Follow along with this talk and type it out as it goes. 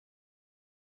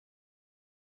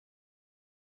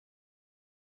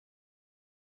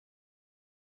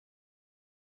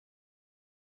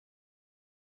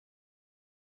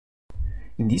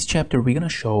In this chapter, we're going to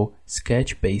show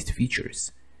sketch-based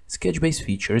features. Sketch-based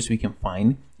features we can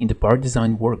find in the part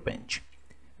design workbench.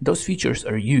 Those features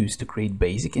are used to create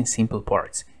basic and simple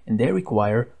parts, and they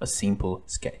require a simple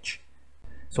sketch.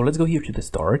 So let's go here to the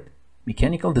start,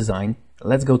 mechanical design.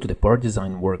 Let's go to the part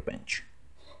design workbench.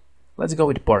 Let's go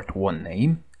with part 1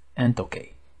 name and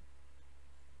OK.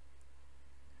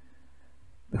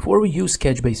 Before we use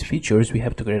sketch-based features, we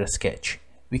have to create a sketch.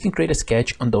 We can create a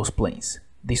sketch on those planes.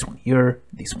 This one here,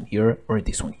 or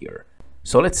this one here.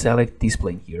 So let's select this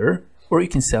plane here, or you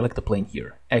can select the plane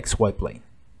here, XY plane.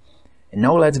 And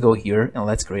now let's go here and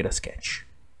let's create a sketch.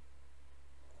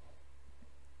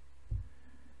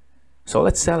 So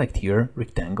let's select here,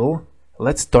 rectangle.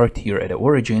 Let's start here at the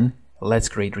origin. Let's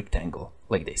create rectangle,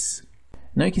 like this.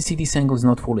 Now you can see this angle is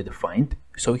not fully defined,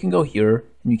 so we can go here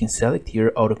and you can select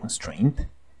here auto constraint.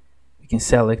 We can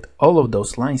select all of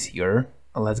those lines here,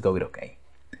 and let's go with OK.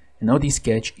 And now this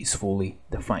sketch is fully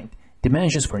defined.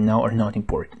 Dimensions for now are not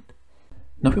important.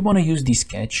 Now if we want to use this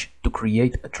sketch to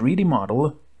create a 3D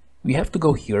model, we have to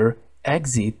go here,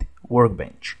 exit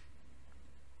workbench,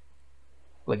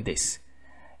 like this.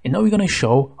 And now we're going to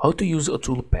show how to use a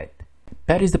toolpad.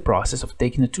 Pad is the process of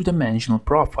taking a two-dimensional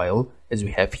profile, as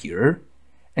we have here,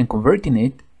 and converting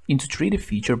it into 3D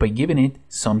feature by giving it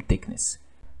some thickness.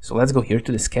 So let's go here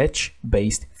to the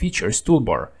sketch-based features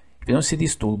toolbar. If you don't see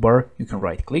this toolbar, you can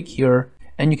right click here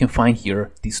and you can find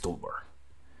here this toolbar.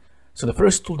 So the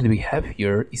first tool that we have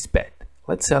here is pad.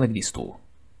 Let's select this tool,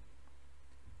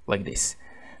 like this.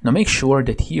 Now make sure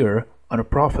that here on the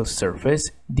profile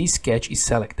surface, this sketch is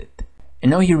selected.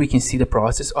 And now here we can see the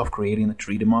process of creating a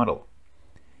 3D model.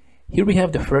 Here we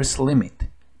have the first limit,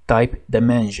 type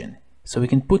dimension. So we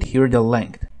can put here the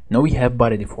length. Now we have by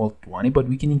the default 20, but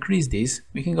we can increase this.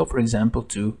 We can go, for example,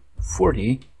 to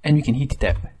 40 and we can hit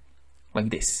tab, like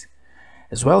this.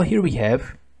 As well, here we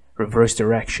have reverse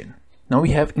direction. Now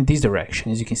we have in this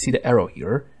direction, as you can see the arrow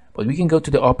here, but we can go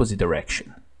to the opposite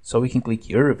direction. So we can click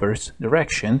here, reverse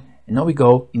direction, and now we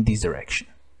go in this direction,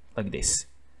 like this.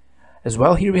 As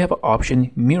well, here we have an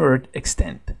option mirrored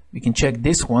extent. We can check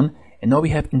this one, and now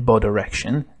we have in both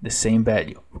direction the same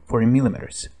value, 40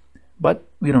 millimeters. But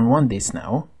we don't want this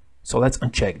now, so let's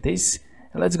uncheck this,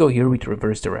 and let's go here with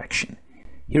reverse direction.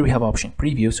 Here we have option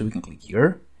preview, so we can click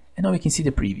here, and now we can see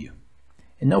the preview.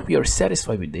 And now if we are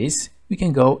satisfied with this, we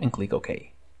can go and click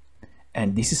OK.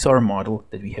 And this is our model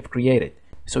that we have created.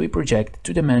 So we project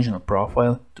two-dimensional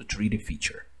profile to 3D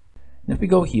feature. Now if we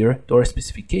go here to our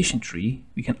specification tree,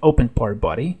 we can open part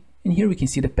body, and here we can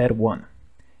see the pad 1.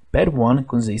 Pad 1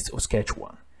 consists of sketch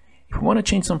 1. If we want to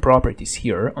change some properties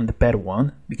here on the pad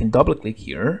 1, we can double click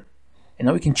here, and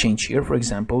now we can change here. For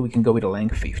example, we can go with a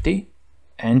length 50,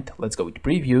 and let's go with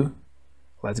preview.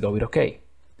 Let's go with OK.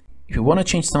 If you want to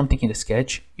change something in the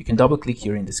sketch, you can double click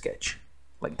here in the sketch,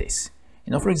 like this.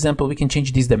 You know, for example, we can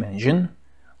change this dimension.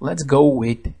 Let's go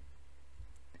with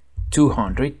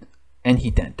 200 and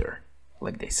hit enter,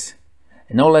 like this.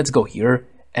 And now let's go here,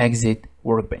 exit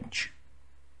workbench.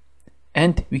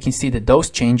 And we can see that those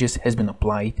changes has been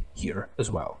applied here as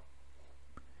well.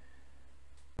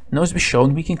 Now as we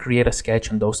shown, we can create a sketch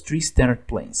on those 3 standard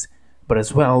planes. But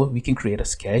as well, we can create a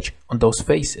sketch on those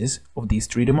faces of this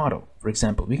 3D model. For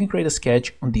example, we can create a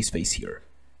sketch on this face here.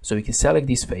 So we can select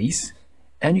this face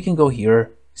and you can go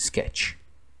here, sketch.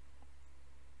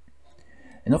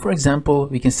 And now, for example,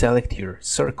 we can select here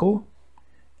circle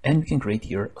and we can create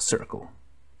here a circle,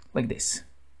 like this.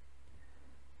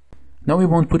 Now we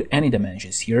won't put any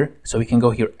dimensions here, so we can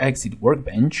go here, exit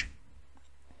workbench.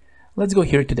 Let's go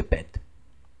here to the pad.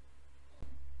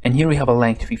 And here we have a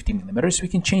length 50 millimeters. We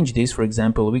can change this. For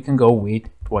example, we can go with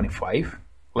 25.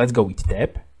 Let's go with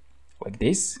tab, like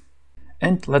this.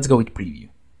 And let's go with preview.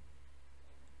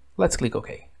 Let's click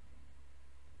OK.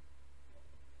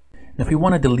 Now if we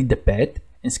want to delete the pad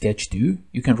and sketch 2,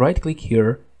 you can right click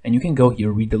here and you can go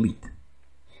here with delete.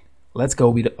 Let's go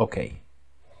with OK.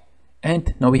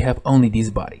 And now we have only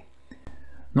this body.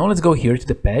 Now let's go here to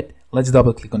the pad. Let's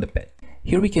double click on the pad.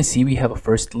 Here we can see we have a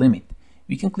first limit.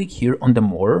 We can click here on the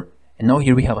more, and now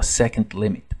here we have a second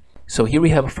limit. So here we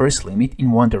have a first limit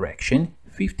in one direction,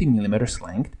 50 millimeters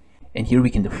length, and here we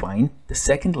can define the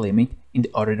second limit in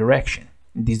the other direction,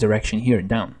 in this direction here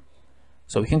down.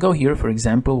 So we can go here, for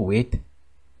example, with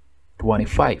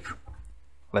 25.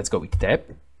 Let's go with tab,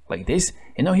 like this,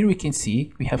 and now here we can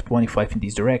see we have 25 in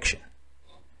this direction.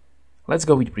 Let's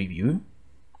go with preview,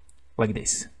 like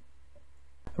this.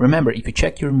 Remember, if you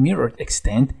check your mirrored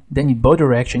extent, then in both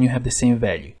directions you have the same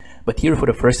value. But here for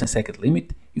the first and second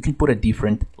limit, you can put a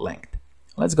different length.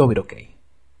 Let's go with OK.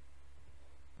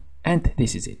 And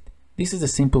this is it. This is a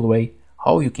simple way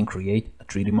how you can create a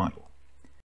 3D model.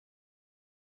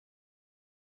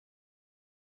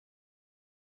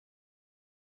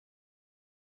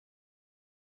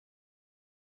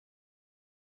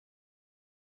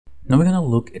 Now we're gonna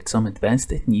look at some advanced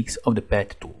techniques of the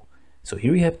pad tool. So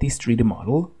here we have this 3D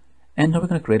model, and now we're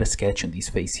gonna create a sketch on this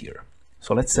face here.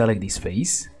 So let's select this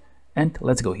face, and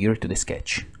let's go here to the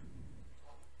sketch.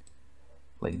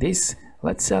 Like this,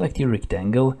 let's select here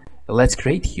rectangle, and let's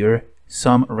create here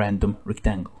some random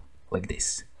rectangle, like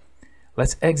this.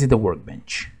 Let's exit the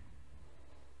workbench.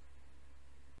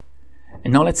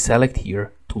 And now let's select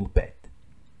here toolpad.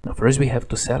 Now first we have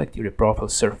to select here the profile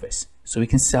surface, so we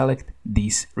can select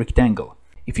this rectangle.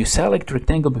 If you select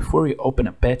rectangle before you open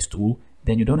a pad tool,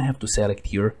 then you don't have to select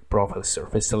here profile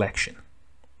surface selection.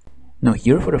 Now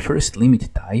here for the first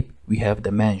limit type, we have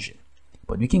dimension.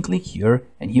 But we can click here,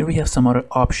 and here we have some other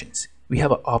options. We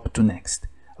have a up to next.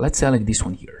 Let's select this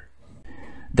one here.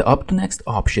 The up to next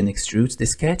option extrudes the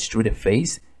sketch through the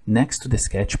face next to the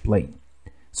sketch plane.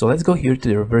 So let's go here to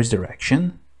the reverse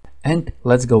direction, and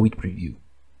let's go with preview.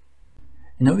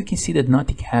 And now we can see that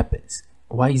nothing happens.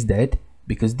 Why is that?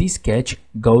 Because this sketch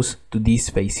goes to this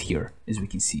face here, as we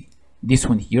can see. This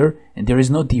one here, and there is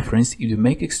no difference if you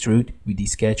make extrude with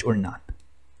this sketch or not.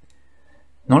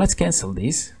 Now let's cancel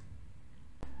this.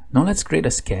 Now let's create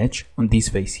a sketch on this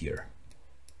face here.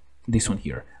 This one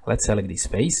here. Let's select this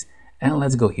face, and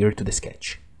let's go here to the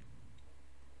sketch.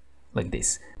 Like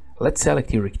this. Let's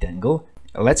select here rectangle.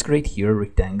 Let's create here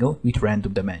rectangle with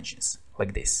random dimensions,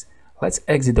 like this. Let's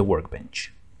exit the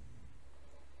workbench.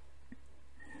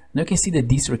 Now you can see that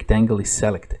this rectangle is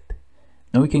selected.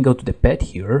 Now we can go to the pad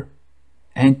here,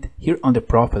 and here on the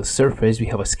profile surface we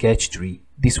have a sketch tree,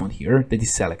 this one here, that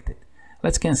is selected.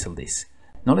 Let's cancel this.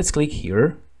 Now let's click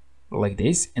here, like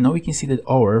this, and now we can see that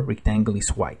our rectangle is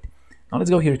white. Now let's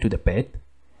go here to the pad.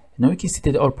 Now we can see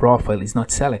that our profile is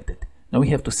not selected. Now we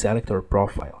have to select our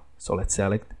profile. So let's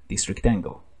select this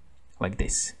rectangle, like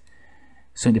this.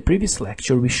 So in the previous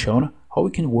lecture we shown how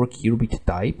we can work here with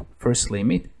type, first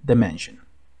limit, dimension.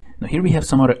 Now here we have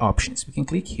some other options. We can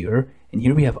click here, and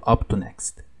here we have up to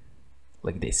next,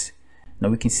 like this. Now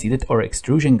we can see that our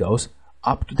extrusion goes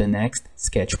up to the next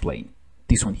sketch plane,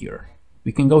 this one here.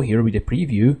 We can go here with the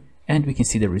preview, and we can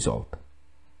see the result.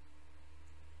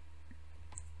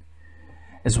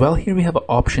 As well, here we have an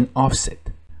option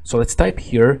offset. So let's type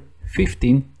here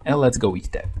 15, and let's go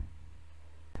with that.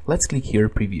 Let's click here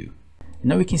preview. And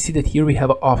now we can see that here we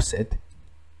have an offset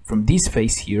from this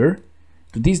face here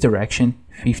to this direction,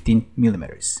 15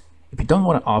 millimeters. If you don't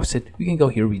want to offset, we can go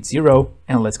here with 0,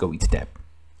 and let's go with tab,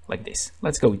 like this.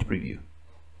 Let's go with preview.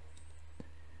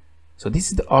 So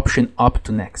this is the option up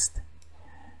to next.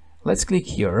 Let's click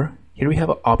here. Here we have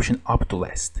an option up to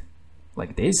last,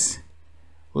 like this.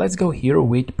 Let's go here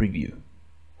with preview.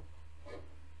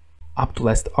 Up to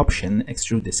last option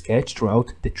extrude the sketch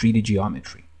throughout the 3D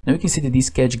geometry. Now you can see that this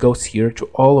sketch goes here to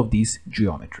all of this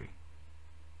geometry.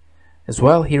 As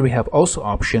well, here we have also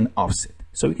option offset.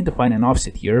 So we can define an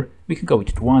offset here. We can go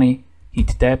with 20, hit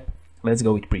tab, let's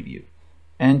go with preview.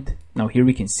 And now here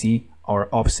we can see our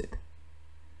offset.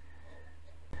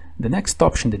 The next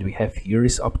option that we have here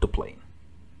is up to plane.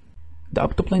 The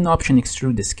up to plane option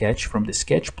extrudes the sketch from the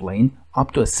sketch plane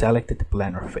up to a selected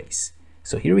planar face.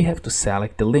 So here we have to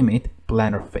select the limit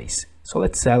planar face. So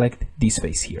let's select this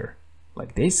face here,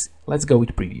 like this. Let's go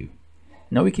with preview.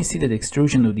 Now we can see that the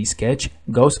extrusion of this sketch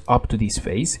goes up to this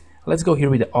face. Let's go here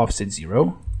with the offset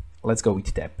 0. Let's go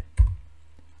with tab,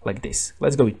 like this.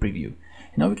 Let's go with preview.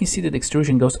 Now we can see that the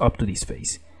extrusion goes up to this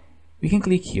face. We can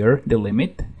click here the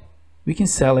limit. We can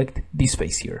select this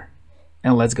face here,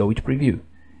 and let's go with preview.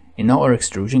 And now our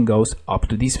extrusion goes up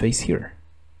to this face here,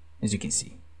 as you can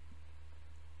see.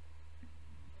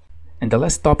 And the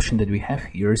last option that we have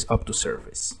here is up to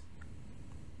surface.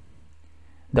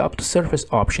 The up to surface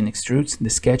option extrudes the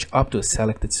sketch up to a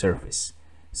selected surface.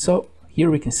 So here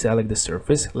we can select the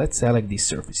surface. Let's select this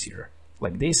surface here,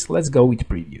 like this. Let's go with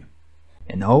preview.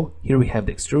 And now here we have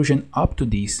the extrusion up to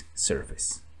this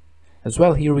surface. As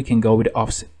well, here we can go with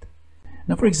offset.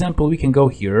 Now for example, we can go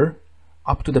here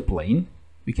up to the plane.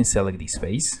 We can select this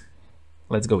face.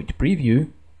 Let's go with preview.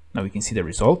 Now we can see the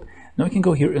result. Now we can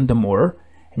go here in the more,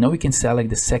 and now we can select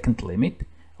the second limit.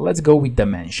 Let's go with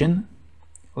dimension.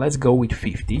 Let's go with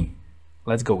 50.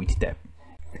 Let's go with tab.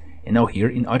 And now here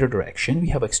in other direction we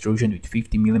have extrusion with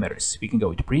 50 millimeters. We can go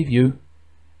with preview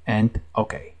and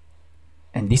OK.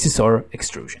 And this is our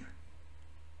extrusion.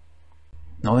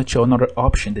 Now let's show another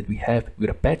option that we have with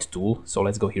a pad tool. So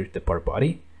let's go here to the part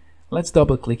body. Let's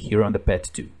double click here on the pad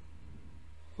 2,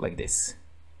 like this.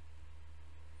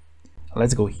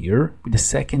 Let's go here with the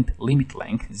second limit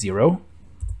length 0.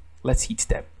 Let's hit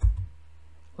tab,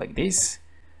 like this.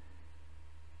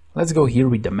 Let's go here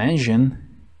with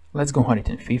dimension. Let's go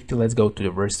 150. Let's go to the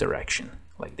reverse direction,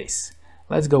 like this.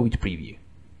 Let's go with preview.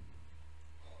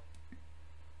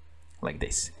 like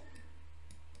this.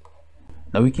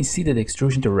 Now we can see that the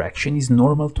extrusion direction is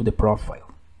normal to the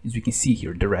profile. As we can see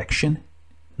here, direction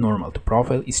normal to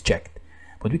profile is checked.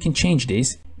 But we can change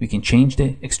this, we can change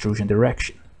the extrusion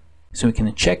direction. So we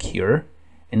can check here,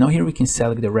 and now here we can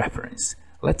select the reference.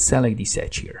 Let's select this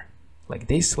edge here, like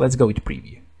this. Let's go with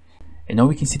preview. And now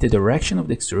we can see the direction of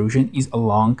the extrusion is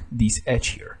along this edge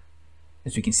here,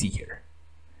 as you can see here.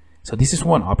 So this is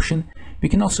one option. We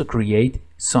can also create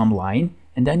some line,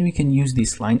 and then we can use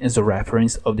this line as a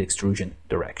reference of the extrusion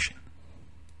direction.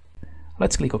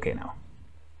 Let's click OK now.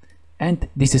 And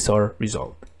this is our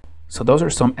result. So those are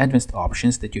some advanced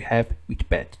options that you have with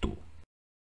Pad tool.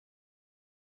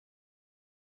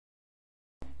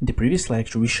 In the previous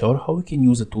lecture, we showed how we can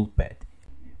use a toolpad.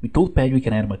 With toolpad, we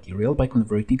can add material by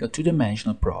converting a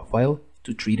two-dimensional profile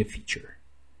to 3D feature.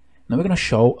 Now we're going to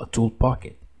show a tool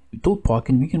pocket. With tool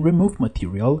pocket, we can remove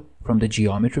material from the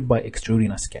geometry by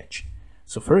extruding a sketch.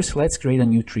 So first, let's create a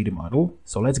new 3D model.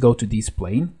 So let's go to this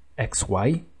plane,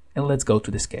 XY, and let's go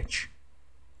to the sketch.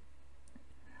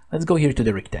 Let's go here to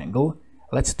the rectangle.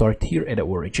 Let's start here at the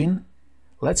origin.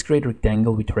 Let's create a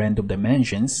rectangle with random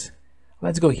dimensions.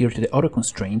 Let's go here to the auto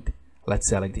constraint. Let's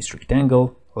select this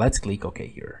rectangle. Let's click OK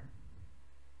here.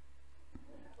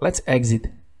 Let's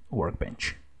exit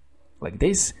Workbench. Like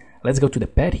this. Let's go to the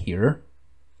pad here.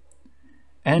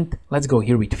 And let's go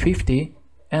here with 50.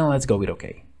 And let's go with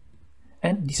OK.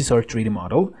 And this is our 3D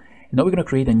model. Now we're going to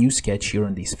create a new sketch here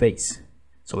on this face.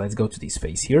 So let's go to this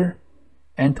face here.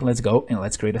 And let's go and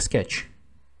let's create a sketch.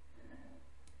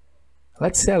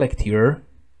 Let's select here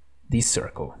this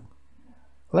circle.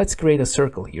 Let's create a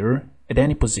circle here at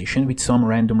any position with some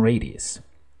random radius.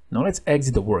 Now let's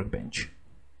exit the workbench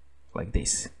like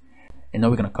this. And now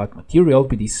we're going to cut material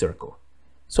with this circle.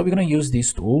 So we're going to use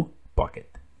this tool, Pocket.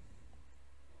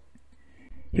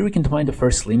 Here we can define the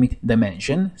first limit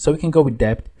dimension. So we can go with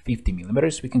depth 50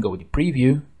 millimeters. We can go with the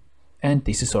preview. And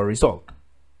this is our result.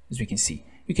 As we can see,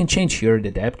 we can change here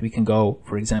the depth. We can go,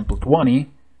 for example,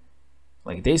 20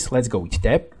 like this. Let's go with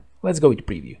depth. Let's go with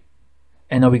preview.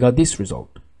 And now we got this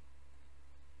result.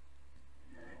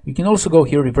 We can also go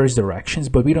here reverse directions,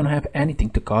 but we don't have anything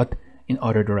to cut in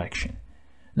other direction.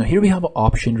 Now here we have an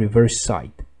option reverse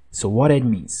side. So what that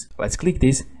means, let's click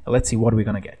this and let's see what we're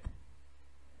gonna get.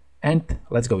 And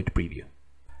let's go with preview.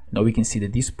 Now we can see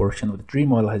that this portion of the 3D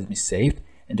model has been saved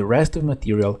and the rest of the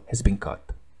material has been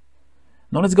cut.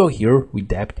 Now let's go here with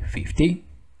depth 50.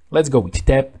 Let's go with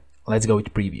depth. Let's go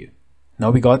with preview. Now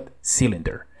we got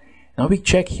cylinder. Now we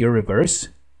check here reverse.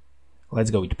 Let's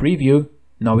go with preview.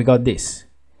 Now we got this.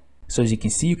 So as you can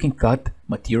see, you can cut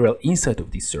material inside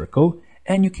of this circle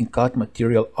and you can cut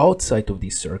material outside of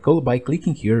this circle by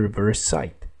clicking here reverse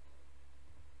side.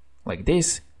 Like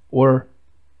this or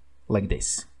like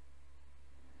this.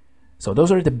 So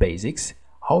those are the basics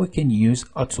how we can use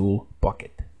a tool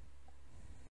pocket.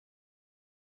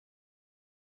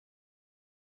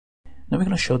 Now we're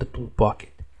going to show the tool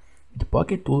pocket. With the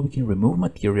pocket tool, we can remove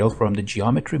material from the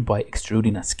geometry by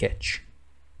extruding a sketch.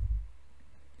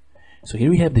 So here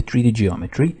we have the 3D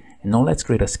geometry, and now let's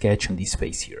create a sketch on this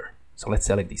face here. So let's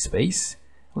select this face.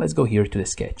 Let's go here to the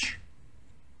sketch.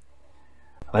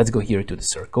 Let's go here to the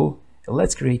circle, and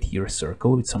let's create here a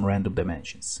circle with some random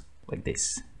dimensions, like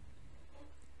this.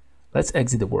 Let's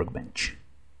exit the workbench.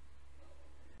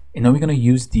 And now we're going to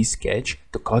use this sketch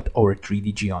to cut our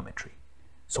 3D geometry.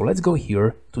 So let's go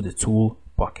here to the tool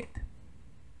pocket.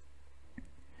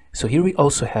 So here we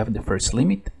also have the first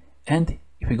limit, and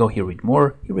if we go here with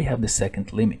more, here we have the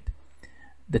second limit.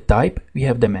 The type, we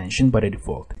have dimension by the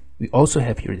default. We also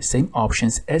have here the same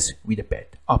options as with the pad,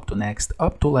 up to next,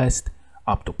 up to last,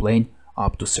 up to plane,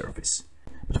 up to surface.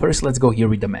 But first let's go here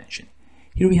with dimension.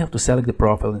 Here we have to select the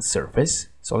profile and surface.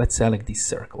 So let's select this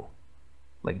circle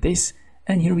like this,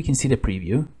 and here we can see the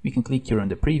preview. We can click here on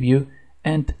the preview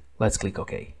and let's click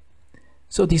OK.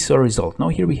 So this is our result. Now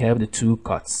here we have the two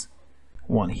cuts,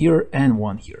 one here and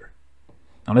one here.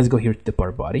 Now let's go here to the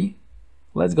part body.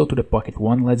 Let's go to the pocket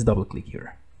one. Let's double click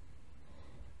here.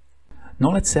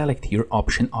 Now let's select here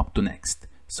option up to next.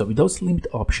 So with those limit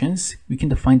options, we can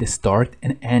define the start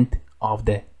and end of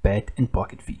the pad and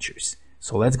pocket features.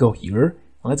 So let's go here.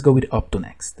 Let's go with up to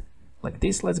next. Like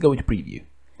this, let's go with preview.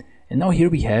 And now here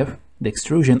we have the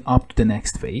extrusion up to the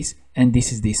next phase, and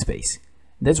this is this phase.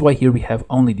 That's why here we have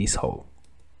only this hole.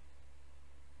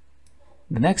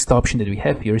 The next option that we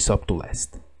have here is up to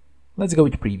last. Let's go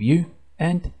with preview,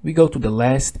 and we go to the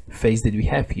last phase that we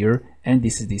have here, and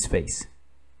this is this phase,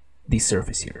 this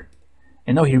surface here.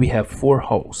 And now here we have 4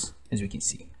 holes, as we can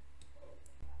see.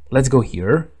 Let's go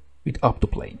here with up to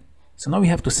plane. So now we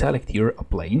have to select here a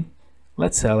plane.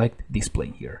 Let's select this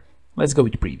plane here. Let's go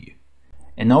with preview.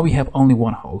 And now we have only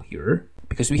one hole here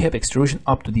because we have extrusion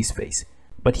up to this face.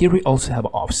 But here we also have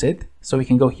offset, so we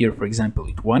can go here, for example,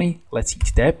 with 20. Let's hit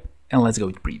tab and let's go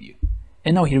with preview.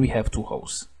 And now here we have two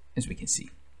holes, as we can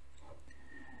see.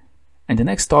 And the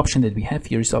next option that we have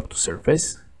here is up to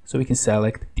surface, so we can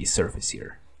select this surface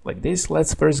here like this.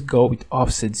 Let's first go with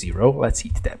offset 0. Let's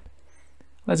hit tab.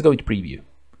 Let's go with preview.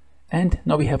 And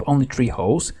now we have only 3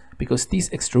 holes because this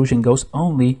extrusion goes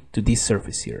only to this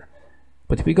surface here.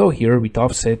 But if we go here with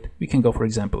offset, we can go, for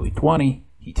example, with 20,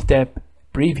 hit tab,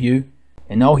 preview,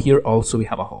 and now here also we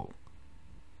have a hole.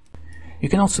 You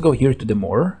can also go here to the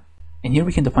more, and here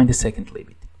we can define the second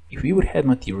limit. If we would have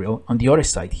material on the other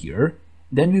side here,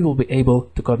 then we will be able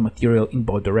to cut material in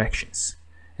both directions.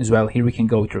 As well, here we can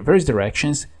go with reverse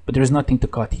directions, but there is nothing to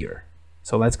cut here.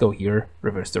 So let's go here,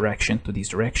 reverse direction to this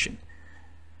direction.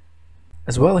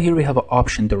 As well, here we have an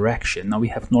option direction. Now we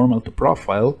have normal to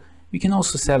profile. We can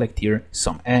also select here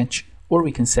some edge, or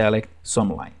we can select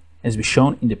some line, as we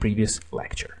shown in the previous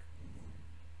lecture.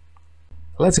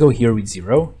 Let's go here with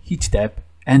 0, hit tab,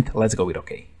 and let's go with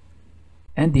OK.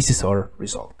 And this is our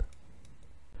result.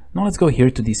 Now let's go here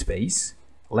to this face.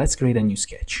 Let's create a new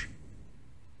sketch.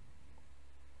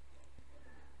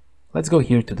 Let's go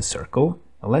here to the circle.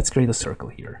 Let's create a circle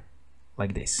here,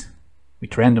 like this,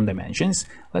 with random dimensions.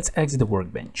 Let's exit the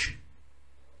workbench,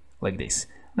 like this.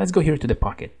 Let's go here to the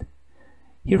pocket.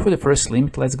 Here for the first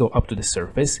limit, let's go up to the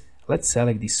surface. Let's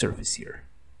select this surface here,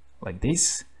 like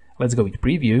this. Let's go with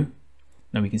preview.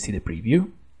 Now we can see the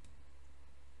preview.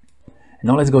 And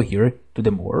now let's go here to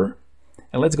the more.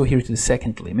 And let's go here to the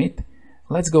second limit.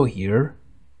 Let's go here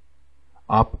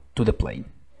up to the plane.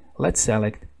 Let's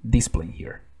select this plane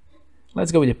here.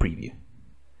 Let's go with the preview.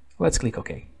 Let's click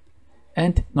OK.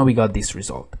 And now we got this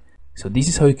result. So this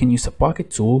is how you can use a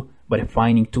pocket tool by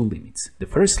defining two limits. The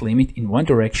first limit in one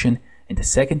direction and the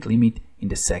second limit in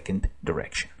the second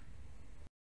direction.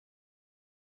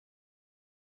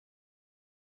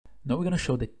 Now we're going to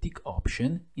show the tick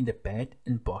option in the pad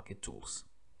and pocket tools.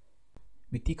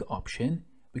 With tick option,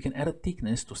 we can add a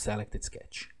thickness to selected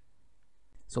sketch.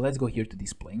 So let's go here to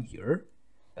this plane here,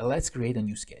 and let's create a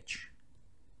new sketch.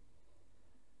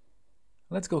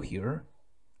 Let's go here,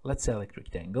 let's select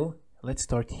rectangle, let's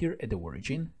start here at the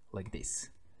origin, like this.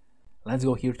 Let's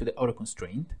go here to the auto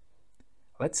constraint,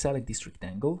 let's select this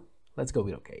rectangle, let's go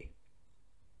with OK.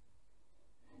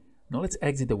 Now let's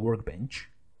exit the workbench.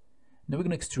 Now we're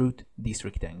going to extrude this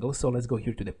rectangle, so let's go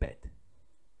here to the pad.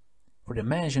 For the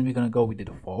measure, we're going to go with the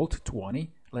default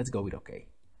 20. Let's go with OK.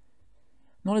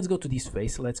 Now let's go to this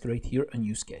face. Let's create here a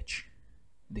new sketch.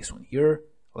 This one here.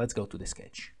 Let's go to the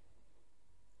sketch.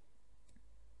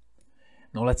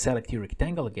 Now let's select here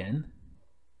rectangle again.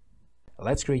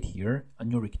 Let's create here a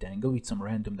new rectangle with some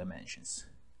random dimensions,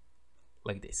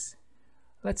 like this.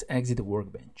 Let's exit the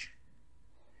workbench.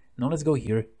 Now let's go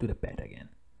here to the pad again.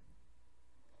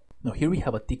 Now here we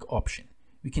have a tick option.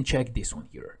 We can check this one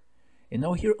here. And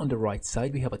now here on the right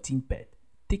side we have a thin pad,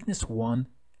 thickness 1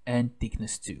 and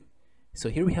thickness 2. So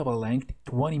here we have a length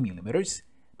 20 millimeters,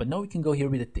 but now we can go here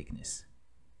with the thickness.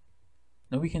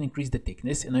 Now we can increase the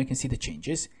thickness, and now you can see the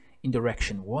changes in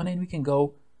direction 1, and we can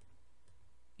go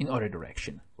in other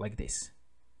direction like this.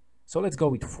 So let's go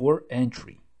with 4 and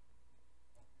 3.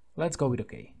 Let's go with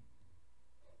OK.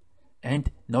 And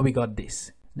now we got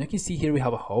this. Now you can see here we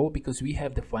have a hole because we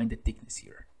have defined the thickness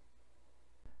here.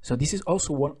 So this is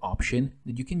also one option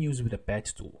that you can use with a pad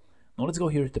tool. Now let's go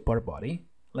here to the part body.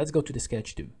 Let's go to the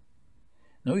sketch 2.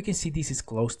 Now you can see this is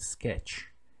closed sketch.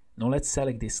 Now let's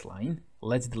select this line.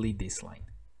 Let's delete this line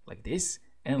like this,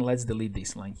 and let's delete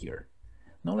this line here.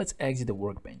 Now let's exit the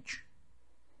workbench.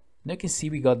 Now you can see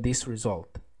we got this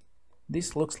result.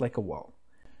 This looks like a wall.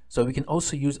 So we can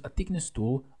also use a thickness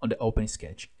tool on the open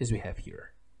sketch as we have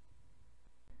here.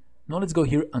 Now let's go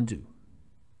here, undo.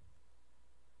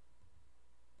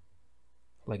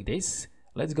 Like this.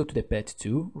 Let's go to the pad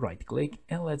 2, right click,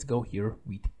 and let's go here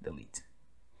with delete.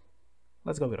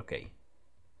 Let's go with OK.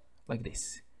 Like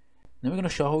this. Now we're going to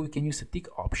show how we can use a tick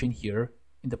option here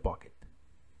in the pocket.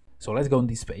 So let's go in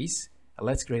this face and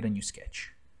let's create a new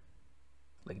sketch.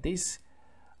 Like this.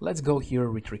 Let's go here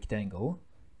with rectangle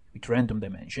with random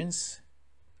dimensions.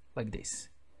 Like this.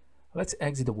 Let's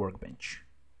exit the workbench.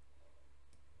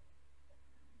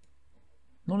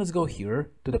 Now let's go here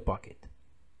to the pocket.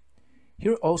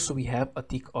 Here also we have a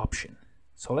tick option.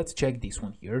 So let's check this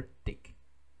one here, tick.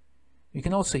 You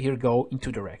can also here go in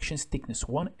two directions, thickness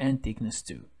 1 and thickness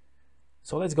 2.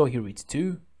 So let's go here with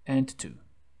 2 and 2,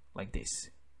 like this.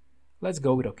 Let's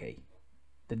go with OK.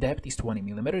 The depth is 20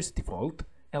 millimeters default,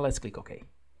 and let's click OK.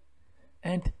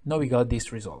 And now we got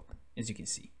this result, as you can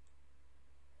see.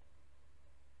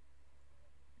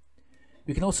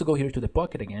 We can also go here to the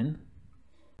pocket again,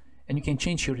 and you can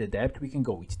change here the depth. We can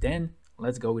go with 10.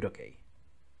 Let's go with OK.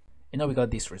 And now we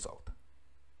got this result.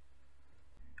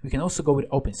 We can also go with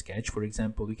Open Sketch. For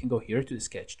example, we can go here to the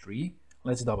sketch tree.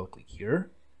 Let's double click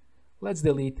here. Let's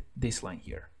delete this line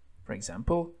here, for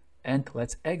example, and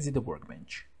let's exit the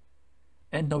workbench.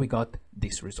 And now we got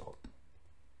this result.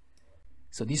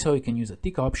 So this is how you can use a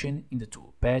tick option in the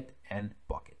Toolpad and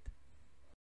Pocket.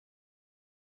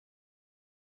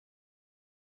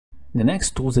 The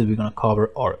next tools that we're going to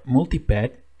cover are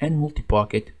Multipad and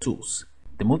Multipocket tools.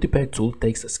 The Multipad tool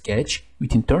takes a sketch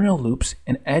with internal loops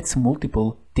and adds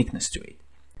multiple thickness to it.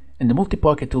 And the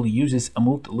Multipocket tool uses a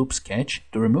multi-loop sketch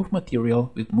to remove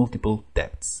material with multiple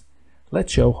depths.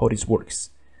 Let's show how this works.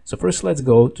 So first let's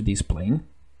go to this plane,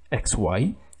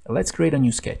 XY, and let's create a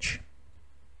new sketch.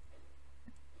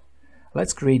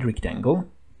 Let's create a rectangle,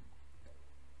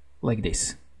 like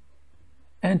this.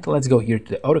 And let's go here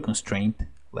to the auto constraint,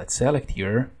 let's select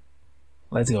here,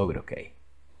 let's go with OK.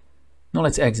 Now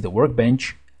let's exit the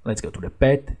workbench, let's go to the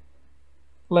pad,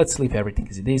 let's leave everything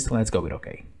as it is, let's go with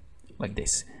OK, like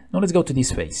this. Now let's go to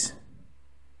this face,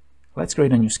 let's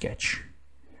create a new sketch.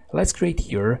 Let's create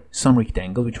here some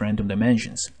rectangle with random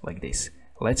dimensions, like this.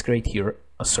 Let's create here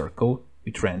a circle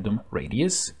with random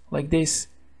radius, like this.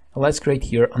 Let's create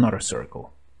here another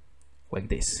circle, like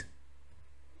this.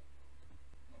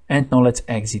 And now let's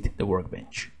exit the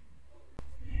workbench.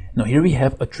 Now here we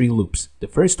have three loops, the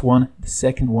first one, the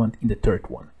second one, and the third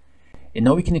one. And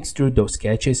now we can extrude those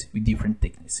sketches with different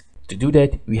thickness. To do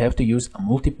that, we have to use a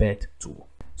Multipad tool.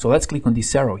 So let's click on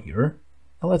this arrow here,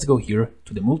 and let's go here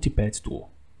to the Multipad tool.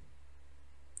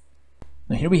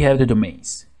 Now here we have the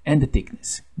domains and the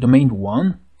thickness, domain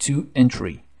 1, 2, and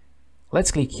 3.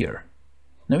 Let's click here.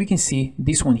 Now we can see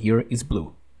this one here is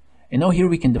blue. And now here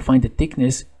we can define the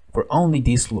thickness for only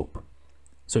this loop.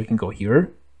 So we can go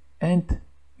here and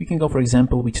we can go, for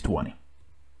example, with 20,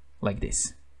 like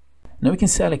this. Now we can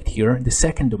select here the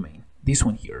second domain, this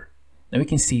one here. Now we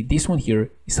can see this one here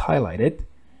is highlighted.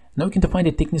 Now we can define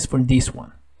the thickness for this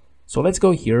one. So let's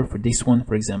go here for this one,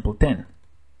 for example, 10,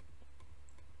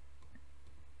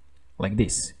 like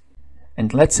this.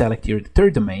 And let's select here the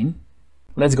third domain.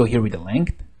 Let's go here with the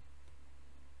length.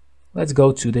 Let's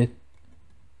go to the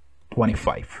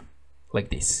 25, like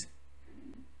this.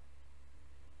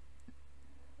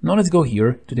 Now let's go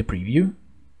here to the preview.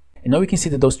 And now we can see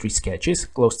that those three sketches,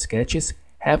 closed sketches,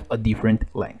 have a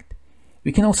different length.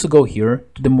 We can also go here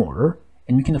to the border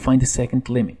and we can define the second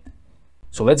limit.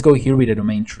 So let's go here with the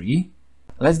domain 3.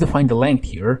 Let's define the length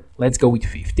here. Let's go with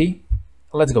 50.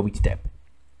 Let's go with tab,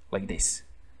 like this.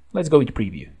 Let's go with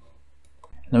preview.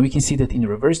 Now we can see that in the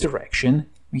reverse direction,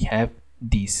 we have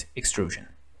this extrusion.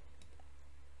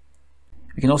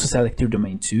 We can also select here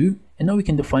domain 2, and now we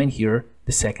can define here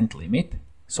the second limit.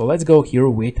 So let's go here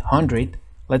with 100.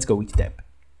 Let's go with tab.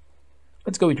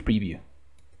 Let's go with preview,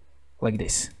 like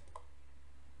this.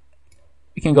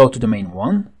 We can go to domain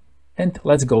 1, and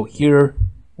let's go here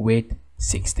with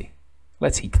 60.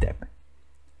 Let's hit tab,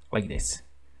 like this.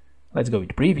 Let's go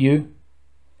with preview,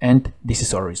 and this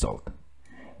is our result.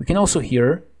 We can also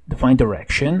here define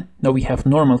direction. Now we have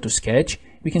normal to sketch.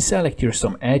 We can select here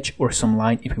some edge or some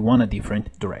line if we want a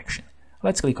different direction.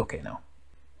 Let's click OK now.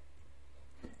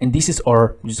 And this is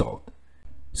our result.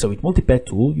 So with Multipad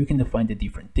tool, you can define the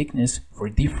different thickness for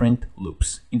different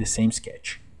loops in the same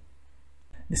sketch.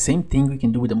 The same thing we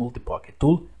can do with the Multipocket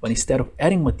tool, but instead of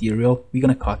adding material, we're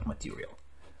gonna cut material.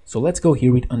 So let's go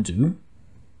here with undo,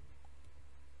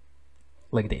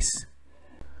 like this.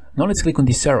 Now let's click on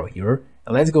this arrow here,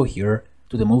 and let's go here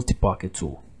to the Multipocket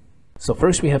tool. So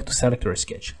first we have to select our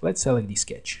sketch. Let's select this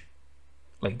sketch,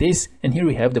 like this, and here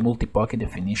we have the Multipocket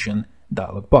definition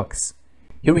dialog box.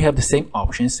 Here we have the same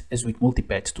options as with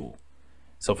Multipad tool.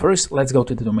 So first let's go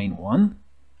to the domain 1.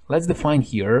 Let's define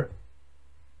here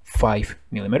 5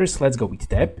 millimeters. Let's go with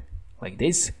tab, like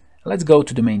this. Let's go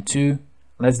to domain 2.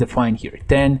 Let's define here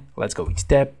 10. Let's go with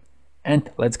tab, and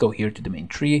let's go here to domain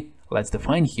 3. Let's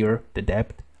define here the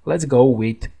depth. Let's go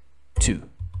with 2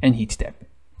 and hit tab.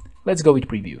 Let's go with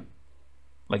preview,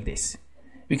 like this.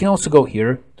 We can also go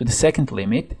here to the second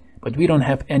limit, but we don't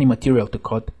have any material to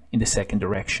cut in the second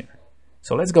direction.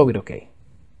 So let's go with OK.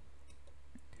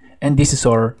 And this is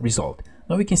our result.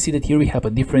 Now we can see that here we have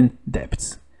a different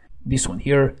depths. This one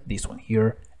here,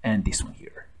 and this one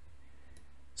here.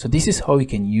 So this is how you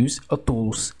can use a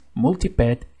tools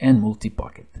Multipad and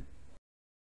Multipocket.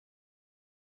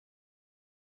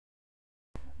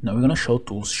 Now we're going to show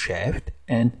tools shaft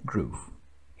and groove.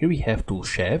 Here we have tool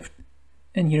shaft,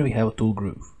 and here we have a tool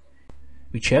groove.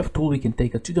 With shaft tool we can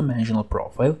take a two-dimensional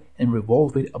profile and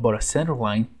revolve it about a center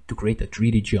line to create a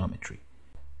 3D geometry.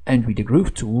 And with the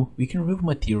Groove tool, we can remove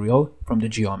material from the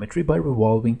geometry by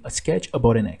revolving a sketch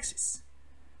about an axis.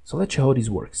 So let's show how this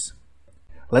works.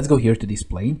 Let's go here to this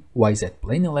plane, YZ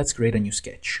plane, and let's create a new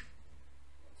sketch.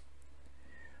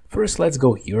 First, let's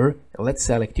go here and let's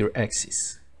select your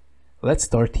axis. Let's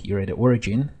start here at the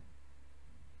origin,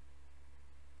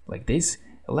 like this,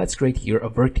 and let's create here a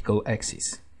vertical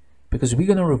axis, because we're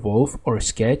gonna revolve our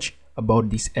sketch about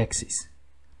this axis.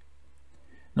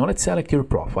 Now let's select your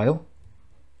profile.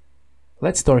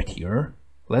 Let's start here,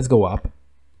 let's go up,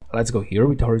 let's go here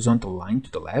with the horizontal line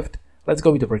to the left, let's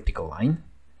go with the vertical line,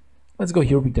 let's go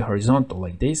here with the horizontal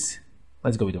like this,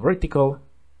 let's go with the vertical,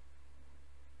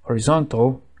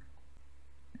 horizontal,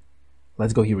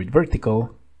 let's go here with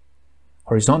vertical,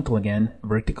 horizontal again,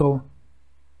 vertical,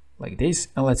 like this,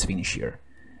 and let's finish here.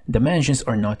 Dimensions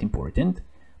are not important,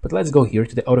 but let's go here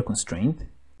to the auto constraint,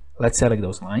 let's select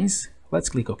those lines, let's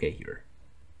click OK here,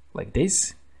 like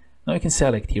this. Now you can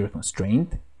select here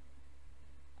constraint.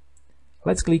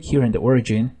 Let's click here in the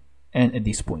origin and at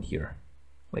this point here,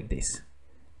 like this.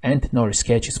 And now our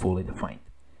sketch is fully defined.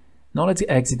 Now let's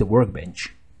exit the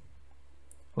workbench,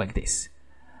 like this.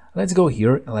 Let's go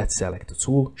here and let's select the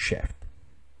tool Shaft.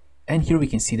 And here we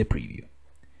can see the preview.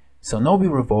 So now we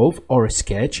revolve our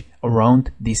sketch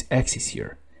around this axis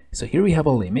here. So here we have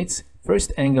a limits,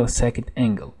 first angle, second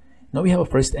angle. Now we have a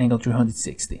first angle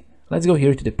 360. Let's go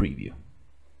here to the preview.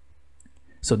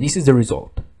 So this is the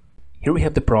result. Here we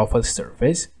have the profile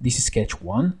surface, this is sketch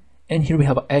 1, and here we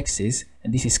have an axis,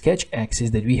 and this is sketch axis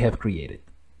that we have created.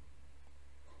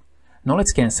 Now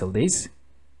let's cancel this,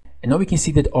 and now we can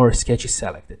see that our sketch is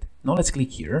selected. Now let's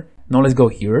click here, now let's go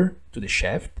here to the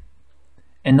shaft,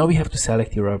 and now we have to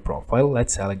select here our profile.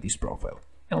 Let's select this profile,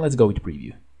 and let's go with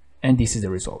preview, and this is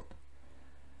the result.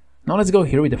 Now let's go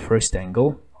here with the first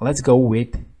angle, let's go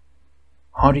with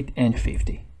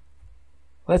 150.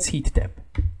 Let's hit tab.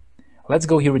 Let's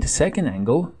go here with the second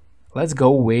angle. Let's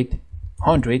go with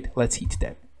 100. Let's hit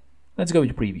tab. Let's go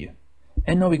with preview.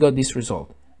 And now we got this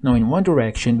result. Now in one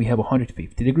direction we have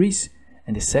 150 degrees,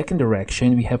 and the second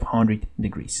direction we have 100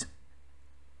 degrees.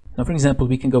 Now for example,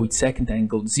 we can go with second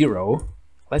angle 0.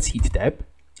 Let's hit tab.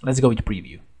 Let's go with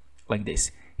preview, like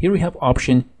this. Here we have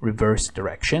option reverse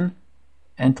direction,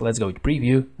 and let's go with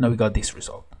preview. Now we got this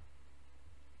result.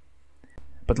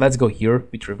 But let's go here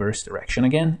with reverse direction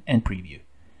again and preview.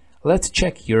 Let's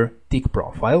check here thick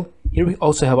profile. Here we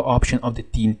also have an option of the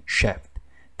thin shaft,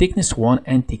 thickness 1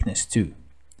 and thickness 2.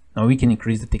 Now we can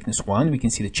increase the thickness 1, we can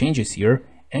see the changes here,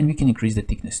 and we can increase the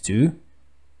thickness 2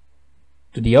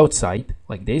 to the outside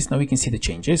like this. Now we can see the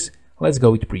changes. Let's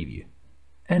go with preview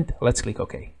and let's click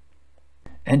OK.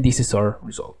 And this is our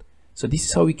result. So this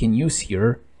is how we can use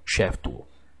here shaft tool.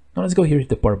 Now let's go here to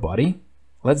the part body.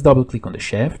 Let's double click on the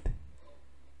shaft.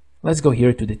 Let's go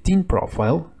here to the thin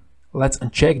profile. Let's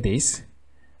uncheck this.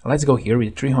 Let's go here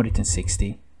with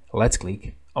 360. Let's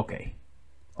click OK,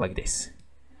 like this.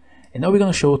 And now we're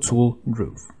going to show tool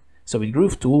Groove. So with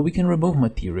Groove tool, we can remove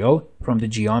material from the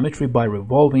geometry by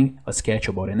revolving a sketch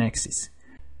about an axis.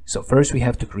 So first we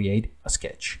have to create a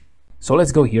sketch. So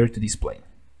let's go here to this plane,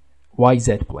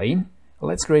 YZ plane.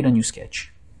 Let's create a new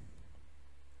sketch,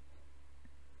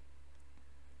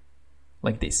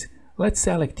 like this. Let's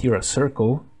select here a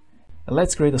circle. And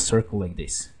let's create a circle like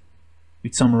this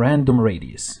with some random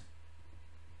radius,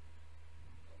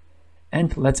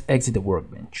 and let's exit the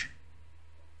workbench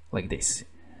like this.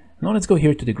 Now let's go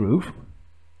here to the Groove.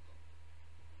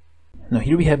 Now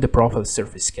here we have the profile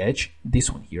surface sketch, this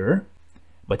one here,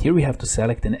 but here we have to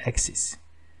select an axis.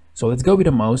 So let's go with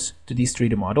the mouse to this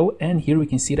 3D model, and here we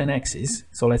can see an axis.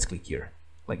 So let's click here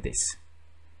like this.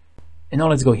 And now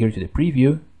let's go here to the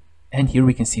preview, and here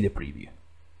we can see the preview.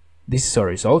 This is our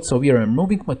result. So we are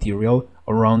removing material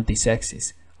around this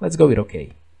axis. Let's go with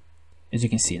OK, as you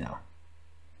can see now.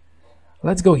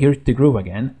 Let's go here to the Groove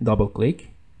again, double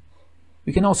click.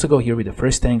 We can also go here with the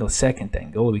first angle, second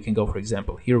angle. We can go, for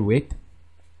example, here with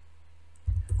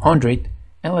 100,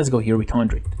 and let's go here with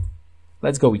 100.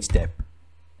 Let's go with step.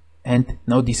 And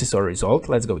now this is our result.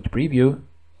 Let's go with preview,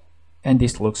 and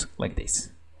this looks like this.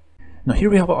 Now here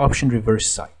we have an option reverse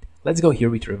side. Let's go here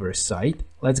with reverse side.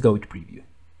 Let's go with preview.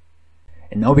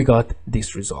 And now we got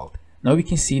this result. Now we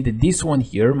can see that this one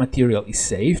here, material is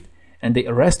saved, and the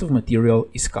rest of material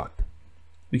is cut.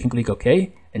 We can click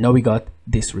OK, and now we got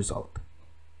this result.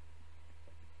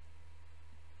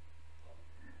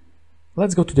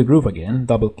 Let's go to the Groove again,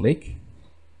 double click.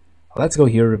 Let's go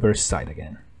here, reverse side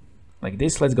again, like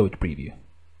this. Let's go with preview,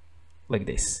 like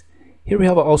this. Here we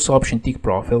have also option thick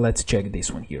profile. Let's check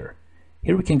this one here.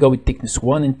 Here we can go with thickness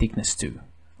 1 and thickness 2.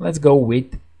 Let's go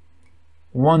with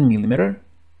 1 millimeter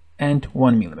and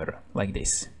 1 millimeter, like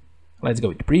this. Let's go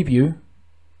with preview,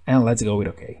 and let's go with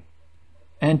OK.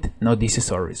 And now this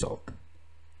is our result,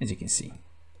 as you can see.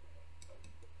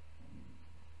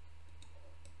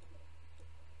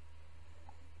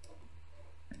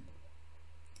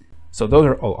 So those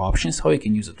are all options how you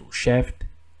can use a tool shaft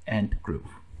and groove.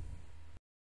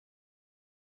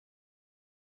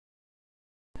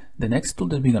 The next tool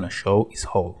that we're gonna show is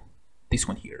hole, this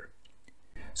one here.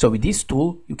 So with this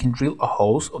tool, you can drill a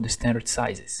holes of the standard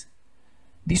sizes.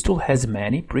 This tool has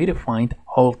many predefined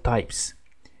hole types.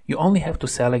 You only have to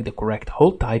select the correct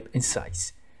hole type and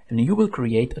size, and you will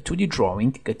create a 2D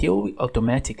drawing that will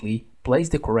automatically place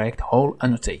the correct hole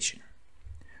annotation.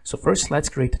 So first, let's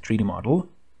create a 3D model.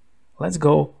 Let's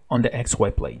go on the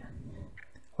XY plane.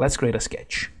 Let's create a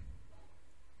sketch.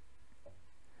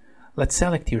 Let's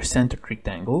select here centered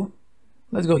rectangle.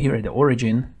 Let's go here at the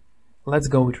origin. Let's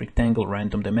go with rectangle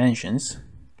random dimensions,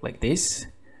 like this.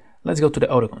 Let's go to the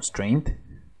auto constraint.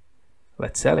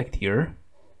 Let's select here,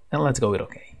 and let's go with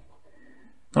OK.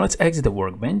 Now let's exit the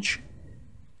workbench,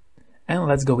 and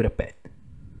let's go with a pad.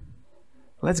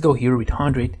 Let's go here with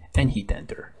 100 and hit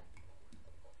enter,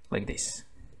 like this.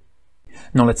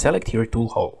 Now let's select here tool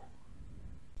hole.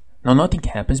 Now nothing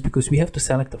happens because we have to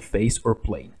select a face or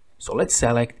plane. So let's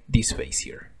select this face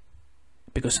here.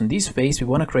 Because on this face we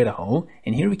want to create a hole,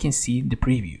 and here we can see the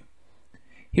preview.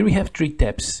 Here we have 3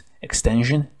 tabs: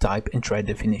 extension, type, and thread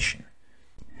definition.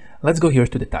 Let's go here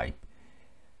to the type.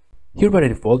 Here by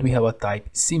default we have a type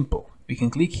simple. We can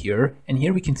click here, and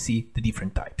here we can see the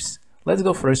different types. Let's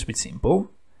go first with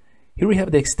simple. Here we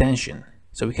have the extension.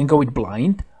 So we can go with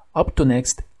blind, up to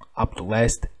next, up to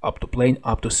last, up to plane,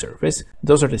 up to surface.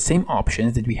 Those are the same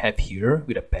options that we have here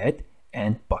with a pad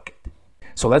and bucket.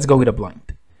 So let's go with a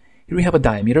blind. Here we have a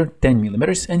diameter 10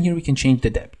 millimeters, and here we can change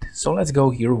the depth. So let's go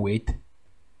here with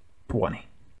 20.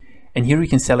 And here we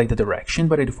can select the direction.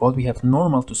 By default we have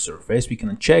normal to surface. We can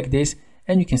uncheck this,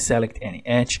 and you can select any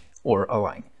edge or a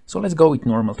line. So let's go with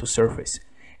normal to surface.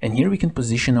 And here we can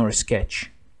position our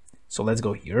sketch. So let's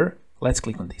go here. Let's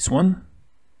click on this one,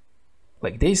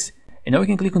 like this. And now we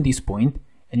can click on this point,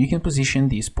 and you can position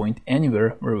this point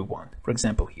anywhere where we want. For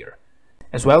example, here.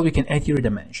 As well, we can add here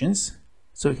dimensions.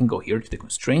 So we can go here to the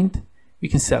constraint. We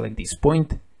can select this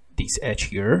point, this edge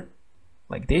here,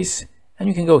 like this. And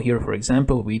you can go here, for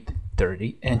example, with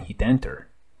 30 and hit enter,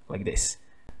 like this.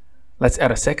 Let's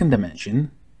add a second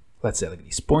dimension. Let's select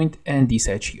this point and this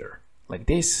edge here, like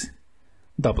this.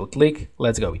 Double click.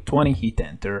 Let's go with 20, hit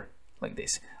enter, like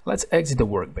this. Let's exit the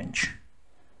workbench,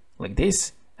 like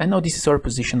this. And now this is our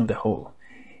position of the hole.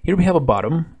 Here we have a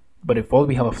bottom. By default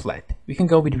we have a flat. We can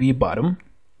go with V bottom.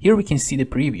 Here we can see the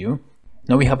preview.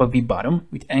 Now we have a V bottom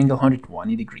with angle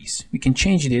 120 degrees. We can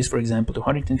change this, for example, to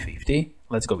 150.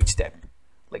 Let's go with step,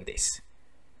 like this.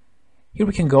 Here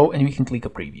we can go and we can click a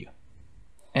preview.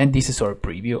 And this is our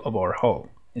preview of our hole,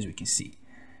 as we can see.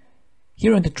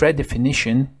 Here on the thread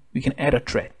definition, we can add a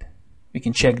thread. We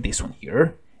can check this one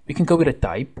here. We can go with a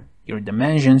type. Here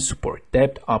dimension, support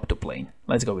depth, up to plane.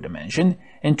 Let's go with dimension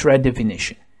and thread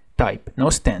definition. Type, no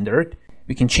standard.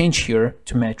 We can change here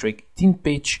to metric thin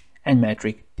pitch and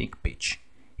metric thick pitch.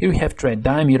 Here we have thread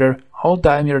diameter,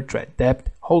 thread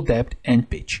depth, hole depth, and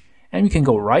pitch. And we can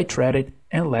go right threaded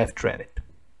and left threaded,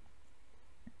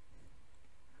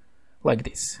 like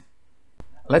this.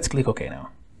 Let's click OK now.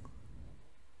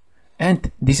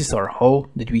 And this is our hole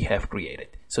that we have created.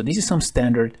 So this is some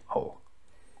standard hole.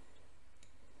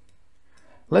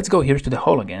 Let's go here to the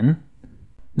hole again.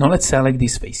 Now let's select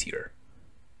this face here,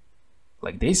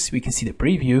 like this. We can see the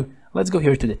preview. Let's go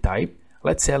here to the type.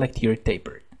 Let's select here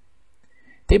tapered.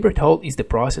 Tapered hole is the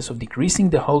process of decreasing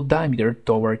the hole diameter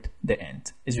toward the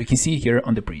end, as we can see here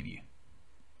on the preview.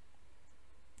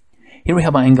 Here we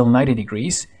have an angle 90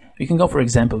 degrees. We can go, for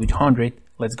example, with 100.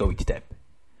 Let's go with step.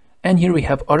 And here we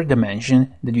have other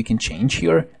dimension that we can change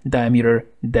here: diameter,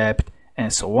 depth,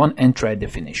 and so on, and thread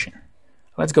definition.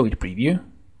 Let's go with preview,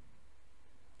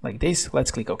 like this.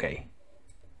 Let's click OK.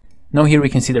 Now here we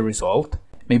can see the result.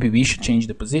 Maybe we should change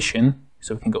the position,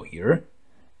 so we can go here,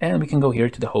 and we can go here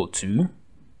to the hole 2,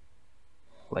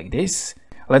 like this.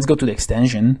 Let's go to the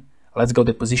extension. Let's go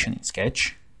to the positioning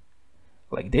sketch,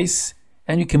 like this,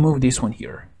 and you can move this one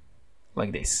here,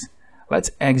 like this.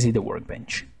 Let's exit the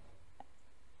workbench.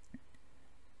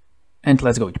 And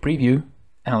let's go with preview,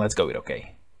 and let's go with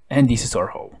OK. And this is our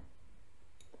hole.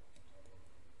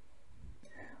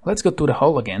 Let's go to the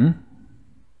hole again.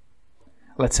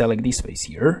 Let's select this face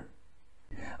here.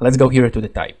 Let's go here to the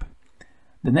type.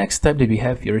 The next type that we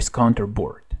have here is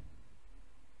counterbore.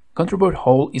 Counterbore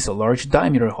hole is a large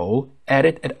diameter hole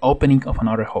added at opening of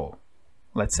another hole.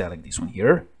 Let's select this one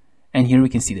here, and here we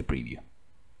can see the preview.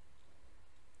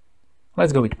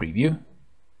 Let's go with preview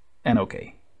and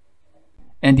OK.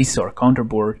 And this is our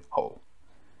counterbore hole.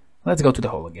 Let's go to the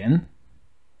hole again.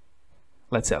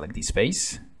 Let's select this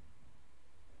face.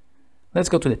 Let's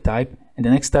go to the type, and the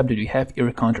next tab that we have here,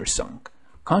 countersunk.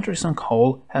 Countersunk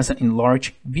hole has an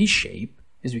enlarged V shape,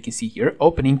 as we can see here,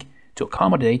 opening to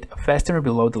accommodate a fastener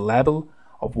below the level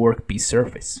of workpiece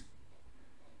surface.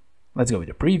 Let's go with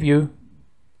the preview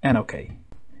and OK.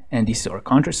 And this is our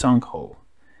countersunk hole.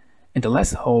 And the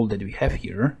last hole that we have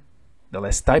here, the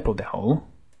last type of the hole,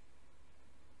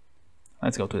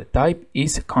 let's go to the type,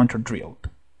 is counter drilled.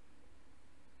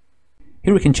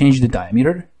 Here we can change the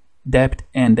diameter, depth,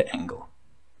 and the angle.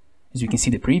 As you can see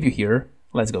the preview here,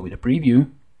 let's go with the preview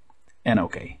and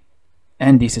OK.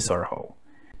 And this is our hole.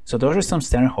 So those are some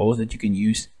standard holes that you can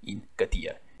use in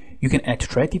Catia. You can add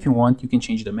thread if you want. You can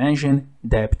change dimension,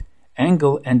 depth,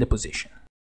 angle, and the position.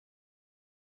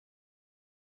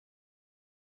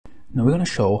 Now we're going to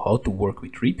show how to work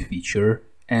with rip feature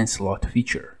and slot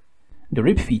feature. The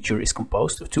rip feature is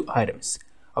composed of two items,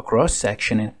 a cross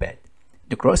section and pad.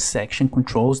 The cross section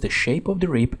controls the shape of the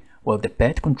rip, while the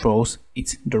pad controls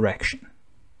its direction.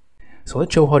 So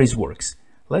let's show how this works.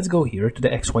 Let's go here to the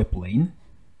XY plane.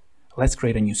 Let's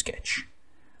create a new sketch.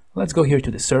 Let's go here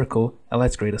to the circle and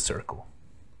let's create a circle.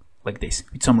 Like this,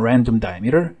 with some random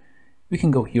diameter. We can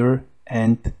go here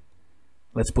and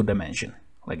let's put dimension,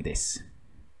 like this.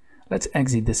 Let's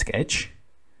exit the sketch,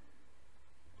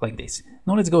 like this.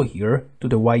 Now let's go here to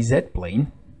the YZ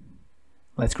plane.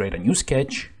 Let's create a new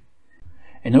sketch.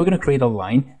 And now we're going to create a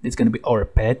line that's going to be our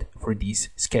pad for this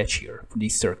sketch here, for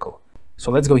this circle. So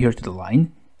let's go here to the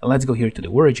line, and let's go here to the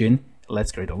origin, and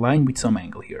let's create a line with some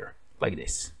angle here, like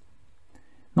this.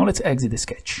 Now let's exit the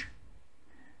sketch.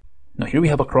 Now here we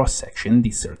have a cross section,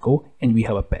 this circle, and we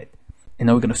have a pad. And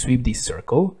now we're going to sweep this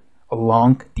circle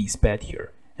along this pad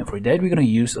here. And for that, we're going to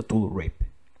use a tool rip.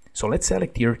 So let's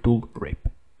select here tool rip.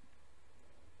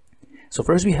 So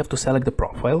first we have to select the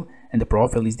profile, and the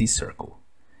profile is this circle.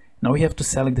 Now we have to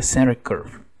select the center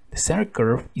curve. The center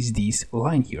curve is this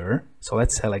line here, so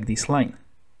let's select this line,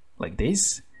 like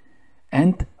this,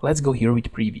 and let's go here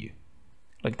with preview,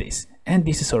 like this, and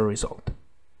this is our result.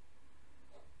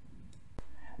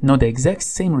 Now the exact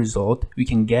same result we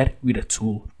can get with a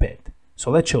tool pad.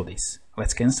 So let's show this.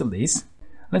 Let's cancel this.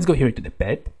 Let's go here to the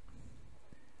pad.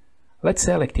 Let's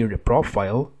select here the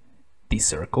profile, this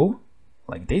circle,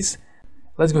 like this.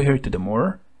 Let's go here to the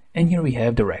more. And here we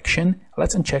have direction.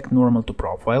 Let's uncheck normal to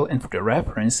profile, and for the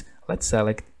reference, let's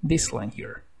select this line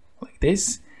here, like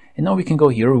this. And now we can go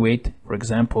here with, for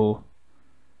example,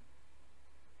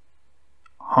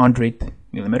 100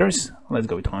 millimeters. Let's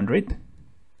go with 100,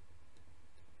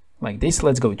 like this.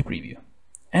 Let's go with preview.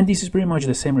 And this is pretty much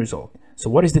the same result. So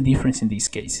what is the difference in this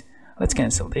case? Let's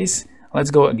cancel this.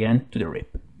 Let's go again to the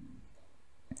rip.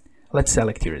 Let's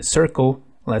select here the circle.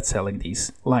 Let's select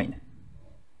this line.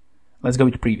 Let's go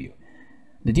with preview.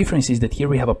 The difference is that here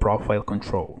we have a profile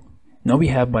control. Now we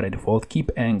have by default keep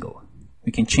angle.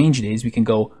 We can change this, we can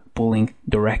go pulling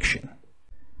direction.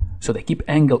 So the keep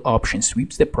angle option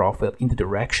sweeps the profile in the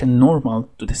direction normal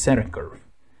to the center curve,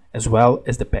 as well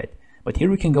as the pad. But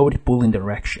here we can go with pulling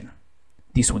direction.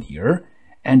 This one here,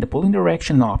 and the pulling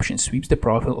direction option sweeps the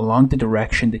profile along the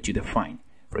direction that you define.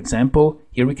 For example,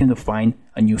 here we can define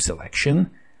a new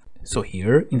selection. So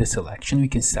here in the selection we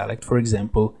can select, for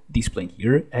example, this plane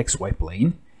here, XY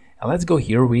plane, and let's go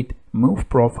here with move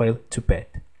profile to pad,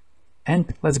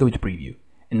 and let's go to preview.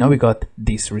 And now we got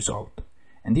this result,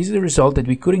 and this is the result that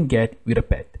we couldn't get with a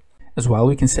pad. As well,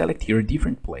 we can select here a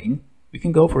different plane. We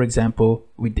can go, for example,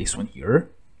 with this one here,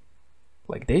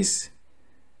 like this,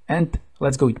 and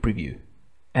let's go with preview.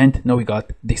 And now we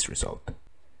got this result,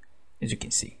 as you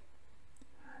can see.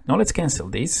 Now let's cancel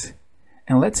this.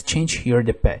 And let's change here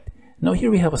the pad. Now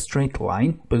here we have a straight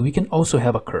line, but we can also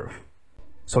have a curve.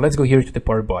 So let's go here to the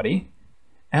part body,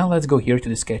 and let's go here to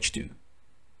the sketch 2,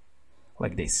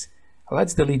 like this.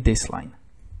 Let's delete this line.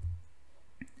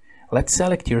 Let's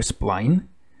select here spline.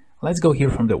 Let's go here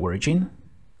from the origin,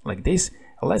 like this.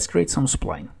 Let's create some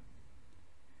spline.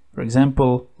 For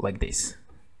example, like this.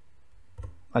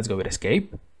 Let's go with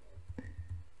escape.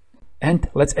 And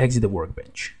let's exit the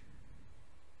workbench,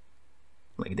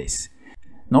 like this.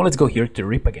 Now let's go here to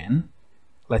rip again.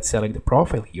 Let's select the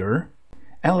profile here,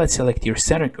 and let's select here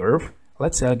center curve.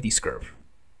 Let's select this curve,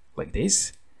 like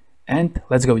this, and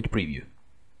let's go with preview.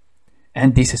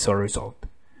 And this is our result.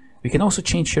 We can also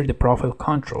change here the profile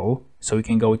control, so we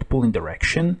can go with pulling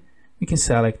direction. We can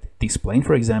select this plane,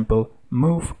 for example,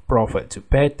 move profile to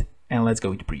pad, and let's go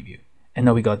with preview. And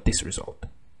now we got this result.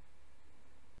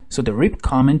 So the rip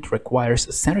comment requires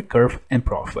a center curve and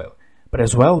profile. But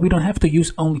as well, we don't have to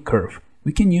use only curve.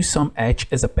 we can use some edge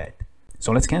as a pad.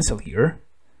 So let's cancel here,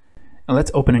 and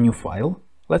let's open a new file.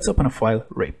 Let's open a file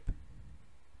rip.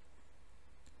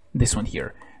 This one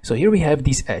here. So here we have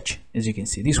this edge, as you can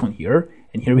see, this one here,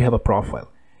 and here we have a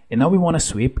profile. And now we want to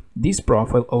sweep this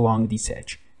profile along this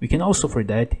edge. We can also for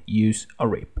that use a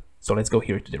rip. So let's go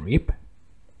here to the rip.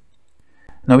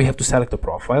 Now we have to select a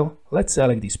profile. Let's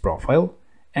select this profile,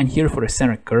 and here for the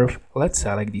center curve, let's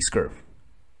select this curve.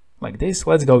 Like this,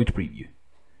 let's go with preview.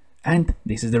 And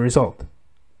this is the result.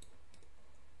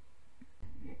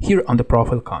 Here on the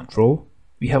profile control,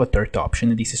 we have a third option,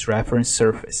 and this is reference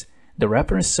surface. The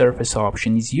reference surface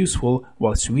option is useful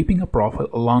while sweeping a profile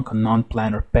along a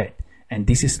non-planar pad, and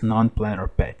this is non-planar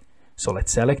pad. So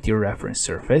let's select your reference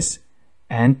surface,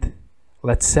 and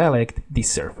let's select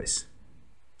this surface,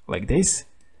 like this,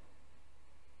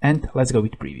 and let's go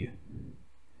with preview.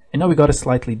 And now we got a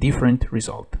slightly different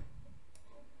result.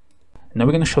 Now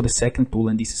we're going to show the second tool,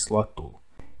 and this is slot tool.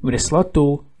 With a slot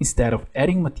tool, instead of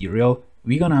adding material,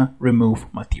 we're going to remove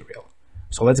material.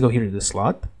 So let's go here to the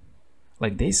slot,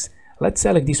 like this. Let's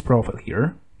select this profile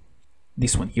here,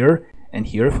 this one here, and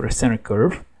here for a center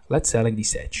curve, let's select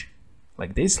this edge.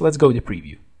 Like this, let's go to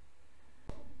preview.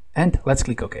 And let's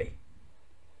click OK.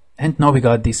 And now we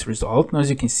got this result. Now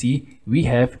as you can see, we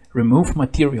have remove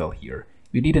material here.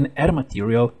 We didn't add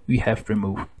material, we have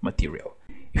remove material.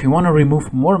 If you want to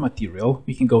remove more material,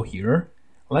 we can go here.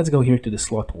 Let's go here to the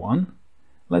slot 1.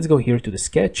 Let's go here to the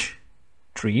sketch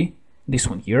 3, this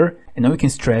one here, and now we can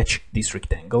stretch this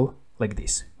rectangle like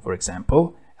this, for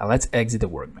example, and let's exit the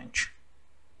workbench.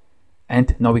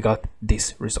 And now we got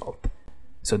this result.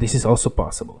 So this is also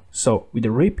possible. So with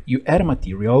the rip, you add a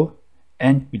material,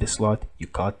 and with the slot, you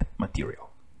cut material.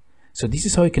 So this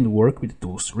is how you can work with the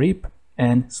tools rip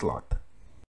and slot.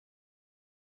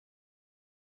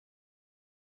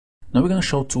 Now we're going to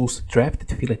show tools drafted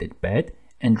filleted pad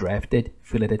and drafted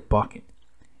filleted pocket.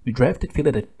 With drafted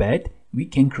filleted pad, we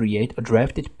can create a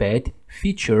drafted pad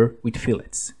feature with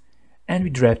fillets. And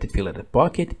with drafted filleted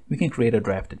pocket, we can create a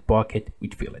drafted pocket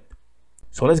with fillet.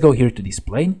 So let's go here to this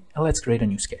plane, and let's create a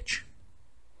new sketch.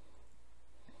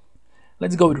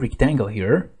 Let's go with rectangle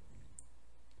here,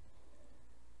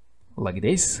 like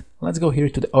this. Let's go here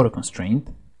to the auto constraint.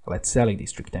 Let's select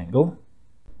this rectangle,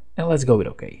 and let's go with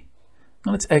OK.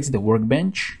 Now let's exit the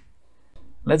workbench.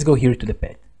 Let's go here to the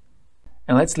pad,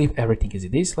 and let's leave everything as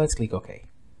it is. Let's click OK,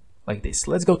 like this.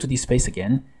 Let's go to this face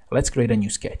again. Let's create a new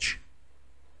sketch.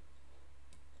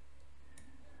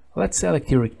 Let's select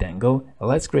your rectangle, and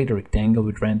let's create a rectangle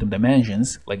with random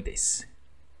dimensions like this.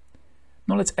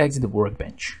 Now let's exit the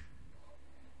workbench.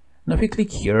 Now if we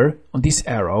click here on this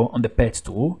arrow on the pad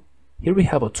tool, here we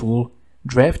have a tool,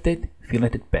 drafted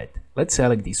filleted pad. Let's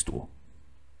select this tool.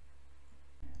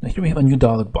 Now here we have a new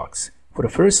dialog box. For the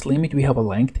first limit, we have a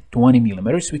length 20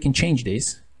 millimeters. We can change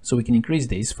this, so we can increase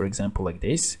this, for example, like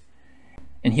this.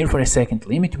 And here for a second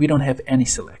limit, we don't have any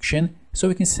selection, so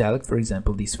we can select, for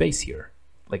example, this face here,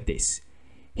 like this.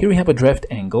 Here we have a draft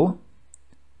angle.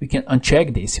 We can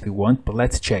uncheck this if we want, but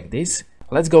let's check this.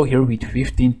 Let's go here with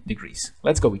 15 degrees.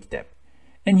 Let's go with tab.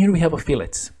 And here we have a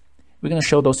fillets. We're going to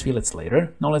show those fillets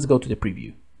later. Now let's go to the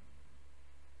preview,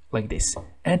 like this.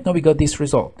 And now we got this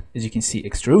result. As you can see,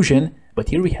 extrusion, but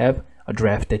here we have a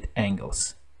drafted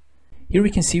angles. Here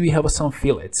we can see we have some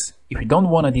fillets. If you don't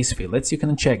want these fillets, you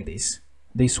can uncheck this.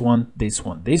 This one, this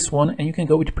one, this one, and you can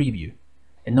go with preview.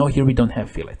 And now here we don't have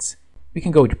fillets. We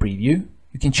can go with preview.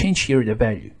 You can change here the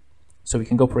value. So we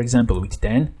can go, for example, with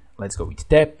 10. Let's go with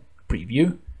tab,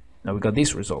 preview. Now we got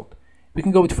this result. We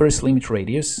can go with first limit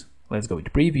radius. Let's go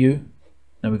with preview.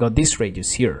 Now we got this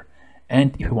radius here.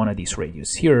 And if we want this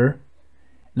radius here,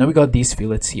 now we got these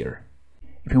fillets here.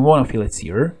 If we want fillets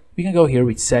here, we can go here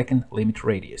with second limit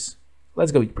radius.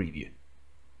 Let's go with preview.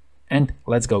 And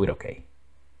let's go with OK.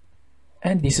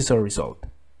 And this is our result.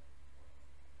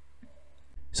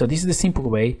 So this is the simple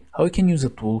way how you can use a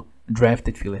tool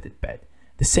drafted filleted pad.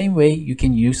 The same way you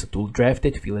can use a tool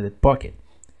drafted filleted pocket.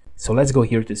 So let's go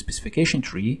here to the specification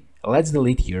tree. Let's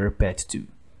delete here pad 2.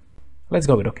 Let's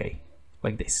go with OK,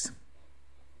 like this.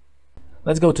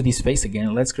 Let's go to this face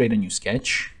again. Let's create a new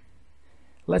sketch.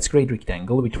 Let's create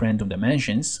rectangle with random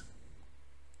dimensions,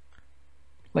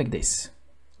 like this.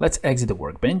 Let's exit the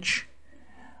workbench.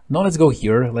 Now let's go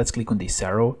here. Let's click on this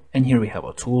arrow, and here we have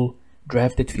a tool,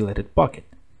 drafted filleted pocket.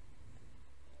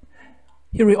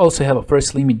 Here we also have a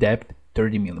first limit depth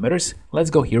 30 millimeters. Let's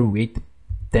go here with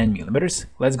 10 millimeters.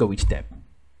 Let's go with tab,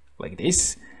 like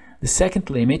this. The second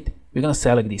limit, we're gonna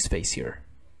select this face here,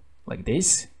 like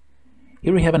this.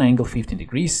 Here we have an angle 15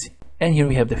 degrees, and here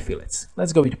we have the fillets.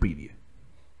 Let's go with preview.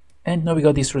 And now we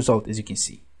got this result, as you can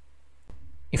see.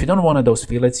 If you don't want those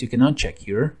fillets, you can uncheck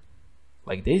here.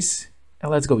 like this,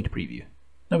 and let's go with preview.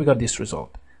 Now we got this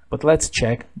result, but let's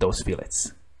check those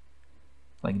fillets.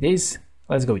 Like this,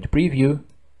 let's go with preview,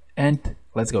 and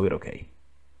let's go with OK.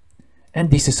 And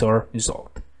this is our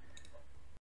result.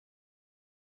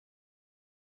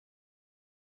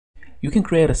 You can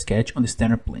create a sketch on the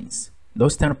standard planes.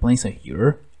 Those standard planes are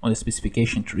here on the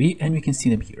specification tree, and we can see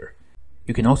them here.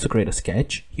 You can also create a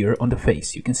sketch here on the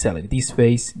face. You can select this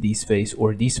face,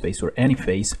 or any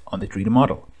face on the 3D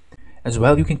model. As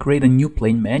well, you can create a new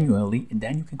plane manually, and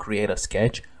then you can create a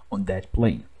sketch on that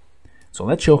plane. So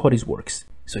let's show how this works.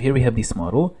 So here we have this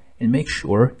model, and make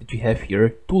sure that you have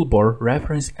here Toolbar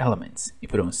Reference Elements.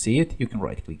 If you don't see it, you can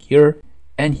right click here,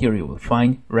 and here you will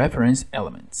find Reference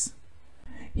Elements.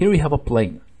 Here we have a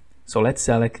plane. So let's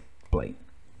select plane.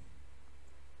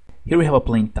 Here we have a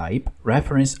plane type,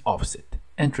 reference offset,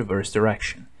 and reverse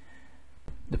direction.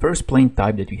 The first plane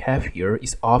type that we have here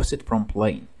is offset from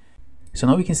plane. So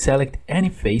now we can select any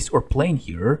face or plane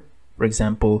here, for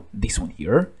example this one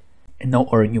here, and now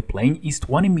our new plane is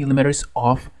 20 millimeters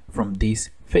off from this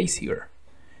face here.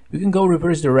 We can go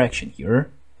reverse direction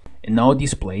here, and now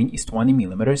this plane is 20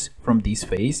 millimeters from this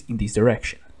face in this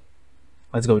direction.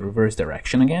 Let's go reverse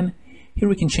direction again. Here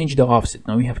we can change the offset.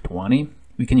 Now we have 20,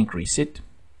 we can increase it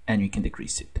and we can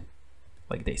decrease it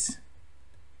like this.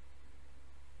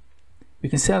 We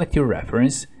can select your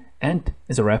reference, and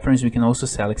as a reference we can also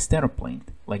select standard plane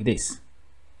like this.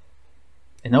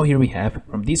 And now here we have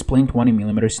from this plane 20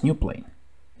 millimeters new plane,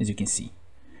 as you can see.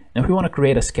 Now if we want to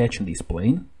create a sketch on this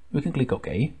plane, we can click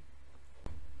OK.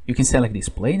 You can select this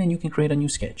plane and you can create a new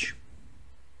sketch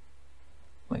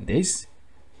like this.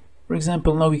 For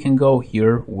example, now we can go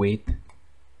here with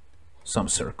some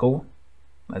circle.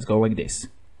 Let's go like this.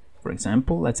 For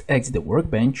example, let's exit the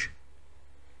workbench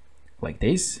like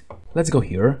this. Let's go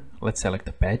here, let's select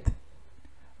the path.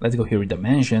 Let's go here with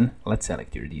dimension, let's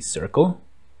select here this circle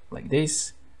like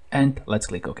this, and let's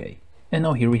click OK. And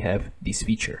now here we have this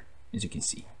feature, as you can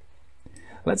see.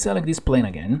 Let's select this plane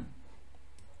again.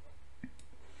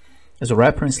 As a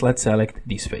reference, let's select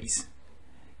this face.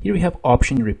 Here we have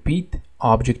option repeat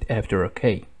object after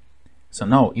OK. So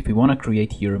now if we want to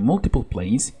create here multiple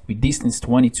planes with distance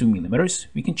 22 millimeters,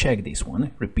 we can check this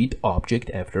one, repeat object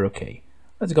after OK.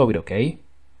 Let's go with OK.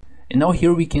 And now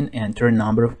here we can enter a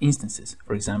number of instances.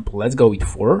 For example, let's go with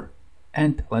 4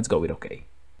 and let's go with OK.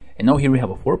 And now here we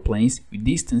have 4 planes with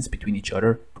distance between each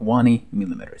other 20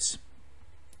 millimeters.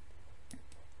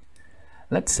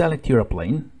 Let's select here a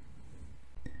plane.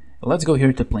 Let's go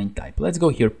here to plane type. Let's go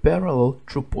here parallel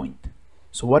through point.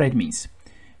 So what it means,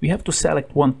 we have to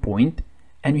select one point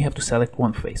and we have to select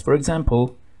one face. For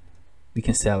example, we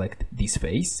can select this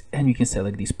face and we can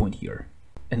select this point here.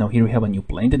 And now here we have a new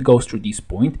plane that goes through this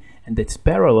point and that's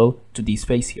parallel to this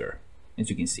face here, as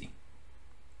you can see.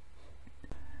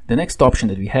 The next option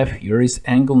that we have here is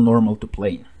angle normal to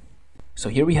plane. So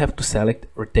here we have to select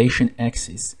rotation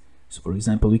axis. So for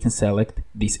example, we can select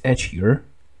this edge here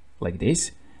like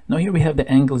this. Now here we have the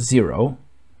angle 0.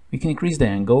 We can increase the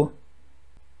angle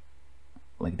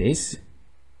like this.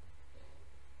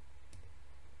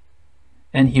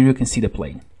 And here you can see the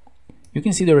plane. You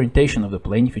can see the orientation of the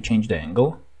plane if you change the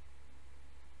angle.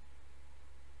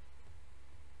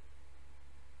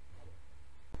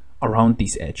 Around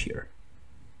this edge here.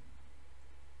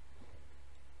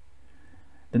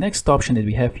 The next option that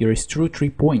we have here is through 3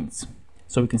 points.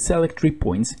 So we can select 3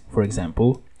 points. For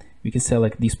example, we can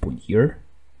select this point here,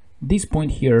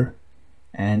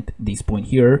 and this point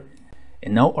here.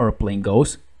 And now our plane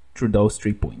goes through those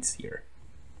 3 points here.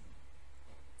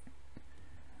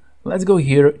 Let's go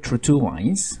here through 2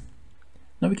 lines.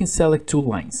 Now we can select 2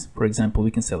 lines. For example,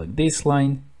 we can select this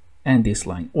line and this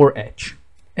line or edge.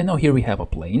 And now here we have a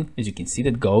plane, as you can see,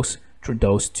 that goes through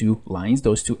those 2 lines,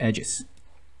 those 2 edges.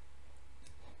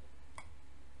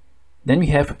 Then we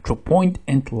have through point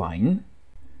and line.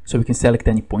 So we can select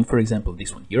any point, for example,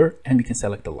 this one here, and we can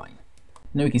select the line.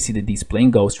 Now you can see that this plane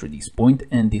goes through this point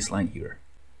and this line here.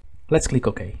 Let's click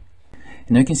OK.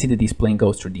 And now you can see that this plane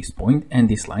goes through this point and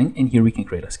this line, and here we can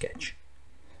create a sketch.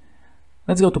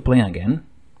 Let's go to plane again.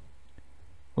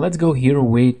 Let's go here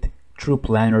with true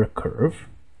planar curve,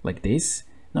 like this.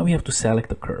 Now we have to select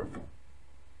the curve.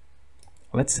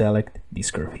 Let's select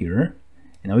this curve here.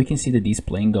 And now we can see that this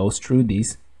plane goes through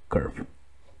this curve.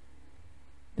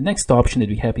 The next option that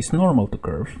we have is normal to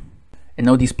curve. And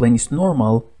now this plane is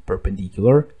normal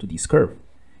perpendicular to this curve.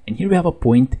 And here we have a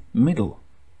point middle.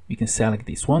 We can select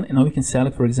this one, and now we can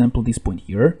select, for example, this point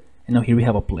here. And now here we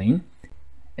have a plane.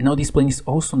 And now this plane is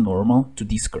also normal to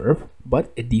this curve,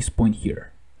 but at this point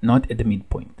here, not at the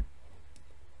midpoint.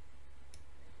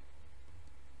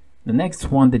 The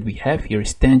next one that we have here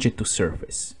is tangent to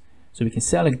surface. So we can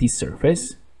select this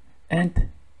surface, and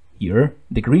here,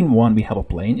 the green one, we have a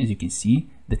plane, as you can see,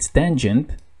 that's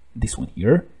tangent, this one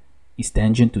here, is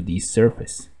tangent to this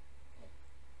surface.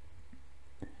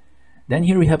 Then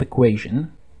here we have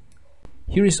equation.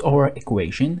 Here is our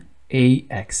equation,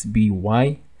 ax,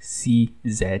 by, c,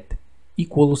 z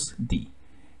equals d.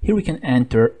 Here we can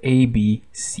enter a, b,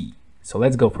 c. So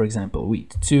let's go, for example,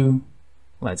 with 2,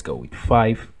 let's go with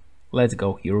 5, let's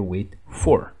go here with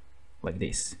 4, like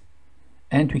this.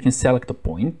 And we can select a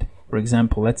point. For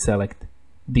example, let's select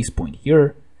this point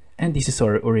here, and this is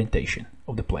our orientation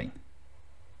of the plane,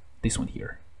 this one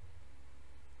here.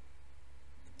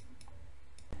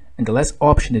 And the last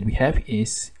option that we have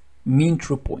is mean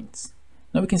through points.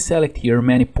 Now we can select here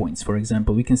many points. For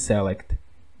example, we can select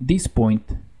this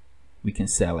point, we can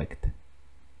select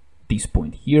this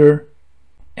point here,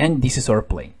 and this is our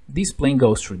plane. This plane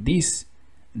goes through this,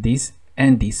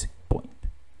 and this point.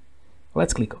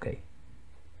 Let's click OK.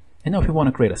 And now if we want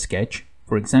to create a sketch,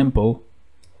 for example,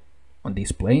 on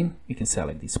this plane, we can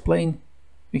select this plane,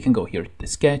 we can go here to the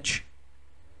sketch,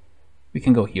 we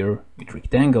can go here with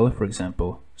rectangle, for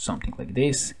example, something like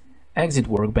this, exit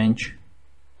Workbench,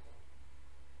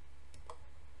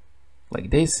 like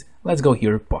this. Let's go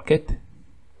here, pocket,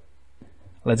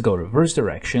 let's go reverse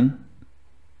direction,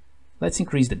 let's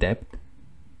increase the depth,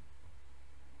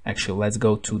 actually let's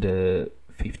go to the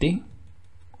 50,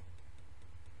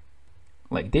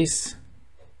 like this,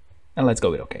 and let's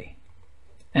go with OK.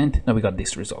 And now we got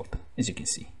this result, as you can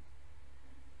see.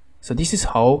 So this is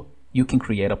how you can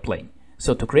create a plane.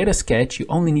 So to create a sketch, you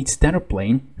only need standard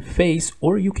plane, face,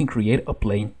 or you can create a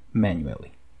plane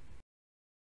manually.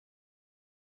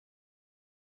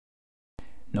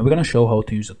 Now we're going to show how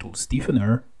to use the tool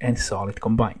Stiffener and Solid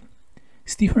combine.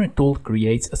 Stiffener tool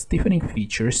creates a stiffening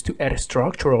features to add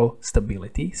structural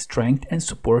stability, strength, and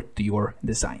support to your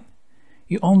design.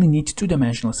 You only need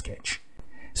two-dimensional sketch.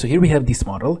 So here we have this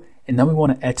model, and now we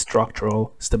want to add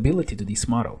structural stability to this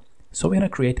model. So we're going to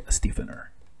create a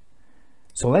stiffener.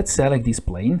 So let's select this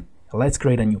plane, let's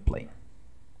create a new plane.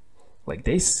 Like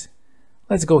this.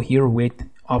 Let's go here with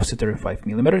offset 35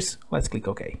 millimeters. Let's click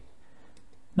OK.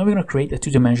 Now we're going to create a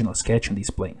two-dimensional sketch on this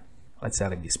plane. Let's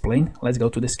select this plane, let's go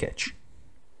to the sketch.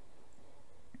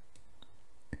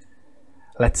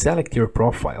 Let's select your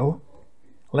profile.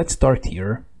 Let's start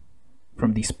here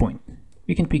from this point.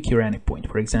 You can pick here any point,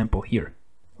 for example here,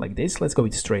 like this. Let's go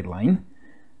with straight line.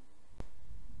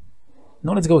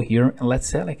 Now let's go here and let's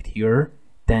select here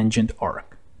tangent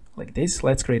arc, like this.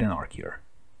 Let's create an arc here,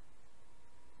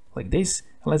 like this.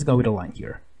 And let's go with a line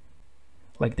here,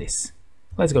 like this.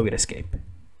 Let's go with escape.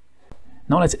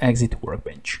 Now let's exit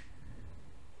Workbench.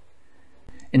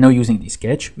 And now using this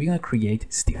sketch, we're gonna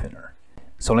create stiffener.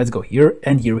 So let's go here,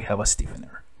 and here we have a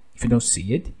stiffener. If you don't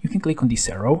see it, you can click on this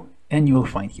arrow and you will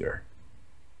find here.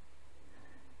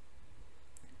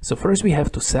 So first we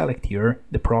have to select here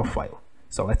the profile.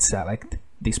 So let's select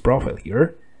this profile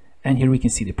here, and here we can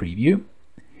see the preview.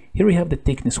 Here we have the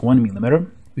thickness 1 millimeter.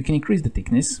 We can increase the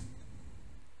thickness.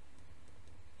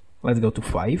 Let's go to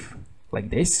 5, like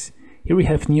this. Here we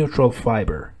have neutral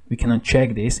fiber. We can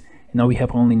uncheck this, and now we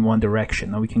have only in one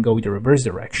direction. Now we can go with the reverse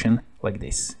direction, like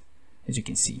this, as you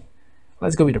can see.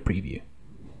 Let's go with a preview.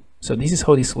 So this is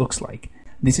how this looks like.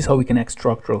 This is how we can add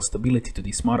structural stability to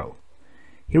this model.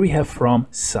 Here we have from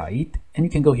side, and you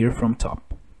can go here from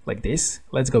top, like this.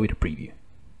 Let's go with a preview.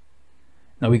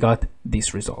 Now we got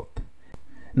this result.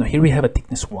 Now here we have a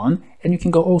thickness 1, and you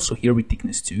can go also here with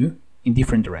thickness 2 in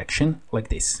different direction, like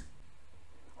this.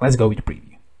 Let's go with a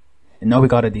preview. And now we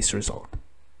got this result.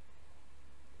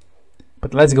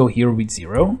 But let's go here with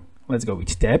 0, let's go with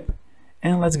step,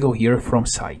 and let's go here from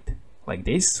side, like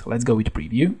this. Let's go with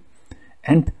preview,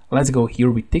 and let's go here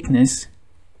with thickness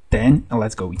 10, and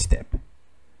let's go with step,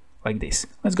 like this.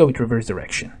 Let's go with reverse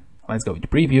direction. Let's go with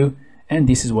preview, and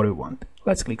this is what we want.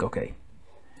 Let's click OK.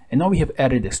 And now we have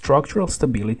added the structural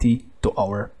stability to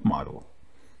our model.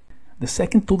 The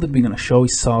second tool that we're going to show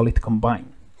is Solid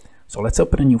Combine. So let's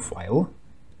open a new file,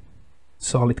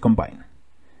 Solid Combine,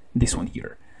 this one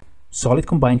here. Solid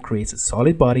Combine creates a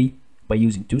solid body by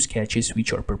using two sketches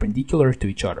which are perpendicular to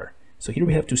each other. So here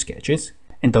we have two sketches,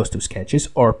 and those two sketches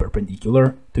are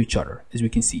perpendicular to each other, as we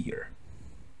can see here.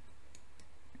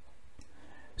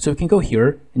 So you can go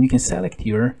here and you can select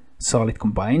here Solid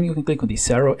Combine. You can click on this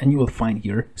arrow and you will find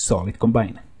here Solid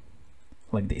Combine,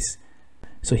 like this.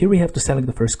 So here we have to select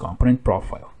the first component,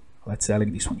 profile. Let's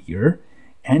select this one here,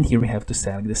 and here we have to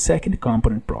select the second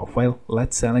component, profile.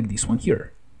 Let's select this one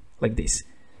here, like this.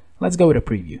 Let's go with a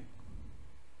preview,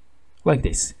 like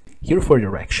this. Here for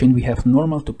direction we have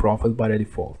normal to profile by the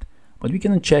default, but we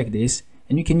can uncheck this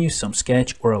and you can use some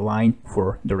sketch or a line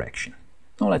for direction.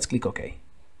 Now let's click OK.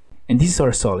 And this is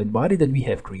our solid body that we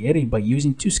have created by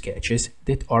using two sketches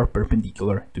that are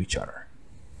perpendicular to each other.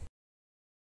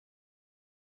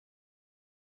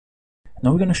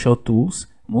 Now we're going to show tools,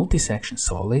 Multisection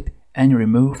Solid, and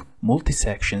remove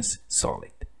Multisections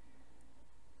Solid.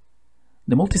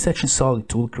 The Multisection Solid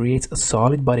tool creates a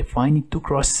solid by defining two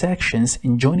cross sections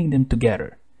and joining them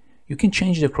together. You can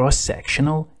change the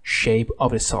cross-sectional shape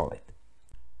of the solid.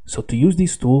 So to use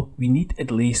this tool, we need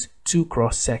at least two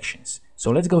cross sections.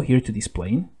 So let's go here to this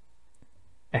plane,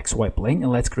 XY plane,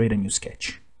 and let's create a new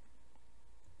sketch.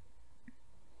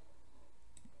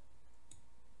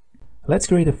 Let's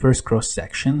create the first cross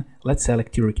section. Let's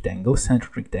select two rectangles,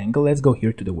 centered rectangle. Let's go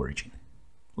here to the origin,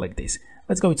 like this.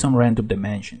 Let's go with some random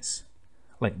dimensions.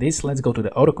 Like this, let's go to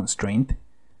the auto constraint.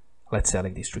 Let's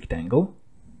select this rectangle.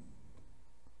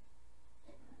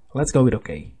 Let's go with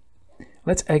OK.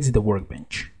 Let's exit the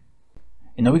workbench.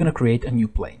 And now we're going to create a new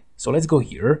plane. So let's go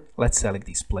here, let's select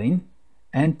this plane,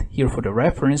 and here for the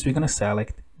reference we're going to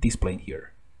select this plane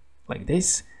here, like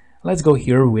this. Let's go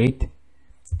here with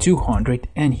 200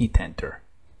 and hit enter,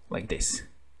 like this.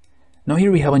 Now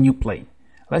here we have a new plane.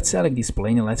 Let's select this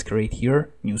plane and let's create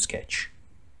here new sketch.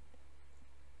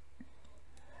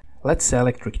 Let's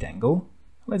select rectangle,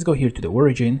 let's go here to the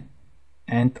origin,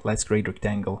 and let's create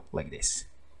rectangle like this.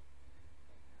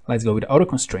 Let's go with auto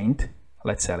constraint,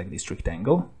 let's select this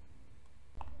rectangle,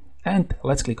 and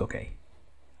let's click OK.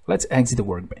 Let's exit the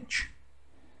workbench.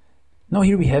 Now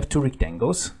here we have two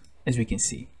rectangles, as we can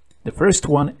see, the first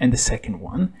one and the second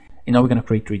one, and now we're going to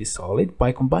create 3D solid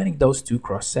by combining those two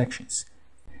cross sections.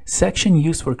 Section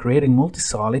used for creating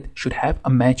multi-solid should have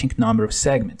a matching number of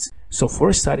segments. So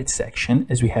four-sided section,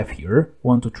 as we have here,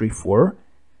 1, 2, 3, 4,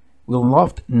 will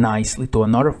loft nicely to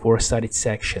another four-sided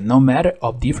section, no matter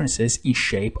of differences in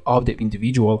shape of the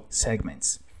individual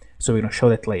segments. So we're going to show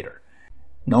that later.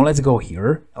 Now let's go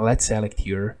here, and let's select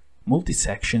here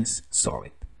Multisections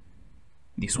Solid,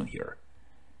 this one here.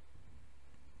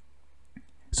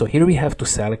 So here we have to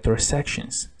select our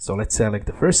sections. So let's select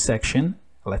the first section,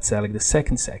 let's select the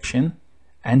second section,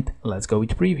 and let's go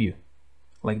with preview,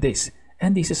 like this.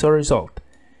 And this is our result.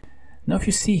 Now if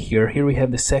you see here we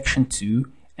have the section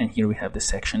 2, and here we have the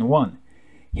section 1.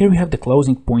 Here we have the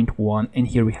closing point 1, and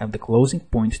here we have the closing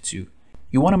point 2.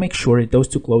 You want to make sure that those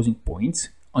two closing points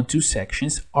on two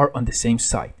sections are on the same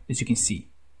side, as you can see,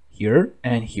 here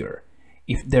and here.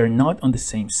 If they're not on the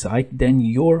same side, then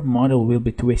your model will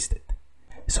be twisted.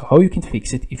 So how you can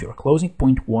fix it if your closing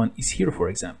point 1 is here, for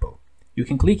example? You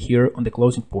can click here on the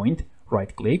closing point,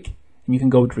 right click, and you can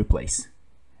go with replace.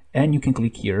 And you can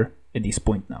click here at this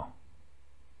point now.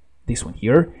 This one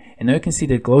here, and now you can see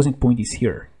that the closing point is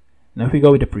here. Now if we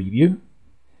go with the preview,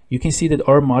 you can see that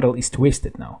our model is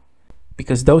twisted now,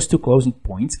 because those two closing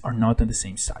points are not on the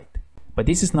same side. But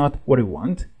this is not what we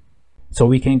want. So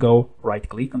we can go right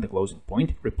click on the closing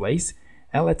point, replace,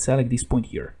 and let's select this point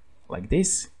here, like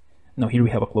this. Now here we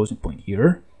have a closing point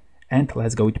here, and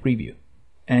let's go with preview.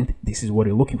 And this is what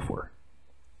you're looking for.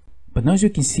 But now as you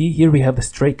can see, here we have the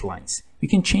straight lines. You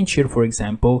can change here, for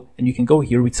example, and you can go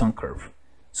here with some curve.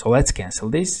 So let's cancel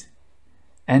this,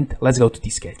 and let's go to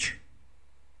this sketch.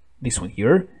 This one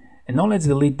here, and now let's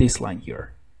delete this line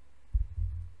here.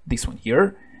 This one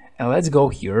here, and let's go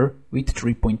here with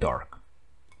 3-point arc,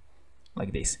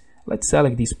 like this. Let's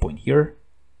select this point here,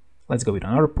 let's go with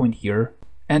another point here,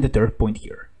 and the third point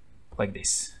here, like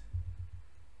this.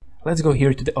 Let's go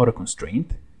here to the auto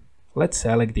constraint, let's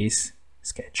select this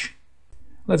sketch.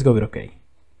 Let's go with OK.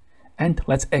 And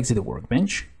let's exit the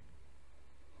workbench,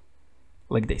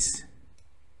 like this.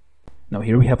 Now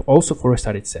here we have also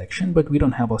four-sided section, but we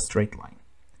don't have a straight line.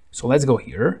 So let's go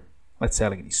here, let's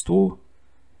select this tool,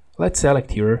 let's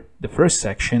select here the first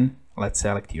section, let's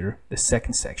select here the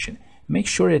second section. Make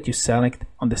sure that you select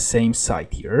on the same side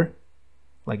here,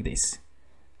 like this.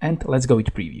 And let's go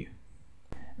with preview.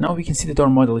 Now we can see that our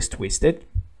model is twisted.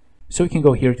 So we can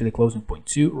go here to the closing point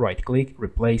 2, right click,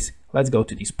 replace, let's go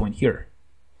to this point here.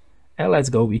 And let's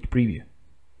go with preview.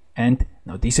 And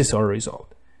now this is our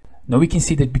result. Now we can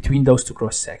see that between those two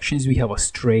cross sections we have a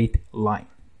straight line,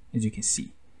 as you can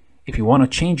see. If you want to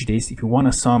change this, if you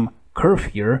want some curve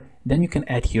here, then you can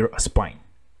add here a spine.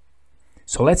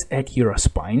 So let's add here a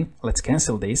spine, let's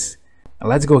cancel this, and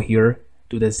let's go here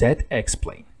to the ZX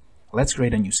plane. Let's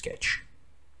create a new sketch.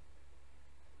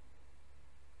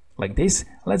 Like this,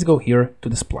 let's go here to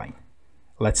the spline.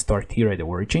 Let's start here at the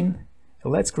origin,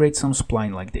 and let's create some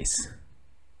spline like this.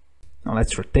 Now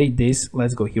let's rotate this,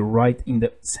 let's go here right in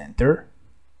the center,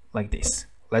 like this.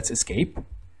 Let's escape.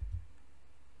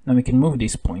 Now we can move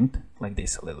this point like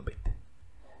this a little bit.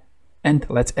 and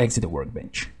let's exit the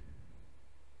workbench.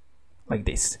 Like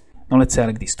this. Now let's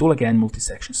select this tool again,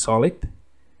 Multisection Solid.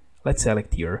 Let's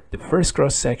select here the first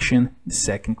cross section, the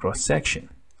second cross section,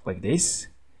 like this.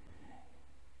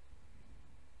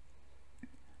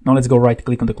 Now let's go right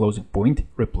click on the closing point,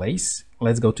 replace.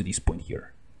 Let's go to this point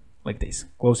here, like this,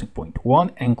 closing point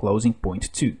 1 and closing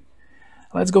point 2.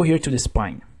 Let's go here to the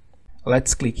spine.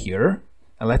 Let's click here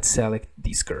and let's select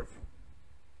this curve,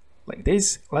 like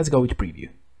this. Let's go with preview.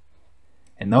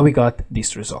 And now we got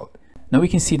this result. Now we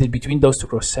can see that between those two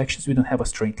cross sections we don't have a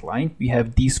straight line, we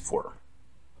have these four.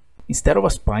 Instead of a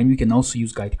spine, we can also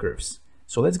use guide curves.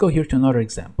 So let's go here to another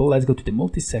example. Let's go to the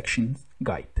multi-section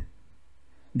guide.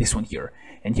 This one here.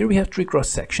 And here we have three cross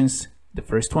sections. The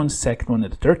first one, second one,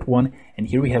 and the third one. And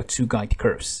here we have two guide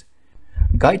curves.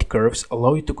 Guide curves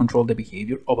allow you to control the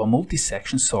behavior of a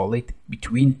multi-section solid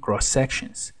between cross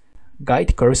sections.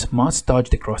 Guide curves must touch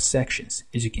the cross sections,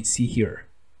 as you can see here.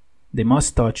 They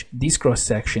must touch this cross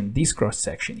section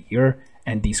here,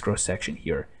 and this cross section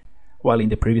here. While in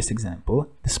the previous example,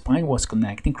 the spine was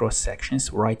connecting cross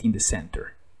sections right in the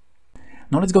center.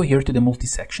 Now let's go here to the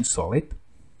multi-section solid.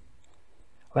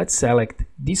 Let's select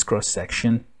this cross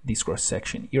section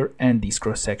here, and this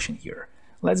cross section here.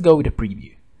 Let's go with a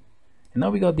preview. And now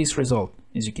we got this result,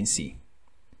 as you can see.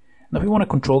 Now if we want to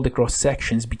control the cross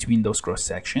sections between those cross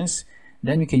sections,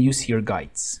 then we can use here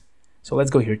guides. So let's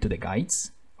go here to the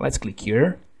guides. Let's click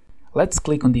here. Let's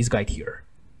click on this guide here,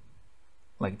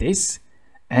 like this.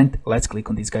 And let's click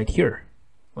on this guide here,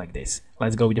 like this.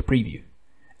 Let's go with the preview.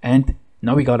 And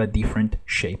now we got a different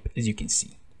shape, as you can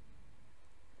see.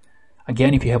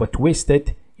 Again, if you have a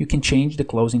twisted, you can change the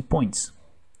closing points.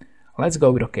 Let's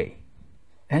go with OK.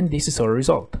 And this is our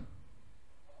result.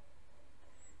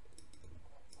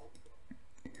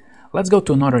 Let's go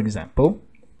to another example.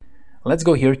 Let's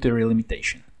go here to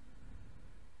relimitation,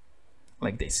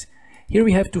 like this. Here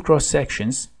we have two cross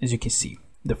sections, as you can see.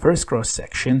 The first cross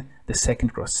section, the second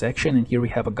cross section, and here we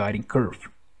have a guiding curve.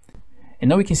 And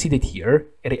now we can see that here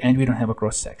at the end we don't have a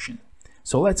cross section.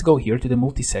 So let's go here to the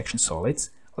multi-section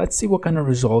solids. Let's see what kind of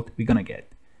result we're gonna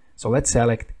get. So let's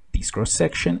select this cross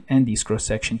section and this cross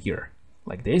section here,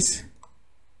 like this.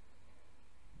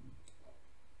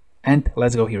 And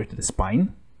let's go here to the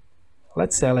spine.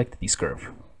 Let's select this curve.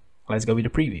 Let's go with the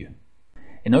preview.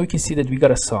 And now you can see that we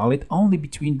got a solid only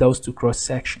between those two cross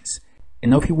sections.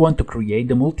 And now if you want to create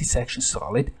the multi-section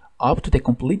solid up to the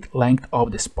complete length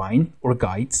of the spine or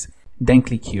guides, then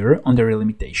click here on the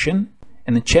relimitation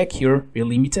and then check here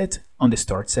relimited on the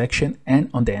start section and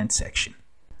on the end section,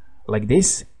 like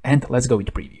this. And let's go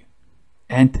with preview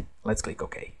and let's click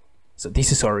OK. So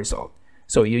this is our result.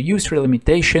 So you use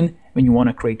relimitation when you want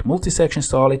to create multi-section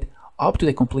solid up to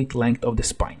the complete length of the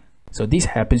spine. So this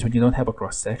happens when you don't have a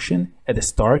cross section at the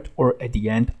start or at the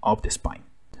end of the spine.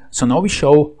 So now we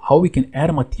show how we can add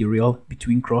a material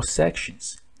between cross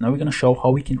sections. Now we're going to show how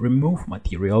we can remove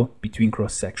material between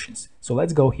cross sections. So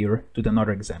let's go here to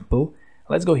another example.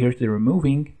 Let's go here to the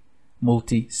removing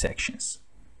multi-sections.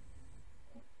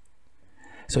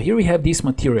 So here we have this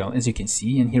material, as you can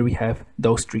see, and here we have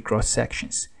those three cross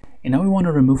sections. And now we want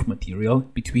to remove material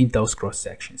between those cross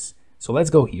sections. So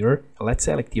let's go here, let's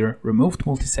select here removed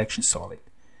multi-section solid.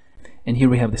 And here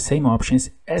we have the same options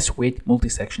as with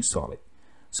multi-section solid.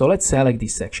 So let's select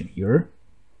this section here,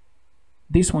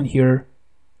 this one here,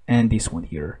 and this one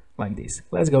here, like this.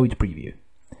 Let's go with preview.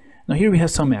 Now here we have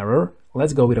some error.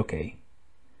 Let's go with OK.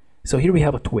 So here we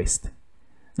have a twist.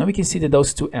 Now we can see that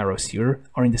those two arrows here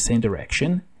are in the same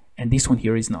direction, and this one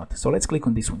here is not. So let's click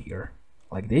on this one here,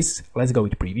 like this. Let's go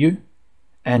with preview,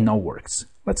 and now works.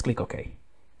 Let's click OK.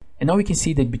 And now we can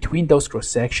see that between those cross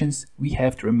sections, we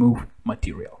have to remove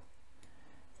material.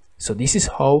 So this is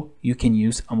how you can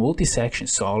use a multi-section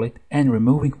solid and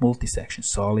removing multi-section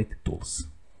solid tools.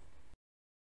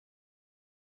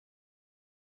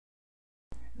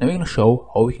 Now we're going to show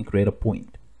how we can create a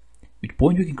point. With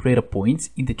point we can create a point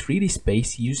in the 3D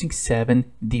space using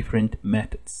 7 different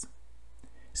methods.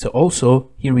 So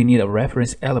also here we need a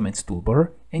reference elements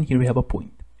toolbar, and here we have a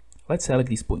point. Let's select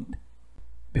this point.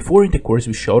 Before in the course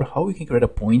we showed how we can create a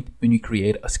point when we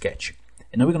create a sketch.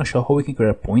 And now we're going to show how we can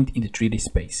create a point in the 3D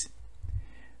space.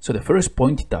 So the first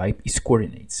point type is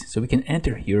coordinates. So we can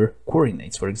enter here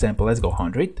coordinates. For example, let's go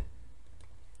 100,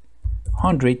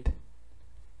 100,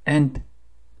 and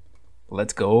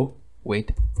let's go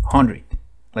with 100.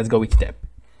 Let's go with tab.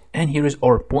 And here is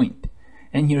our point.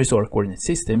 And here is our coordinate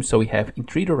system. So we have in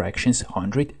 3 directions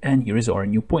 100, and here is our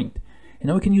new point. And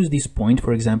now we can use this point,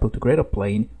 for example, to create a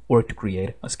plane or to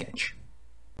create a sketch.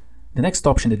 The next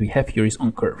option that we have here is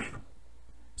on curve.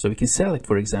 So we can select,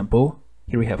 for example,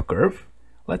 here we have curve.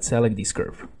 Let's select this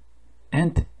curve.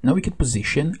 And now we can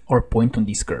position our point on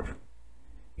this curve.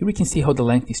 Here we can see how the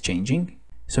length is changing.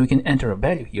 So we can enter a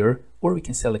value here, or we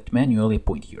can select manually a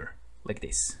point here, like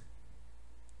this.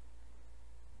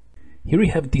 Here we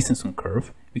have distance on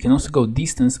curve. We can also go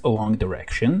distance along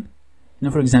direction.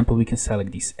 Now, for example, we can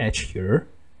select this edge here,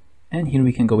 and here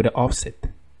we can go with the offset,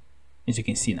 as you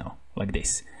can see now, like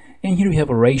this. And here we have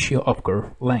a ratio of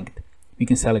curve length. We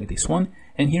can select this one,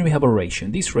 and here we have a ratio.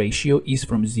 This ratio is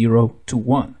from 0 to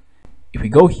 1. If we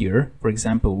go here, for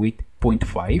example, with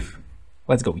 0.5,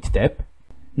 let's go with tab.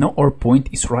 Now our point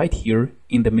is right here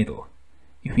in the middle.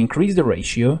 If we increase the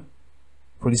ratio,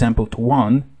 for example, to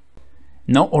 1,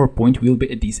 now our point will be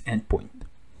at this endpoint.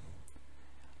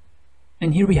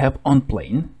 And here we have on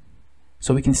plane,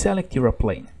 so we can select here a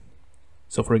plane.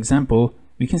 So for example,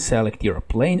 we can select here a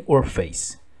plane or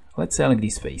face. Let's select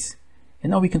this face.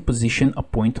 And now we can position a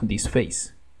point on this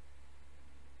face.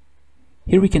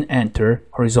 Here we can enter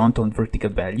horizontal and vertical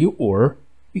value, or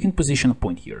we can position a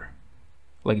point here,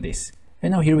 like this.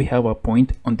 And now here we have a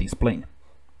point on this plane.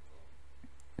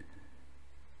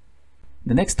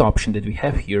 The next option that we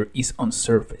have here is on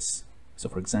surface. So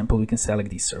for example, we can select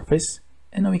this surface,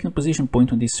 and now we can position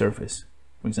point on this surface.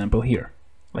 For example, here,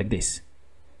 like this.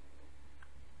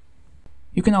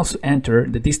 You can also enter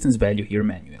the distance value here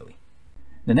manually.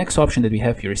 The next option that we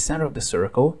have here is center of the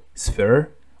circle,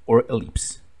 sphere, or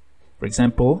ellipse. For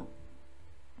example,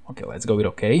 okay, let's go with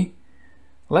OK.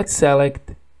 Let's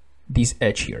select this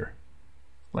edge here,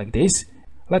 like this.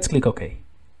 Let's click OK.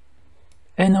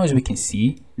 And now as we can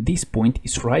see, this point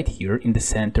is right here in the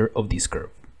center of this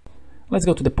curve. Let's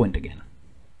go to the point again.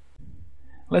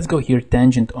 Let's go here,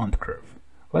 tangent on the curve.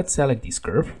 Let's select this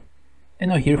curve. And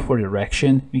now here for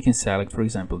direction, we can select, for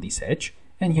example, this edge.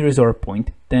 And here is our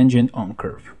point, tangent on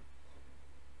curve.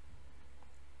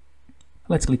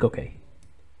 Let's click OK.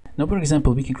 Now, for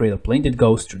example, we can create a plane that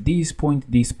goes through this point,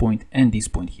 and this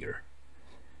point here.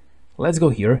 Let's go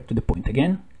here to the point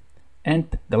again.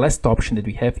 And the last option that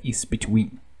we have is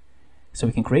between. So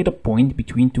we can create a point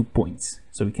between 2 points.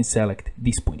 So we can select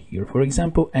this point here, for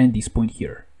example, and this point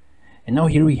here. And now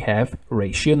here we have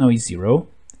ratio, now is 0.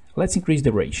 Let's increase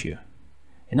the ratio.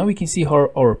 And now we can see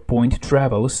how our point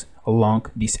travels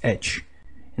along this edge.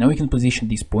 And now we can position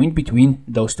this point between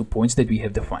those 2 points that we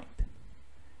have defined.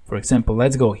 For example,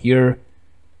 let's go here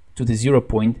to the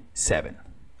 0.7,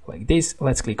 like this.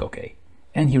 Let's click OK.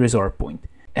 And here is our point.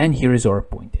 And here is our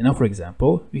point. And now, for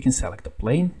example, we can select a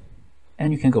plane,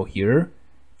 and you can go here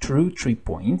through 3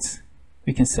 points.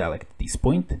 We can select this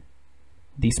point,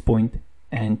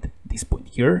 and this point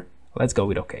here. Let's go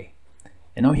with OK.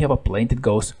 And now we have a plane that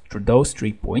goes through those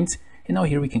 3 points. And now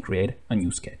here we can create a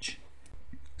new sketch.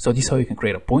 So this is how you can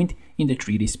create a point in the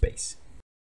 3D space.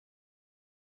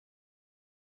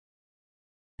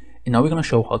 And now we're going to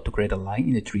show how to create a line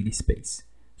in the 3D space.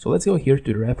 So let's go here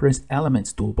to the Reference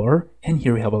Elements toolbar, and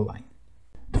here we have a line.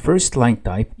 The first line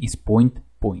type is point,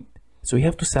 point. So we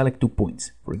have to select 2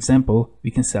 points. For example,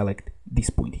 we can select this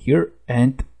point here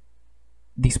and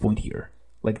this point here,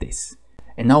 like this.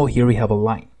 And now here we have a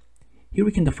line. Here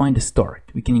we can define the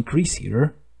start. We can increase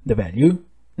here the value.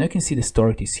 Now you can see the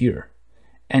start is here.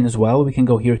 And as well, we can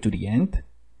go here to the end,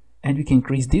 and we can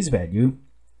increase this value.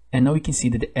 And now we can see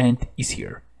that the end is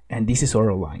here. And this is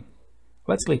our line.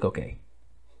 Let's click OK.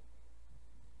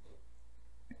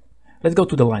 Let's go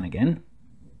to the line again.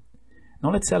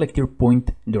 Now let's select your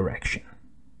point direction.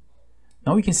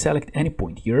 Now we can select any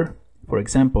point here. For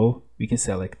example, we can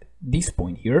select this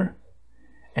point here.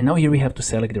 And now here we have to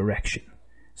select direction.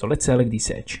 So let's select this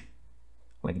edge,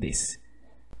 like this.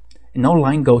 And now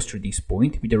line goes through this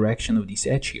point with the direction of this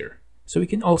edge here. So we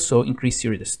can also increase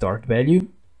here the start value.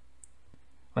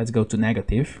 Let's go to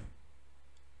negative,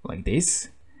 like this.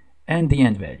 And the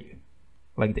end value,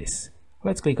 like this.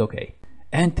 Let's click OK.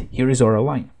 And here is our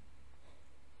line.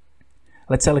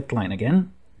 Let's select line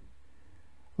again.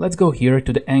 Let's go here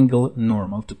to the angle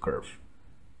normal to curve.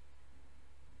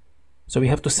 So we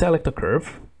have to select a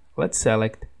curve. Let's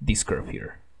select this curve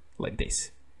here, like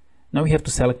this. Now we have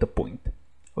to select a point.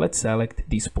 Let's select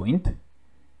this point.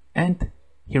 And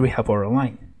here we have our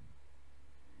line.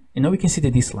 And now we can see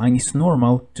that this line is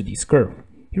normal to this curve.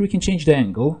 Here we can change the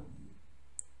angle,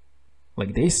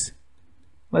 like this.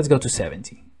 Let's go to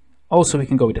 70. Also, we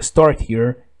can go with the start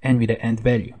here and with the end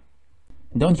value.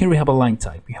 Down here we have a line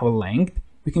type. We have a length.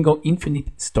 We can go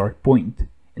infinite start point.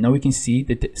 And now we can see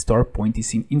that the start point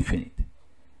is in infinite.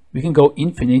 We can go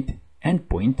infinite end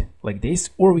point, like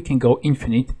this, or we can go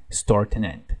infinite start and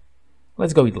end.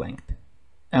 Let's go with length.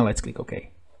 And let's click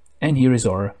OK. And here is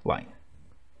our line.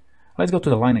 Let's go to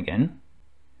the line again.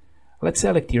 Let's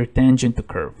select here tangent to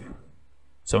curve.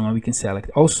 So now we can select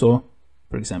also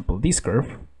for example this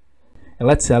curve, and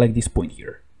let's select this point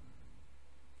here,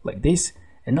 like this,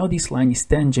 and now this line is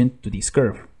tangent to this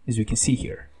curve, as you can see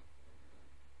here.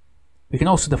 We can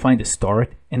also define the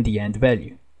start and the end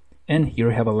value, and here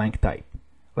we have a length type.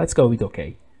 Let's go with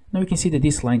OK. Now we can see that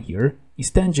this line here is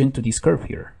tangent to this curve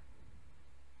here.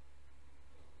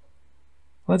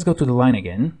 Let's go to the line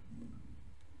again.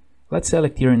 Let's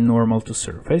select here normal to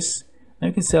surface. Now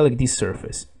you can select this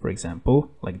surface, for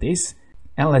example, like this,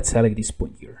 and let's select this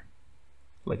point here,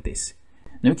 like this.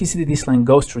 Now you can see that this line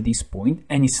goes through this point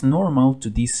and it's normal to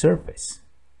this surface.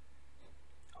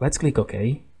 Let's click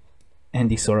OK,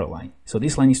 and this is our line. So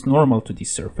this line is normal to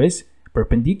this surface,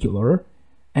 perpendicular,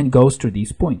 and goes through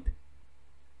this point.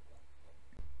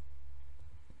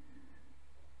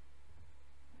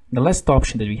 The last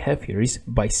option that we have here is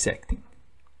bisecting.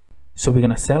 So we're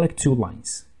gonna select two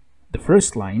lines. The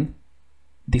first line,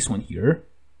 this one here,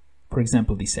 for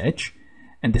example this edge,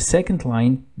 and the second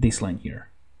line, this line here,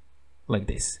 like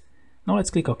this. Now let's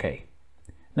click OK.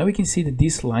 Now we can see that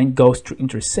this line goes through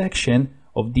intersection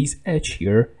of this edge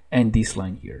here and this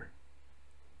line here.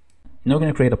 Now we're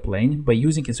going to create a plane by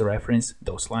using as a reference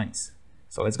those lines.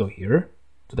 So let's go here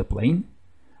to the plane.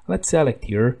 Let's select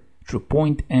here through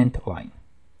point and line.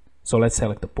 So let's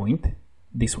select the point,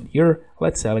 this one here.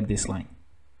 Let's select this line,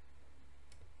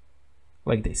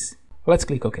 like this. Let's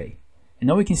click OK. And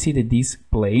now we can see that this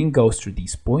plane goes through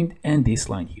this point and this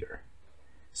line here.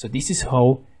 So this is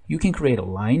how you can create a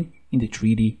line in the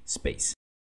 3D space.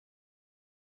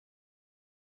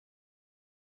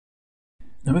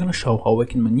 Now we're going to show how we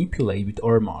can manipulate with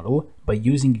our model by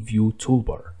using View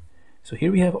Toolbar. So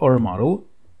here we have our model,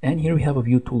 and here we have a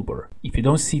View Toolbar. If you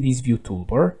don't see this View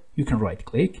Toolbar, you can right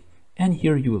click, and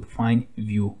here you will find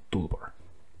View Toolbar.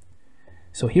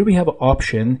 So here we have an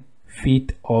option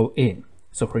Fit All In.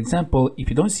 So for example, if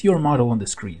you don't see your model on the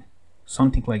screen,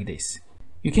 something like this,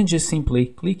 you can just simply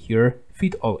click here,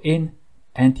 Fit All In,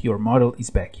 and your model is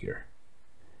back here.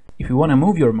 If you want to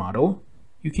move your model,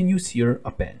 you can use here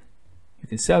a pen. You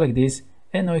can select this,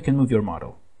 and now you can move your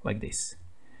model like this.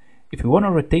 If you want to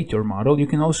rotate your model, you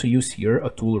can also use here a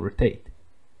tool rotate.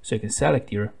 So you can select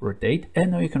here rotate,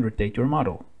 and now you can rotate your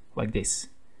model like this.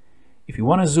 If you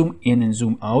want to zoom in and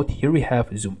zoom out, here we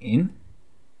have zoom in.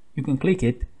 You can click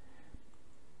it,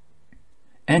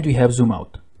 and we have zoom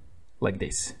out like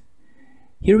this.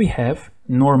 Here we have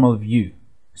normal view.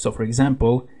 So for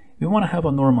example, we want to have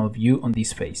a normal view on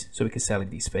this face. So we can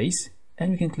select this face,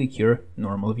 and we can click here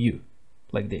normal view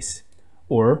like this.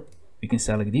 Or we can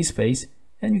select this face,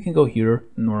 and you can go here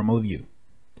normal view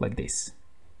like this.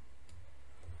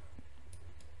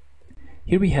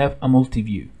 Here we have a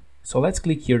multi-view. So let's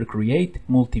click here to create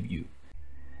multi-view.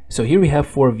 So here we have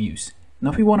 4 views.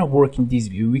 Now if we want to work in this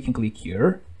view, we can click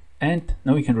here, and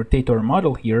now we can rotate our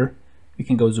model here. We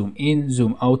can go zoom in,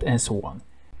 zoom out, and so on.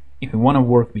 If we want to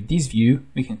work with this view,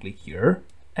 we can click here,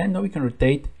 and now we can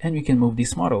rotate, and we can move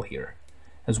this model here.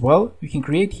 As well, we can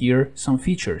create here some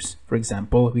features. For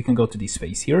example, we can go to this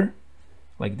face here,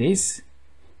 like this.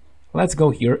 Let's go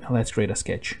here and let's create a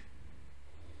sketch.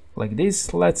 Like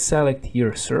this, let's select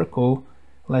here circle.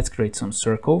 Let's create some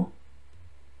circle.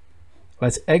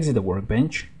 Let's exit the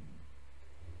workbench.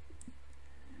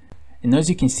 And as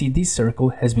you can see, this circle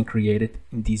has been created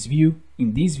in this view,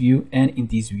 and in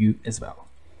this view as well.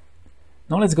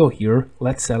 Now let's go here,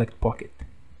 let's select pocket.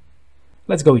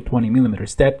 Let's go with 20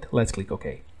 mm depth, let's click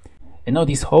OK. And now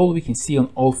this hole we can see on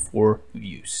all 4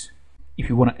 views. If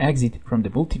you want to exit from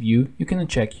the multi-view, you can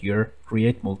uncheck here,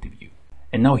 create multi-view.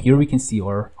 And now here we can see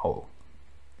our hole.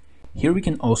 Here we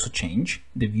can also change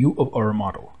the view of our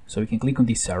model. So we can click on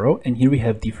this arrow, and here we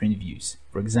have different views.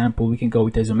 For example, we can go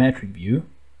with isometric view,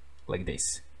 like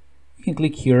this. We can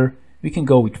click here, we can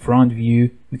go with front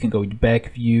view, we can go with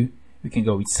back view, we can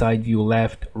go with side view,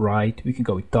 left, right, we can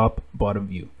go with top, bottom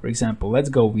view. For example, let's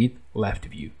go with left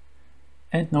view.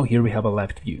 And now here we have a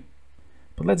left view.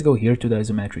 But let's go here to the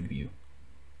isometric view,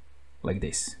 like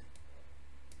this.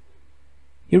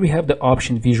 Here we have the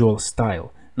option visual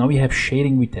style. Now we have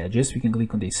shading with edges. We can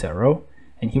click on this arrow,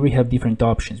 and here we have different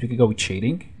options. We can go with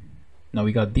shading. Now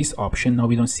we got this option. Now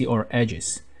we don't see our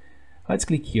edges. Let's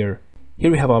click here. Here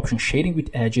we have option shading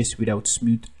with edges without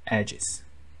smooth edges.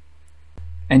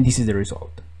 And this is the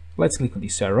result. Let's click on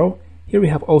this arrow. Here we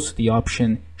have also the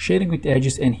option shading with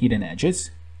edges and hidden edges,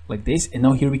 like this. And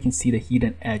now here we can see the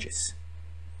hidden edges.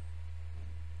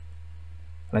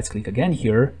 Let's click again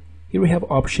here. Here we have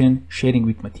option shading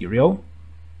with material,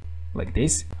 like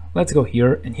this. Let's go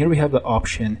here, and here we have the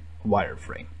option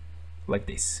wireframe, like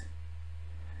this.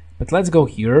 But let's go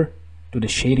here to the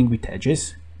shading with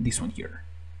edges, this one here.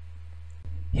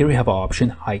 Here we have an option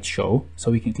hide show,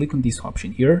 so we can click on this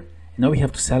option here, And now we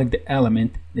have to select the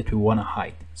element that we want to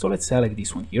hide. So let's select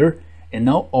this one here, and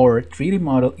now our 3D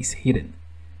model is hidden.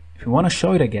 If we want to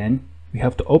show it again, we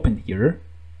have to open here,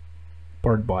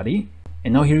 part body,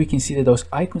 and now here we can see that those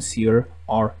icons here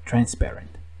are transparent.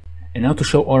 And now to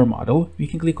show our model, we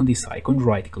can click on this icon,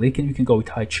 right click, and we can go with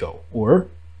hide show, or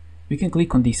we can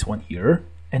click on this one here,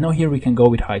 and now here we can go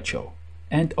with hide show,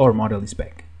 and our model is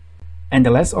back. And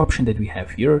the last option that we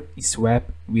have here is swap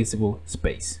visible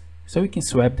space. So we can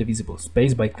swap the visible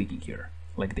space by clicking here,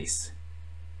 like this.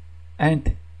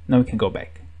 And now we can go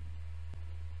back.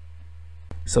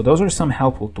 So those are some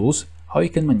helpful tools, how you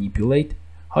can manipulate,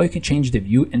 how you can change the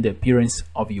view and the appearance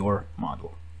of your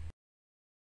model.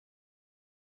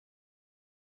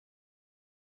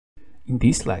 In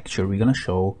this lecture, we're going to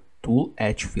show tool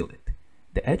Edge Fillet.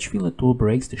 The Edge Fillet tool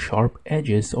breaks the sharp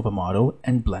edges of a model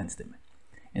and blends them.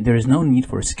 And there is no need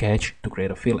for a sketch to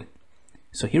create a fillet.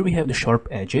 So here we have the sharp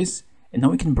edges, and now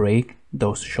we can break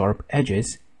those sharp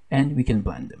edges and we can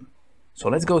blend them. So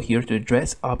let's go here to the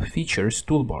Dress Up Features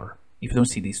toolbar. If you don't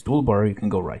see this toolbar, you can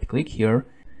go right click here,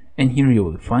 and here you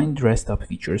will find Dressed Up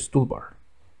Features toolbar.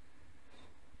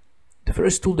 The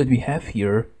first tool that we have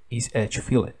here is Edge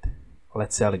Fillet.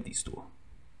 Let's select this tool.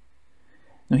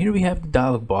 Now here we have the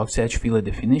dialog box Edge Fillet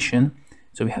definition.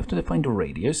 So we have to define the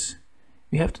radius,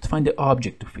 we have to define the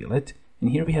object to fillet, and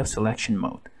here we have selection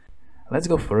mode. Let's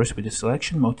go first with the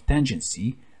selection mode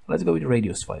tangency. Let's go with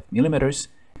radius 5 mm.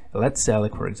 Let's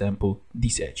select, for example,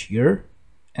 this edge here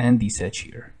and this edge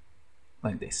here,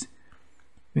 like this.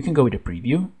 We can go with the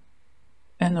preview,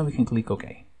 and now we can click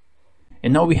OK.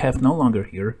 And now we have no longer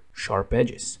here sharp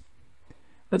edges.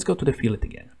 Let's go to the fillet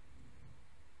again.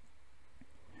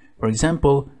 For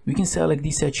example, we can select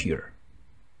this edge here,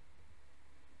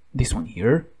 this one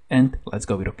here, and let's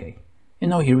go with OK. And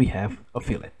now here we have a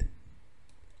fillet.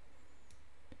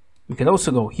 We can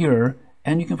also go here,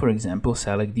 and you can, for example,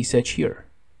 select this edge here,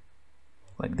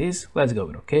 like this. Let's go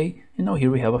with OK, and now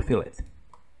here we have a fillet.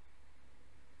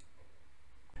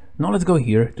 Now let's go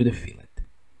here to the fillet.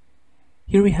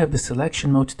 Here we have the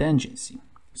selection mode tangency.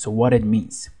 So what it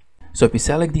means? So if we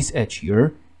select this edge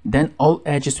here, then all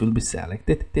edges will be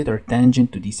selected that are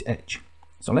tangent to this edge.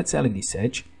 So let's select this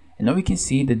edge, and now we can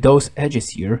see that those edges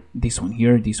here, this one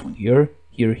here,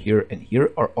 here, here, and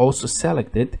here, are also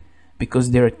selected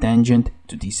because they are tangent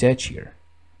to this edge here.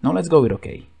 Now let's go with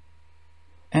OK.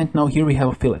 And now here we have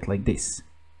a fillet like this.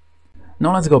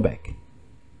 Now let's go back.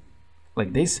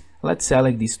 Like this, let's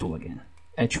select this tool again,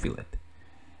 Edge Fillet.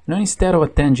 Now instead of a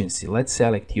tangency, let's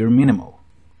select here minimal.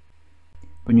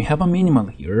 When you have a minimal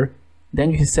here,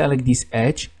 then you can select this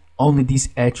edge, only this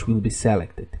edge will be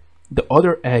selected. The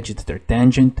other edges that are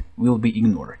tangent will be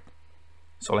ignored.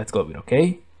 So let's go with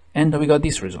OK, and now we got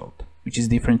this result, which is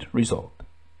different result.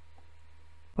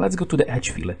 Let's go to the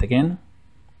Edge Fillet again,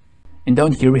 and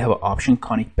down here we have an option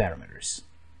conic parameters.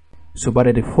 So by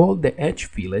the default, the Edge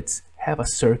Fillets have a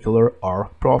circular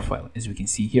arc profile, as we can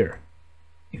see here.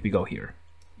 If we go here,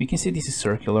 we can see this is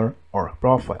circular arc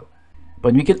profile,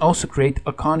 but we can also create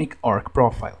a conic arc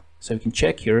profile. So you can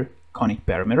check here, conic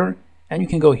parameter, and you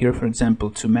can go here, for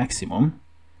example, to maximum.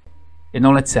 And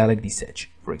now let's select this edge,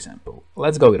 for example.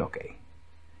 Let's go with OK.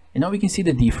 And now we can see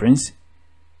the difference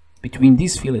between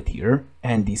this fillet here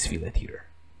and this fillet here.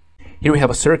 Here we have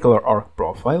a circular arc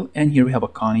profile, and here we have a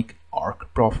conic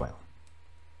arc profile.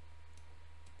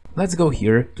 Let's go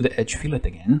here to the Edge Fillet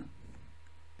again.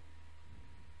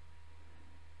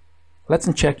 Let's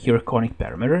uncheck here conic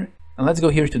parameter, and let's go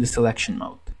here to the selection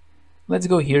mode. Let's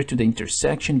go here to the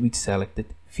intersection with selected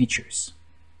features.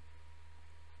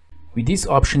 With this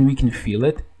option, we can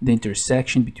fillet the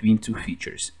intersection between two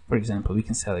features. For example, we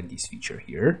can select this feature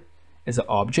here as an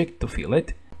object to fillet,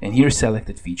 and here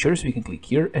selected features, we can click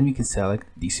here and we can select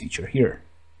this feature here.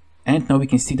 And now we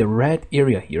can see the red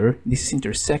area here. This is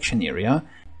intersection area,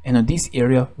 and on this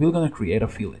area we're gonna create a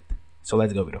fillet. So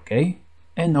let's go with OK,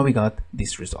 and now we got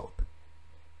this result.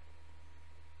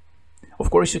 Of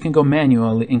course, you can go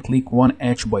manually and click one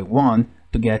edge by one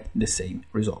to get the same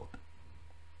result.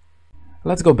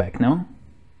 Let's go back now,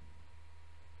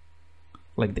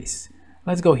 like this.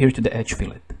 Let's go here to the Edge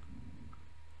Fillet.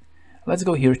 Let's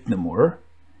go here to the More,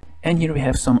 and here we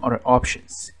have some other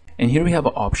options. And here we have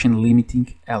an option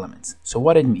limiting elements. So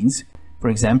what it means, for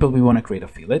example, we want to create a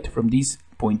fillet from this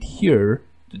point here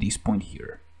to this point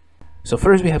here. So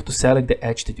first we have to select the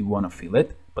edge that we want to fillet,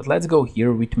 but let's go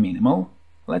here with minimal.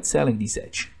 Let's select this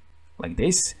edge, like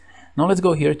this. Now let's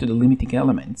go here to the limiting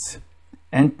elements.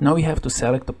 And now we have to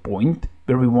select a point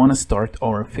where we want to start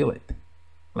our fillet.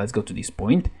 Let's go to this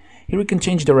point. Here we can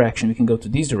change direction. We can go to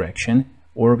this direction,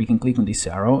 or we can click on this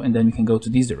arrow and then we can go to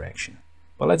this direction.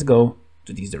 But let's go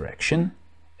to this direction,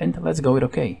 and let's go with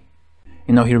OK.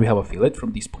 And now here we have a fillet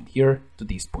from this point here to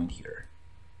this point here.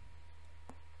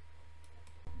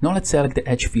 Now let's select the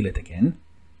edge fillet again.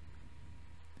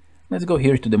 Let's go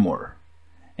here to the more.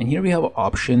 And here we have an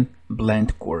option,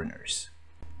 blend corners.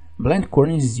 Blend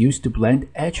corners is used to blend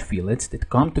edge fillets that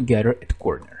come together at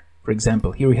corner. For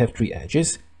example, here we have 3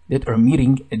 edges that are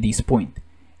meeting at this point.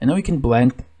 And now we can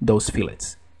blend those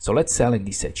fillets. So let's select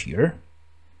this edge here,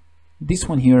 this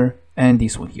one here, and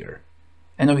this one here.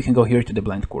 And now we can go here to the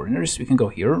blend corners. We can go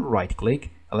here, right click,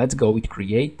 and let's go with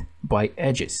create by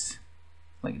edges.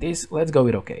 Like this, let's go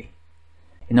with OK.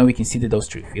 And now we can see that those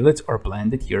 3 fillets are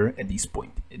blended here at this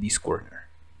point, at this corner.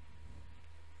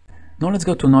 Now let's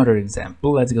go to another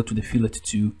example. Let's go to the Fillet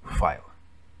 2 file.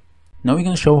 Now we're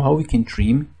going to show how we can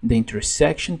trim the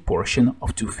intersection portion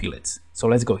of 2 fillets. So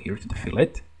let's go here to the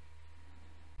fillet.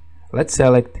 Let's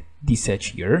select this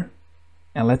edge here,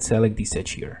 and let's select this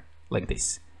edge here, like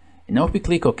this. And now if we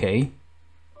click OK,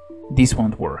 this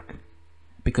won't work,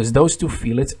 because those 2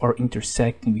 fillets are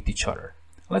intersecting with each other.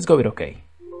 Let's go with OK.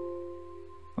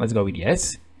 Let's go with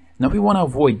yes. Now if we want to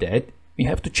avoid that, we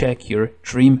have to check here,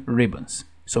 trim ribbons.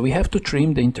 So we have to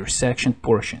trim the intersection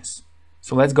portions.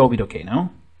 So let's go with OK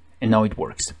now. And now it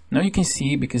works. Now you can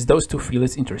see, because those 2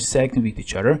 fillets intersecting with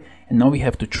each other, and now we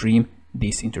have to trim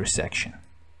this intersection.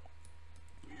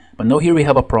 But now here we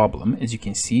have a problem. As you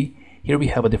can see, here we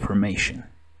have a deformation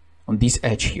on this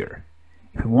edge here.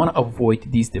 If we want to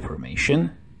avoid this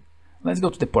deformation, let's go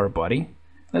to the part body,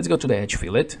 let's go to the edge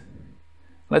fillet,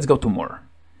 let's go to more.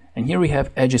 And here we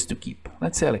have edges to keep.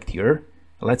 Let's select here,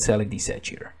 let's select this edge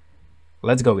here.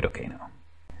 Let's go with OK now.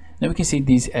 Now we can see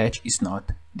this edge is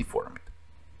not deformed.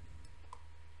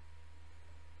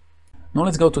 Now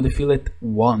let's go to the Fillet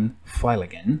 1 file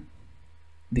again,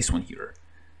 this one here.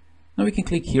 Now we can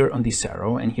click here on this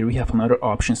arrow, and here we have another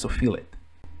options of fillet.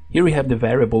 Here we have the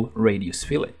variable radius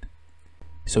fillet.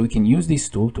 So we can use this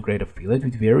tool to create a fillet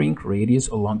with varying radius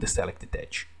along the selected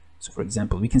edge. So for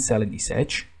example, we can select this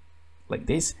edge like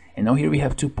this, and now here we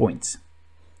have 2 points.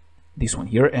 This one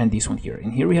here and this one here.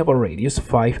 And here we have a radius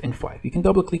 5 and 5. You can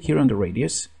double click here on the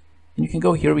radius, and you can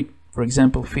go here with, for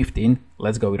example, 15.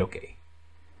 Let's go with OK.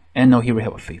 And now here we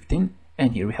have a 15,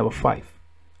 and here we have a 5.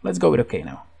 Let's go with OK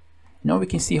now. Now we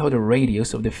can see how the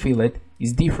radius of the fillet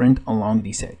is different along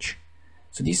this edge.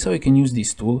 So this is how you can use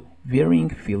this tool, varying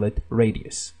fillet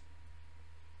radius.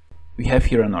 We have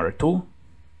here another tool,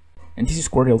 and this is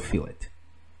chordal fillet.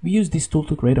 We use this tool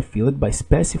to create a fillet by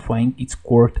specifying its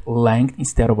chord length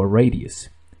instead of a radius.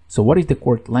 So what is the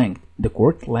chord length? The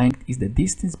chord length is the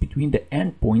distance between the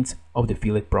endpoints of the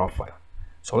fillet profile.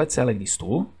 So let's select this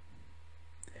tool.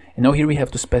 And now here we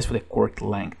have to specify the chord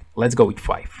length. Let's go with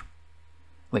 5.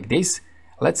 Like this.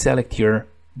 Let's select here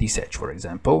this edge, for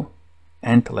example,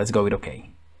 and let's go with OK.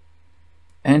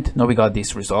 And now we got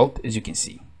this result, as you can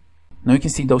see. Now you can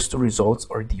see those 2 results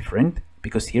are different,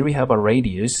 because here we have a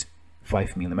radius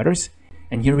 5 millimeters,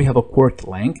 and here we have a chord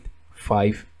length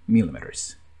 5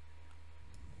 millimeters.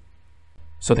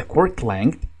 So the chord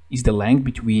length is the length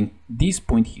between this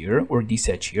point here, or this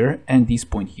edge here, and this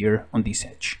point here on this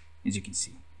edge, as you can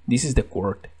see. This is the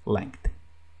chord length.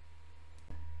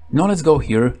 Now let's go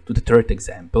here to the 3rd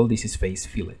example. This is face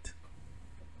fillet.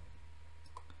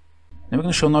 Now we're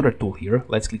going to show another tool here.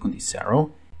 Let's click on this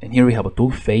arrow, and here we have a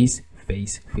tool, face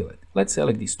fillet. Let's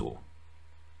select this tool.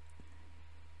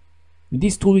 With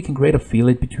this tool we can create a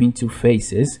fillet between 2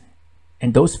 faces,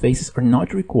 and those faces are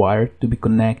not required to be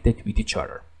connected with each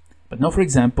other. But now, for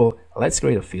example, let's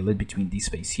create a fillet between this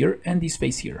face here and this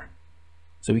face here.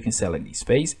 So we can select this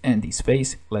face and this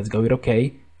face. Let's go with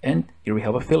OK, and here we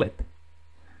have a fillet.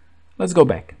 Let's go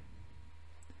back.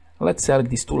 Let's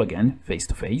select this tool again, face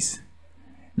to face.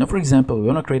 Now, for example, we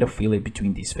want to create a fillet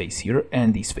between this face here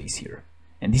and this face here.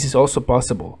 And this is also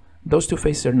possible. Those 2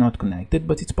 faces are not connected,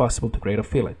 but it's possible to create a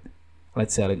fillet.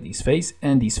 Let's select this face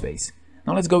and this face.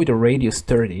 Now let's go with a radius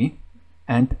 30,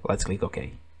 and let's click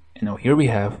OK. And now here we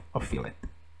have a fillet,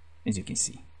 as you can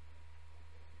see.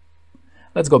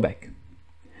 Let's go back.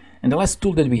 And the last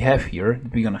tool that we have here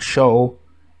that we're going to show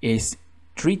is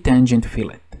 3-tangent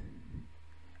fillet.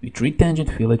 With 3-tangent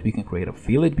fillet, we can create a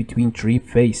fillet between 3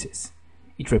 faces.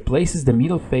 It replaces the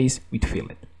middle face with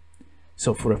fillet.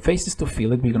 So for a faces to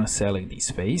fillet, we're going to select this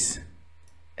face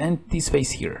and this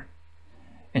face here.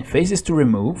 And faces to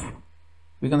remove,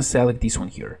 we're going to select this one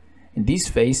here. And this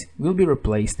face will be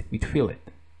replaced with fillet.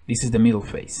 This is the middle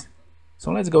face.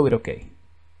 So let's go with OK.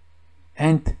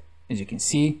 And as you can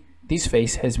see, this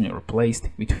face has been replaced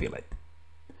with fillet.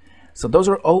 So those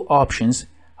are all options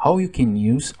how you can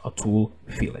use a tool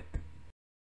fillet.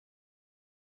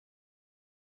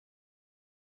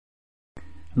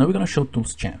 Now we're going to show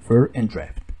tools chamfer and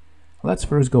draft. Let's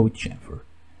first go with Chamfer.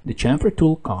 The Chamfer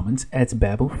tool commands adds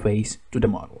bevel face to the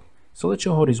model. So let's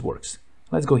show how this works.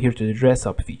 Let's go here to the dress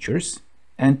up features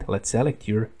and let's select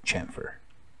here Chamfer.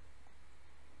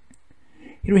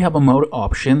 Here we have a mode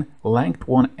option, length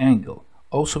 1 angle.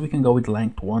 Also we can go with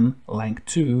length 1, length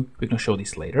 2, we can show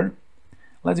this later.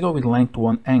 Let's go with length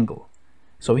 1 angle.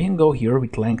 So we can go here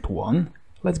with length 1,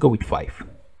 let's go with 5.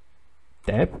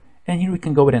 Tap, and here we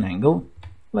can go with an angle.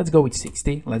 Let's go with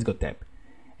 60, let's go tap.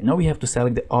 And now we have to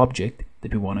select the object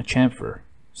that we want to chamfer.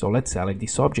 So let's select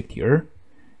this object here.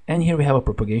 And here we have a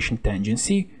propagation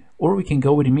tangency, or we can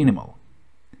go with minimal.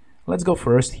 Let's go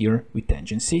first here with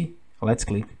tangency. Let's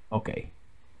click OK.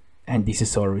 And this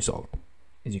is our result,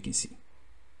 as you can see.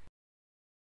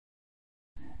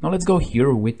 Now let's go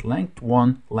here with length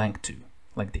 1, length 2,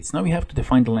 like this. Now we have to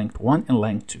define the length 1 and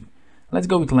length 2. Let's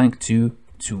go with length 2,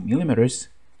 2 millimeters.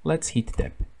 Let's hit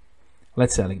tap.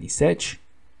 Let's select this edge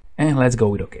and let's go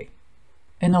with OK.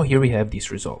 And now here we have this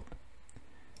result.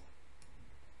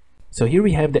 So here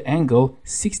we have the angle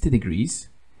 60 degrees,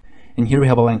 and here we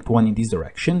have a length 1 in this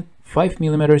direction, 5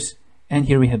 millimeters, and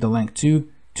here we have the length 2,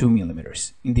 2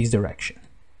 millimeters in this direction.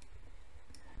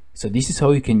 So this is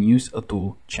how you can use a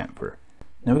tool chamfer.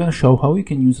 Now we're going to show how you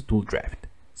can use a tool draft.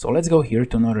 So let's go here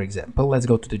to another example. Let's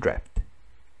go to the draft.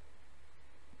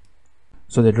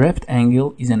 So the draft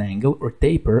angle is an angle or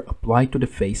taper applied to the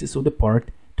faces of the part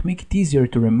to make it easier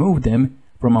to remove them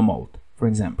from a mold, for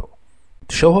example.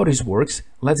 To show how this works,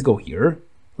 let's go here.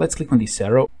 Let's click on this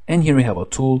arrow, and here we have a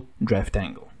tool, draft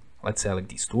angle. Let's select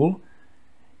this tool.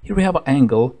 Here we have an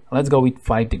angle. Let's go with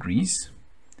 5 degrees.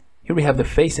 Here we have the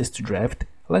faces to draft.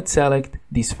 Let's select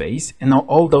this face, and now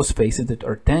all those faces that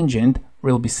are tangent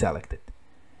will be selected.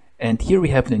 And here we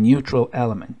have the neutral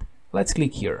element. Let's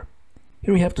click here.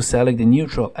 Here we have to select the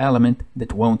neutral element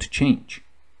that won't change.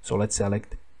 So let's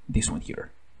select this one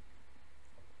here.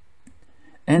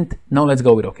 And now let's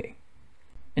go with OK.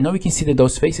 And now we can see that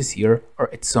those faces here are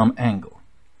at some angle.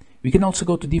 We can also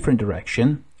go to different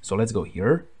direction. So let's go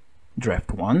here,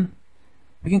 draft 1.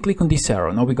 We can click on this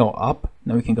arrow. Now we go up,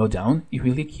 now we can go down. If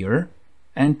we click here,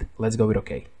 and let's go with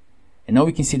OK. And now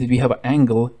we can see that we have an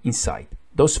angle inside.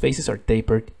 Those faces are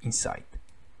tapered inside.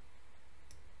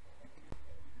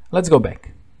 Let's go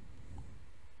back.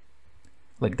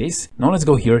 Like this. Now let's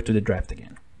go here to the draft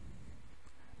again.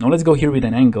 Now let's go here with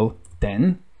an angle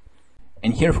 10.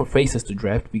 And here for faces to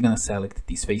draft, we're going to select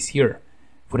this face here.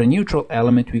 For the neutral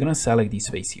element, we're going to select this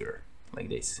face here. Like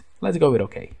this. Let's go with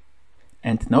OK.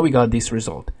 And now we got this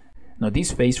result. Now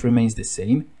this face remains the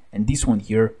same, and this one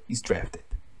here is drafted.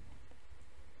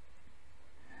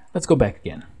 Let's go back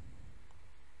again.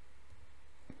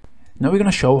 Now we're going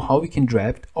to show how we can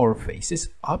draft our faces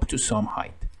up to some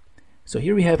height. So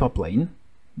here we have a plane,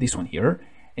 this one here,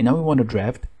 and now we want to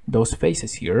draft those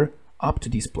faces here up to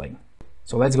this plane.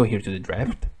 So let's go here to the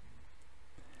draft.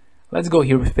 Let's go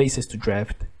here with faces to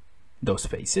draft those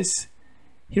faces.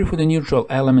 Here for the neutral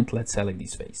element, let's select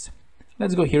this face.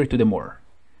 Let's go here to the more.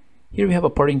 Here we have a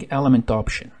parting element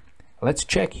option. Let's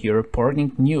check here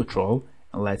parting neutral,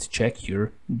 and let's check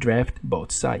here draft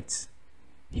both sides.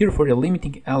 Here for the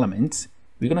limiting elements,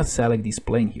 we're gonna select this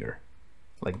plane here,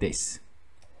 like this.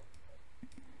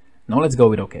 Now let's go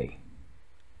with OK.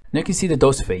 Now you can see that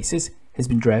those faces has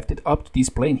been drafted up to this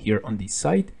plane here on this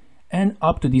side, and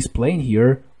up to this plane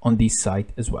here on this side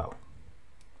as well.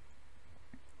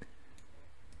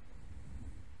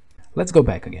 Let's go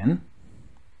back again,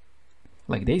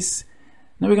 like this.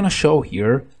 Now we're gonna show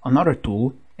here another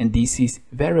tool, and this is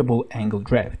variable angle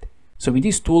draft. So with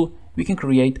this tool, we can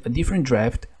create a different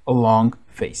draft along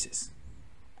faces.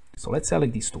 So let's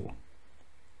select this tool.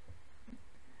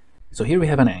 So here we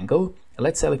have an angle.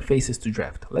 Let's select faces to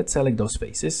draft. Let's select those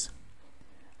faces.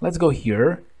 Let's go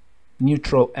here,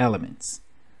 neutral elements.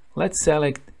 Let's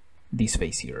select this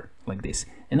face here, like this.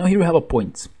 And now here we have a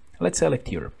point. Let's select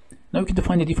here. Now we can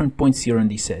define the different points here on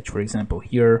this edge. For example,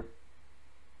 here,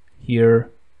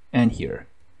 here, and here.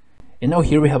 And now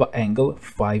here we have an angle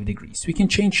 5 degrees. We can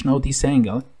change now this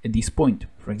angle at this point.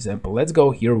 For example, let's go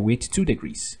here with 2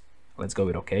 degrees. Let's go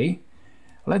with OK.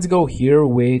 Let's go here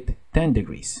with 10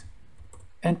 degrees.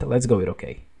 And let's go with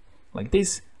OK. Like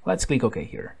this. Let's click OK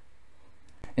here.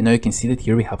 And now you can see that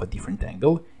here we have a different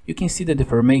angle. You can see the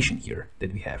deformation here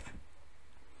that we have.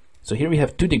 So here we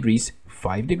have 2 degrees,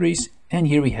 5 degrees, and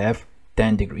here we have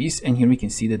 10 degrees, and here we can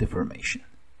see the deformation.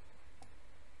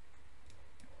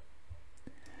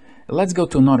 Let's go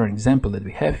to another example that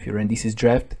we have here, and this is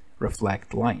draft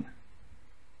reflect line.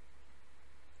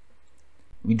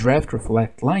 With draft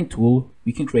reflect line tool,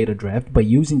 we can create a draft by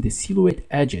using the silhouette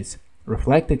edges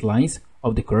reflected lines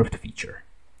of the curved feature.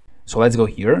 So let's go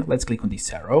here, let's click on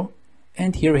this arrow,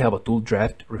 And here we have a tool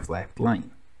draft reflect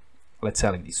line. Let's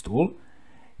select this tool.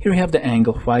 Here we have the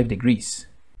angle 5 degrees.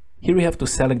 Here we have to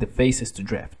select the faces to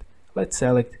draft. Let's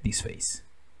select this face.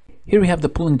 Here we have the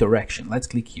pulling direction. Let's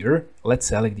click here. Let's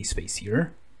select this face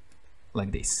here,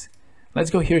 like this. Let's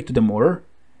go here to the more,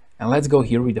 and let's go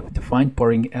here with the define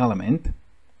pouring element.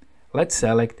 Let's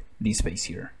select this face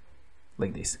here,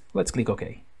 like this. Let's click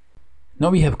OK. Now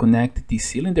we have connected this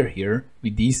cylinder here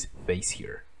with this face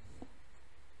here.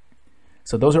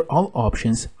 So those are all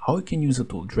options how you can use a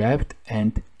tool draft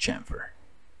and chamfer.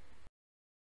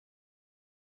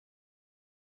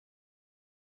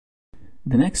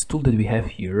 The next tool that we have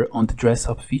here on the dress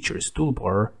up features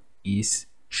toolbar is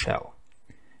shell.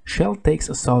 Shell takes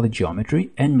a solid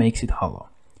geometry and makes it hollow.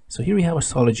 So here we have a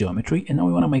solid geometry, and now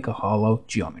we want to make a hollow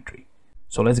geometry.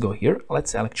 So let's go here,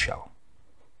 let's select shell.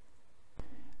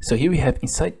 So here we have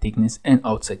inside thickness and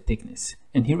outside thickness,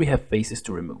 and here we have faces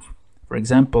to remove. For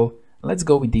example, let's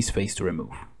go with this face to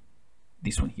remove.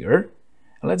 This one here.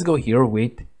 Let's go here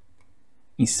with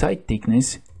inside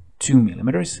thickness 2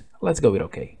 millimeters. Let's go with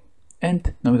OK.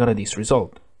 And now we got this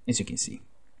result, as you can see.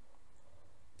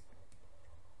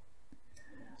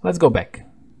 Let's go back.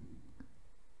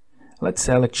 Let's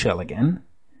select shell again.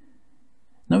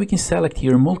 Now we can select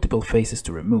here multiple faces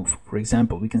to remove. For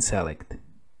example, we can select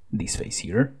this face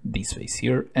here,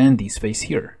 and this face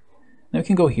here. Now we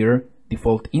can go here,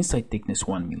 default inside thickness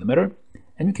 1 millimeter,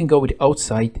 and we can go with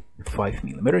outside 5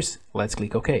 millimeters. Let's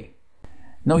click OK.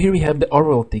 Now here we have the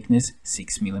overall thickness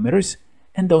 6 millimeters,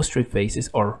 and those 3 faces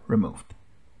are removed.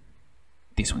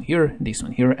 This one here,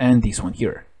 and this one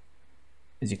here.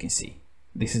 As you can see,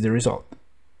 this is the result.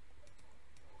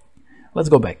 Let's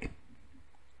go back.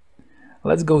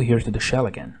 Let's go here to the shell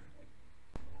again.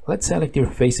 Let's select your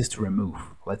faces to remove.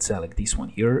 Let's select this one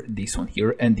here,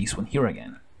 and this one here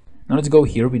again. Now let's go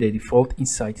here with a default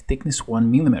inside thickness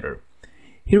 1 millimeter.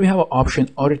 Here we have an option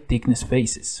other thickness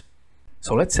faces.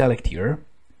 So let's select here.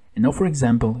 And now, for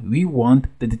example, we want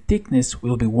that the thickness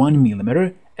will be 1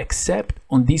 millimeter, except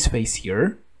on this face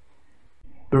here,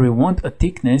 where we want a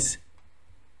thickness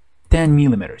 10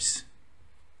 millimeters.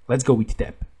 Let's go with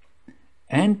tab.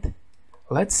 And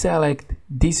let's select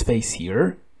this face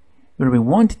here, where we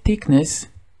want thickness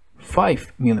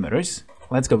 5 millimeters.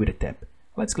 Let's go with a tab.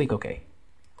 Let's click OK.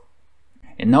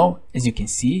 And now, as you can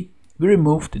see, we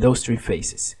removed those 3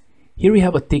 faces. Here we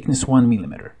have a thickness 1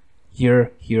 millimeter.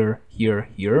 Here,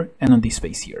 and on this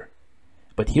face here.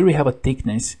 But here we have a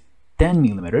thickness 10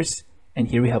 millimeters, and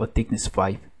here we have a thickness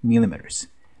 5 millimeters.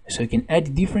 So you can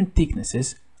add different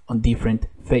thicknesses on different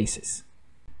faces.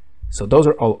 So those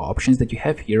are all options that you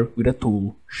have here with a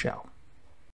tool shell.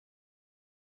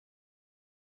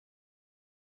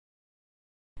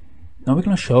 Now we're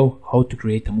going to show how to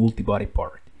create a multi-body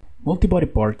part. Multi-body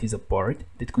part is a part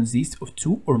that consists of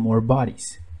 2 or more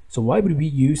bodies. So why would we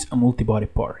use a multi-body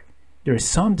part? There are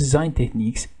some design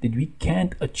techniques that we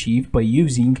can't achieve by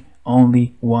using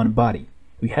only one body.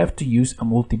 We have to use a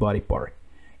multi-body part.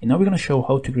 And now we're going to show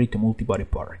how to create a multi-body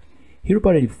part. Here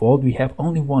by default we have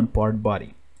only one part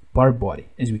body,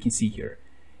 as we can see here.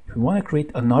 If we want to create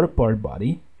another part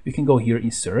body, we can go here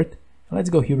insert, and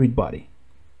let's go here with body.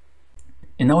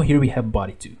 And now here we have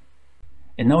body 2.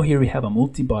 And now here we have a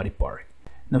multi-body part.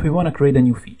 Now if we want to create a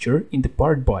new feature in the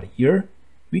part body here,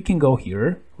 we can go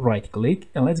here, right click,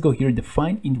 and let's go here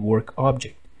define in work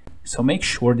object. So make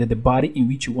sure that the body in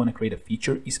which you want to create a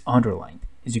feature is underlined,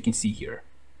 as you can see here.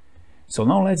 So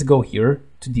now let's go here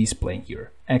to this plane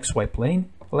here, XY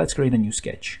plane. Let's create a new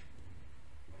sketch.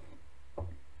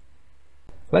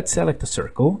 Let's select a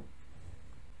circle.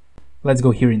 Let's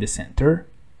go here in the center,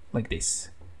 like this.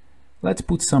 Let's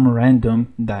put some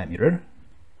random diameter,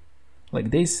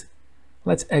 like this.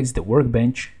 Let's exit the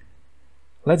workbench.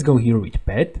 Let's go here with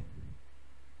pad,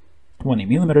 20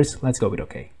 millimeters. Let's go with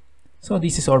OK. So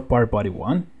this is our part body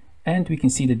 1, and we can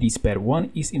see that this pad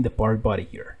 1 is in the part body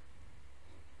here.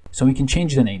 So we can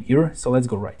change the name here. So let's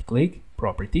go right click,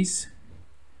 properties.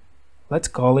 Let's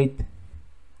call it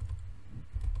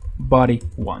body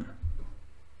 1.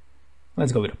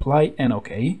 Let's go with apply and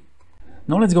OK.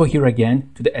 Now let's go here again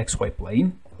to the XY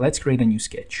plane. Let's create a new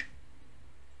sketch.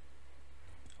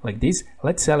 Like this.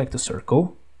 Let's select a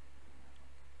circle.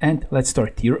 And let's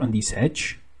start here on this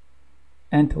edge.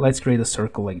 And let's create a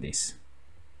circle like this.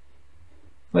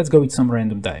 Let's go with some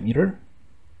random diameter.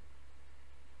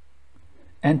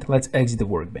 And let's exit the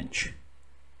workbench.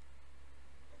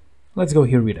 Let's go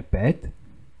here with a pad.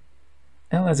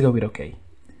 And let's go with OK.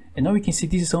 And now we can see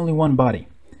this is only one body.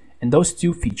 And those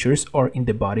 2 features are in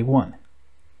the body 1.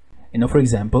 And now, for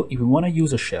example, if we want to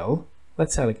use a shell,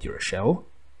 let's select here a shell.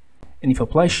 And if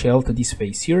apply shell to this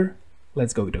face here,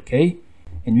 let's go with OK.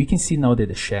 And we can see now that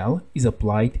the shell is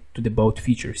applied to the both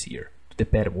features here, to the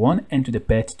pad 1 and to the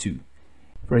pad 2.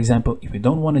 For example, if we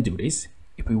don't want to do this,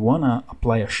 if we want to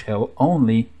apply a shell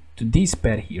only to this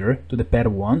pad here, to the pad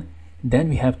 1, then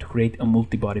we have to create a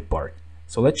multibody part.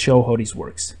 So let's show how this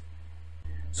works.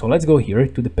 So let's go here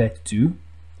to the pad 2,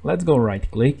 let's go right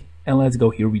click, and let's go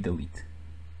here with delete.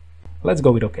 Let's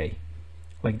go with OK,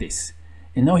 like this.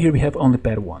 And now here we have only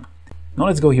pad 1. Now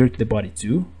let's go here to the body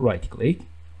 2, right click,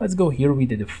 let's go here with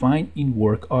the define in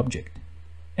work object.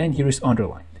 And here is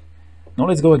underlined. Now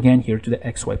let's go again here to the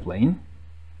XY plane.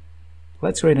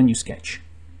 Let's create a new sketch.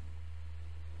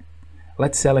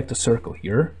 Let's select a circle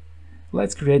here.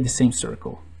 Let's create the same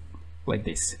circle, like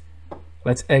this.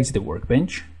 Let's exit the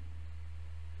workbench.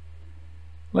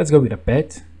 Let's go with a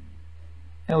pad,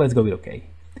 and let's go with OK.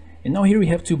 And now here we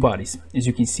have two bodies. As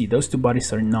you can see, those two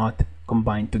bodies are not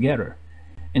combined together.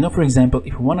 And now, for example,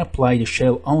 if we want to apply the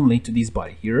shell only to this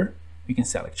body here, we can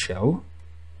select shell.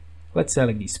 Let's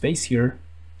select this face here.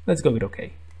 Let's go with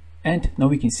OK. And now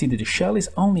we can see that the shell is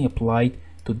only applied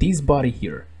to this body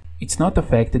here. It's not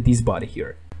affected this body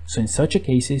here. So in such a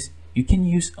cases, you can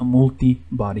use a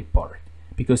multi-body part.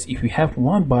 Because if we have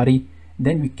one body,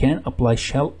 then we can apply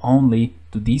shell only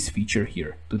to this feature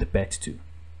here, to the pad 2.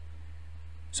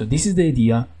 So this is the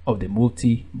idea of the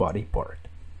multi-body part.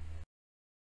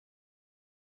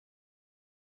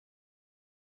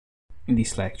 In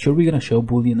this lecture, we're going to show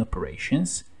Boolean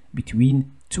operations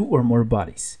between two or more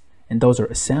bodies. And those are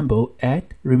assemble,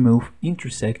 add, remove,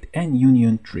 intersect, and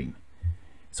union trim.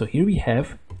 So here we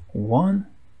have 1,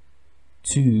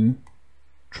 2,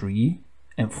 3,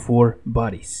 and 4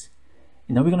 bodies.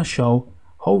 And now we're going to show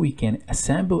how we can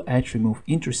assemble, add, remove,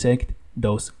 intersect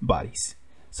those bodies.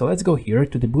 So let's go here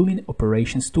to the Boolean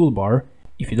Operations toolbar.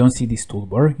 If you don't see this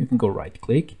toolbar, you can go right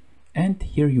click, and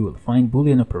here you will find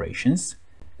Boolean Operations.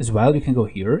 As well, you can go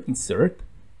here, insert,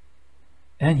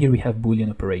 and here we have Boolean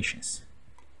Operations.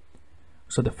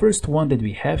 So the first one that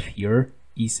we have here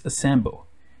is assemble.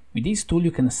 With this tool,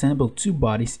 you can assemble two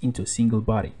bodies into a single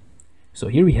body. So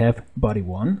here we have body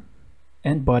 1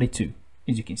 and body 2,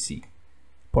 as you can see.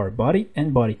 Part body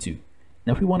and body 2.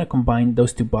 Now if we want to combine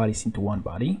those two bodies into one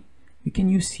body, we can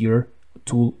use here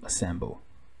tool assemble.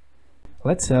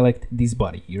 Let's select this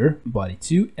body here, body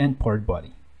 2 and part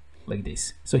body, like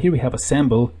this. So here we have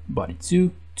assemble body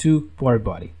 2 to part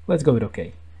body. Let's go with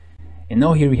OK. And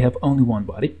now here we have only one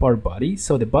body, part body.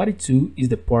 So the body 2 is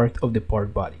the part of the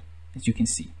part body. As you can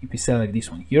see, if we select this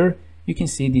one here, you can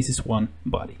see this is one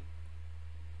body.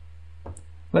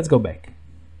 Let's go back.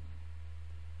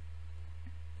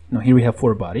 Now here we have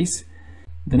 4 bodies.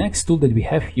 The next tool that we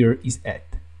have here is add.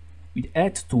 With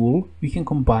add tool, we can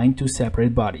combine two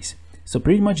separate bodies. So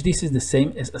pretty much this is the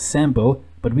same as assemble,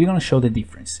 but we're going to show the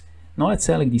difference. Now let's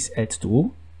select this add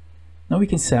tool. Now we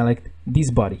can select this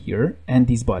body here and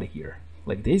this body here,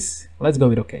 like this. Let's go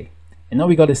with OK. And now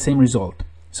we got the same result.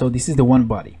 So this is the one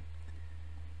body.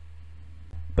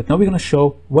 But now we're going to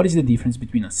show what is the difference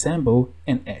between assemble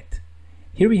and add.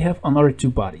 Here we have another two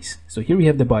bodies. So here we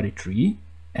have the body 3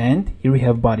 and here we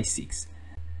have body 6.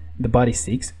 The body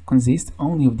 6 consists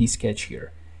only of this sketch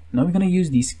here. Now we're going to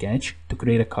use this sketch to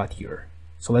create a cut here.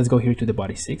 So let's go here to the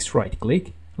body 6, right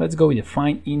click. Let's go with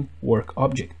define in work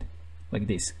object, like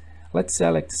this. Let's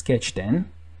select sketch 10.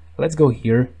 Let's go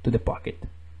here to the pocket.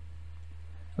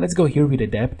 Let's go here with the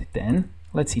depth 10.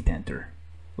 Let's hit enter,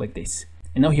 like this.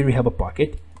 And now here we have a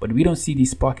pocket, but we don't see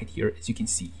this pocket here. As you can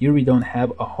see here, we don't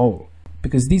have a hole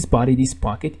because this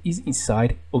pocket is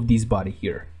inside of this body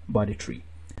here, body 3.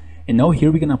 And now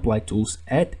here we're going to apply tools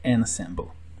add and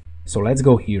assemble. So let's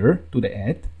go here to the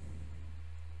add.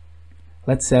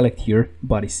 Let's select here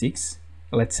body 6.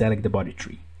 Let's select the body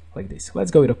 3, like this.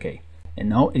 Let's go with OK. And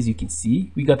now as you can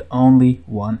see, we got only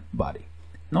one body.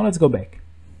 Now let's go back,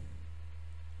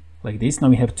 like this. Now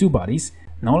we have two bodies.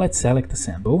 Now let's select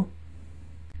assemble.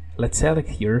 Let's select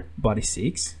here body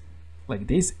 6, like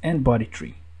this, and body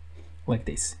 3, like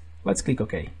this. Let's click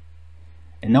OK.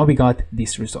 And now we got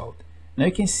this result. Now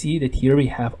you can see that here we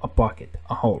have a pocket,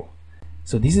 a hole.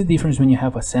 So this is the difference when you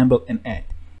have assemble and add.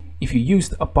 If you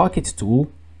used a pocket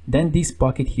tool, then this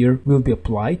pocket here will be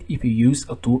applied if you use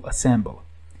a tool assemble.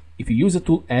 If you use a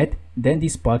tool add, then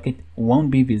this pocket won't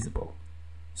be visible.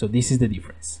 So this is the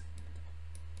difference.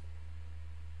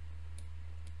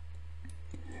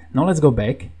 Now let's go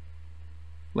back,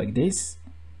 like this.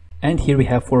 And here we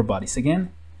have 4 bodies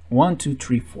again. 1, 2,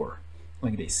 3, 4,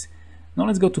 like this. Now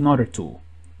let's go to another tool.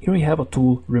 Here we have a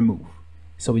tool remove.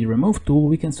 So with the remove tool,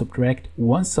 we can subtract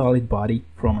one solid body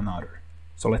from another.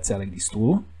 So let's select this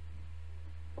tool.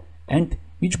 And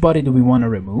which body do we want to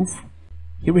remove?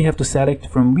 Here we have to select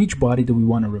from which body do we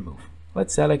want to remove.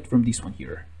 Let's select from this one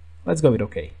here. Let's go with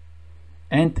OK.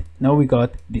 And now we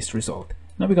got this result.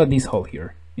 Now we got this hole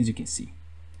here, as you can see.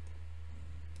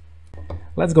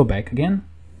 Let's go back again.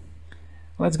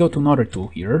 Let's go to another tool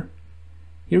here.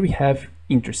 Here we have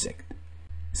Intersect.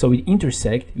 So with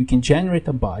Intersect, we can generate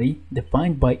a body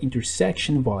defined by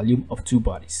intersection volume of two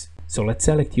bodies. So let's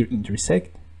select here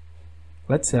Intersect.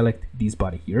 Let's select this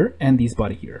body here and this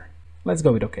body here. Let's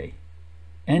go with OK.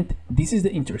 And this is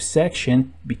the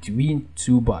intersection between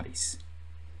two bodies.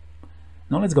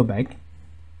 Now let's go back.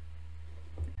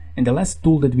 And the last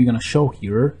tool that we're going to show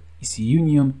here is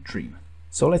Union Trim.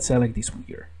 So let's select this one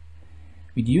here.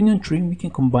 With Union Trim, we can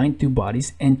combine two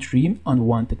bodies and trim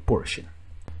unwanted portion.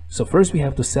 So first we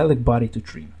have to select body to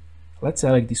trim. Let's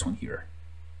select this one here,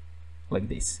 like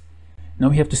this. Now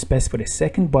we have to specify the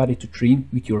second body to trim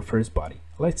with your first body.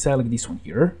 Let's select this one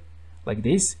here, like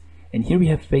this. And here we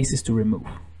have faces to remove.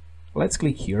 Let's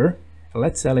click here, and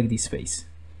let's select this face.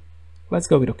 Let's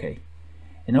go with OK.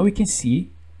 And now we can see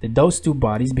that those two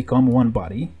bodies become one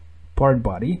body, part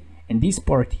body, and this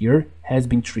part here has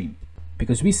been trimmed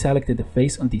because we selected the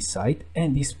face on this side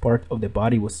and this part of the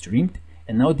body was trimmed,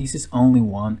 and now this is only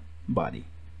one body.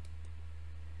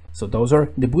 So those are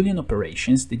the Boolean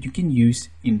operations that you can use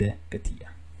in the Catia.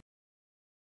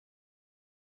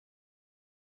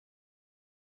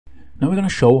 Now we're going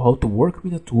to show how to work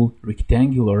with the tool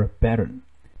Rectangular Pattern.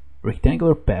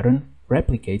 Rectangular Pattern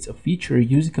replicates a feature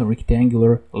using a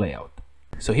rectangular layout.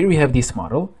 So here we have this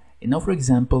model, and now for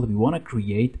example we want to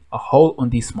create a hole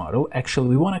on this model. Actually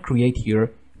we want to create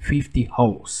here 50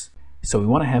 holes. So we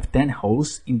want to have 10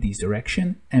 holes in this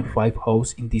direction and 5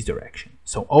 holes in this direction.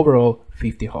 So overall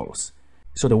 50 holes.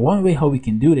 So the one way how we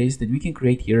can do this is that we can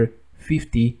create here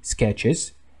 50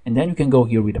 sketches, and then we can go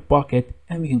here with a pocket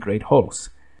and we can create holes.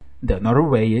 The another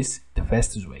way is the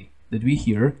fastest way, that we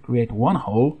here create one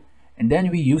hole and then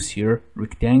we use here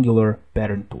Rectangular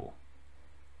Pattern tool.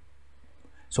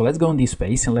 So let's go on this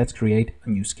space and let's create a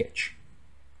new sketch.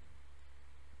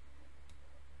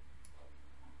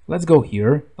 Let's go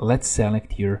here, let's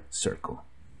select here circle.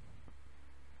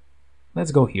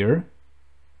 Let's go here,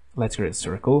 let's create a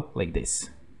circle like this.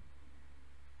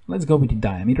 Let's go with the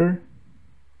diameter.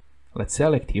 Let's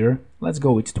select here, let's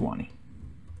go with 20.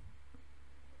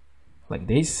 Like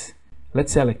this.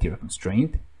 Let's select here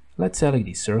constraint. Let's select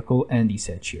this circle and this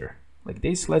edge here. Like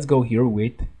this. Let's go here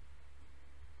with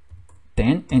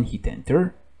 10 and hit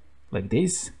enter. Like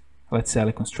this. Let's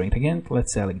select constraint again.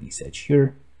 Let's select this edge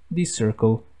here, this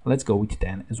circle. Let's go with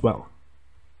 10 as well.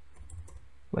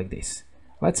 Like this.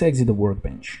 Let's exit the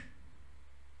workbench.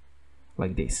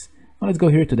 Like this. Now let's go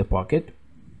here to the pocket.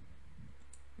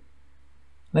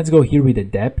 Let's go here with the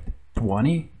depth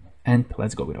 20 and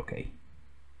let's go with OK.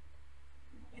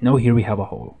 Now here we have a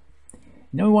hole.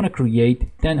 Now we want to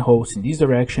create 10 holes in this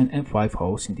direction and 5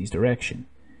 holes in this direction.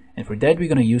 And for that we're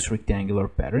going to use Rectangular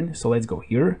Pattern. So let's go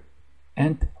here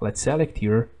and let's select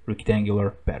here Rectangular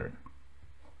Pattern.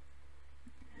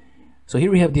 So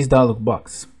here we have this dialog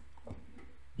box.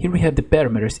 Here we have the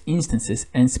parameters instances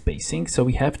and spacing. So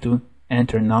we have to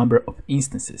enter a number of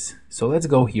instances. So let's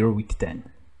go here with 10.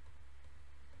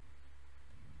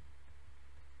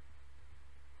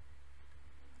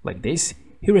 Like this.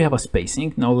 Here we have a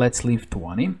spacing. Now let's leave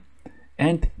 20.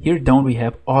 And here down we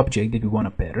have object that we want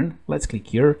to pattern. Let's click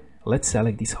here. Let's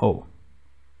select this hole.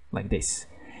 Like this.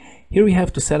 Here we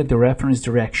have to select the reference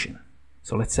direction.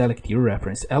 So let's select here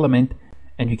reference element.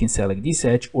 And we can select this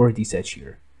edge or this edge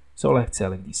here. So let's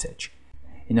select this edge.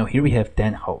 And now here we have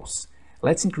 10 holes.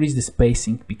 Let's increase the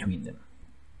spacing between them.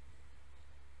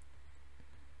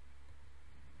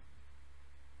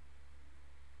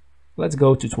 Let's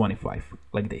go to 25,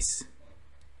 like this.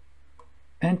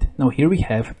 And now here we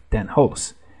have 10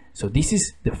 holes. So this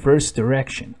is the first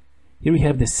direction. Here we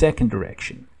have the second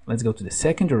direction. Let's go to the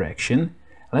second direction.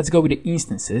 Let's go with the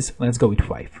instances. Let's go with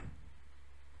 5.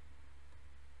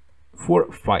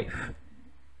 For 5.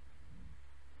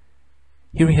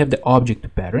 Here we have the object to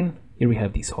pattern. Here we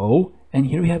have this hole. And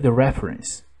here we have the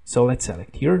reference. So let's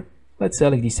select here. Let's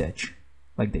select this edge,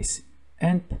 like this.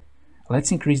 And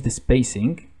let's increase the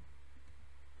spacing,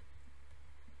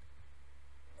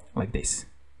 like this.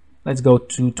 Let's go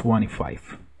to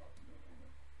 25.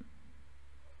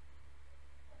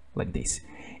 Like this.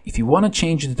 If you want to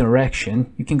change the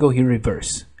direction, you can go here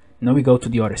reverse. Now we go to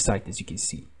the other side, as you can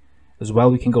see. As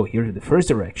well, we can go here to the first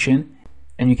direction,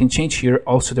 and you can change here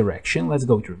also direction. Let's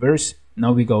go with reverse.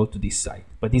 Now we go to this side,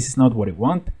 but this is not what I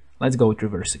want. Let's go with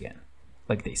reverse again,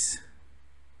 like this.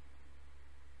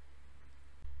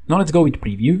 Now let's go with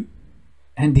preview,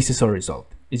 and this is our result.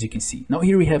 As you can see, now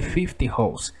here we have 50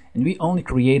 holes and we only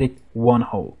created one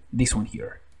hole, this one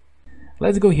here.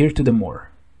 Let's go here to the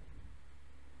more.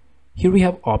 Here we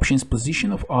have options,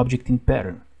 position of object in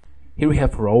pattern. Here we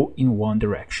have row in one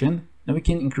direction. Now we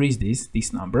can increase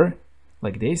this number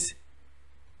like this.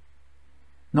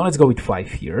 Now let's go with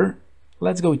 5 here.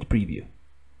 Let's go with preview.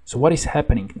 So what is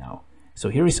happening now? So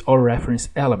here is our reference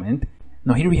element.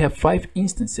 Now here we have 5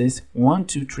 instances, 1,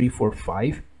 2, 3, 4,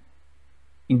 5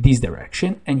 in this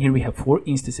direction, and here we have 4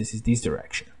 instances in this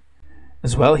direction.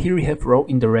 As well, here we have row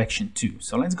in direction 2.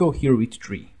 So let's go here with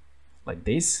 3, like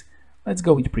this. Let's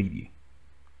go with preview,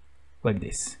 like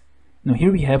this. Now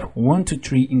here we have 1, 2,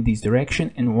 3 in this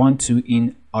direction and 1, 2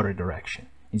 in other direction,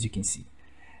 as you can see.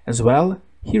 As well,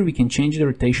 here we can change the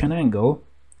rotation angle,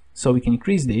 so we can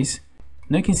increase this.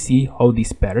 Now you can see how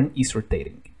this pattern is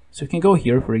rotating. So you can go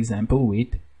here, for example,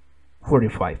 with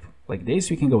 45, like this.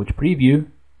 We can go with preview,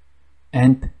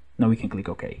 and now we can click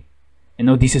OK. And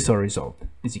now this is our result,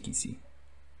 as you can see.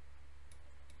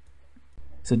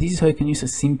 So this is how you can use a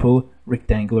simple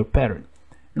rectangular pattern.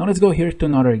 Now let's go here to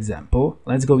another example.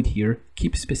 Let's go with here,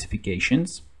 keep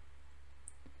specifications,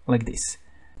 like this.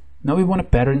 Now we want to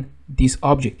pattern this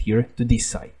object here to this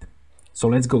side. So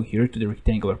let's go here to the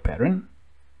rectangular pattern,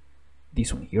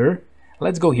 this one here.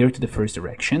 Let's go here to the first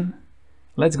direction.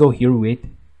 Let's go here with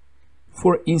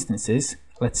 4 instances.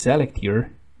 Let's select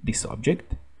here this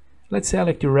object. Let's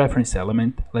select your reference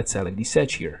element. Let's select this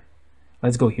edge here.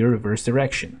 Let's go here reverse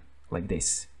direction, like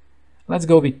this. Let's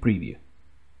go with preview,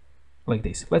 like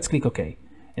this. Let's click OK.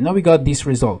 And now we got this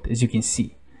result, as you can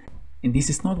see. And this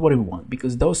is not what we want,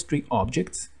 because those 3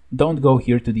 objects don't go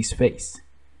here to this face.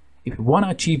 If we want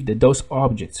to achieve that those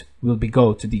objects will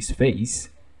go to this face,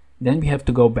 then we have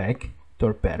to go back to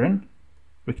our pattern,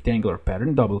 rectangular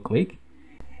pattern, double click,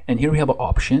 and here we have an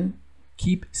option,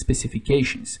 keep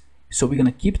specifications. So we're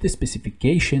gonna keep the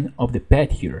specification of the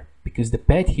path here, because the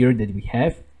path here that we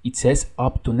have, it says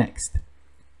up to next.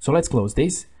 So let's close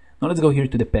this. Now let's go here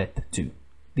to the path 2,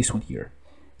 this one here.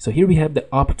 So here we have the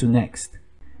up to next.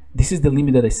 This is the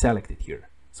limit that I selected here.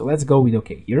 So let's go with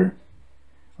OK here.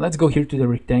 Let's go here to the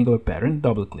rectangular pattern,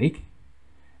 double click.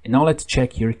 And now let's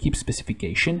check here, keep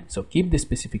specification. So keep the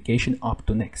specification up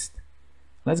to next.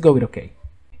 Let's go with OK.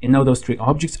 And now those 3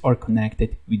 objects are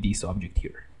connected with this object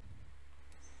here.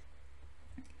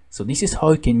 So this is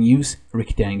how you can use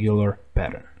rectangular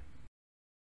pattern.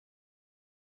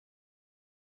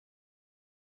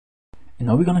 And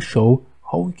now we're going to show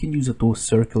how we can use a tool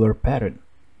circular pattern.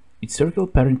 With circular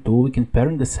pattern tool, we can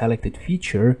pattern the selected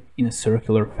feature in a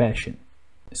circular fashion.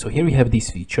 So here we have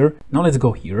this feature. Now let's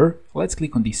go here. Let's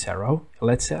click on this arrow.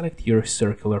 Let's select here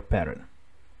circular pattern.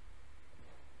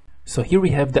 So here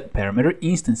we have the parameter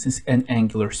instances and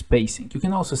angular spacing. You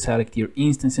can also select here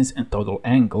instances and total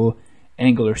angle,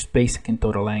 angular spacing and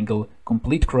total angle,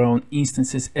 complete crown,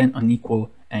 instances and unequal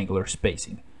angular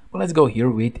spacing. But let's go here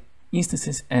with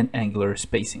instances and angular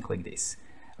spacing like this.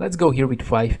 Let's go here with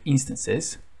 5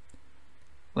 instances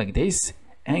like this.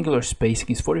 Angular spacing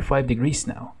is 45 degrees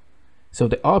now. So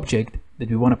the object that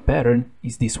we want to pattern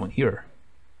is this one here,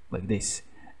 like this.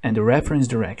 And the reference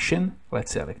direction,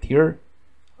 let's select here.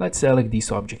 Let's select this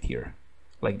object here,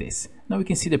 like this. Now we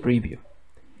can see the preview.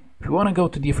 If we want to go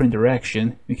to different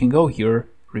direction, we can go here,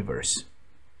 reverse,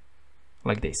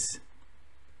 like this.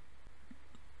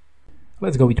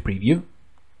 Let's go with preview,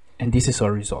 and this is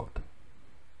our result.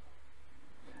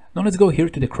 Now let's go here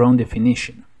to the crown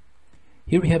definition.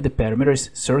 Here we have the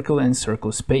parameters circle and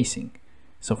circle spacing.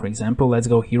 So for example, let's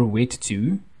go here with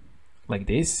 2, like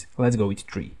this. Let's go with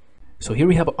 3. So here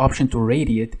we have an option to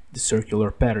radiate the circular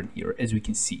pattern here, as we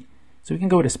can see. So we can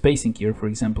go with a spacing here, for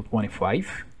example,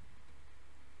 25,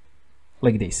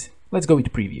 like this. Let's go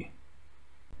with preview.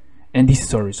 And this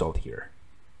is our result here.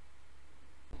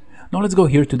 Now let's go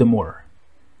here to the more.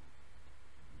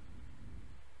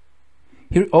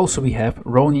 Here also we have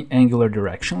row in angular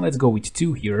direction. Let's go with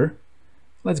 2 here.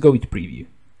 Let's go with preview,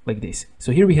 like this.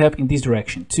 So here we have in this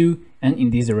direction 2 and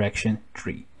in this direction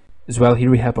 3. As well,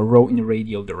 here we have a row in the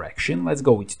radial direction. Let's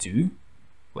go with 2,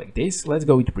 like this. Let's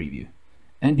go with preview.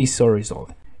 And this is our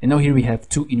result. And now here we have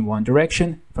 2 in one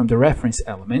direction from the reference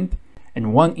element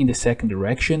and 1 in the second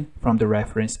direction from the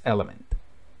reference element.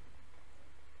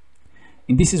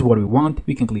 And this is what we want.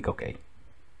 We can click OK,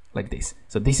 like this.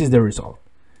 So this is the result.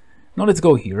 Now let's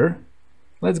go here.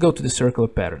 Let's go to the circular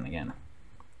pattern again.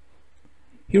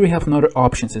 Here we have another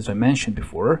options as I mentioned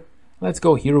before. Let's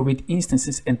go here with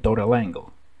instances and total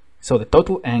angle. So the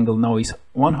total angle now is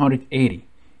 180.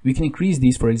 We can increase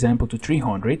this, for example, to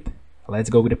 300.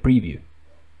 Let's go with a preview.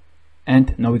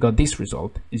 And now we got this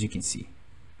result, as you can see.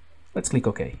 Let's click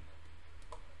OK.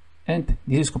 And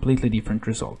this is completely different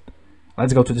result.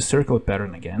 Let's go to the circular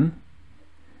pattern again.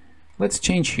 Let's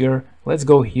change here. Let's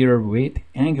go here with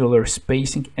angular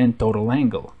spacing and total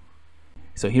angle.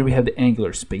 So here we have the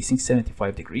angular spacing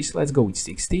 75 degrees. Let's go with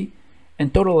 60.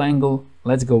 And total angle,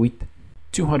 let's go with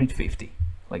 250,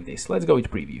 like this. Let's go with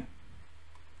preview.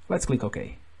 Let's click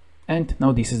OK. And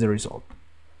now this is the result.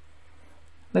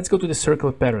 Let's go to the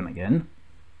circle pattern again.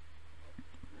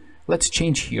 Let's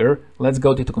change here. Let's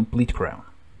go to the complete crown.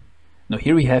 Now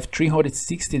here we have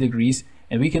 360 degrees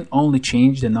and we can only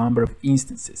change the number of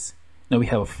instances. Now we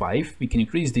have a 5. We can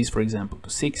increase this, for example, to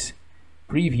 6.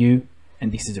 Preview,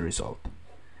 and this is the result.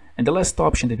 And the last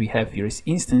option that we have here is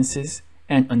instances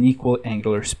and unequal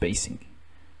angular spacing.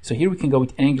 So here we can go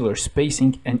with angular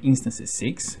spacing and instances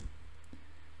 6.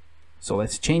 So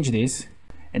let's change this.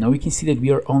 And now we can see that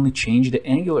we are only changing the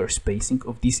angular spacing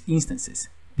of these instances.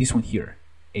 This one here,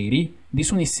 80.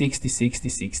 This one is 60, 60,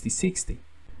 60, 60.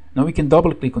 Now we can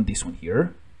double click on this one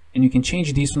here. And you can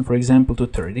change this one, for example, to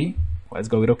 30. Let's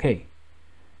go with OK.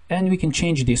 And we can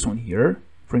change this one here,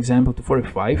 for example, to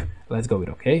 45. Let's go with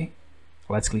OK.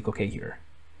 Let's click OK here.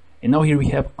 And now here we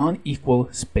have unequal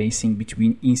spacing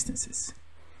between instances.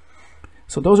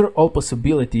 So those are all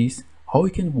possibilities how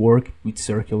we can work with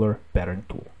circular pattern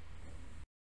tool.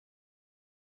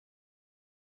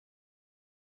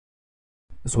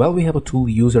 As well, we have a tool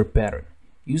user pattern.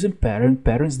 User pattern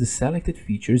patterns the selected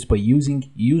features by using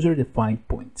user defined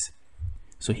points.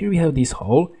 So here we have this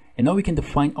hole, and now we can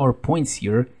define our points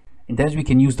here, and then we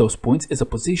can use those points as a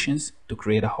positions to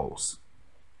create a holes.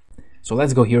 So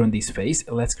let's go here on this face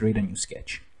and let's create a new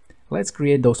sketch. Let's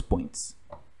create those points.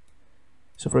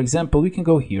 So for example, we can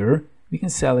go here, we can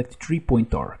select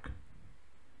 3-point arc.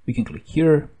 We can click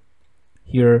here,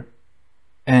 here,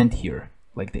 and here,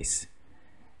 like this.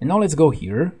 And now let's go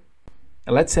here,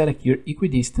 and let's select here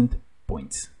equidistant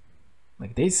points,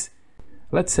 like this.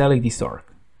 Let's select this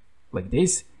arc, like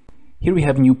this. Here we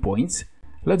have new points.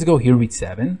 Let's go here with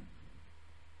 7,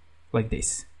 like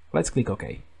this. Let's click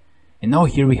OK. And now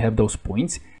here we have those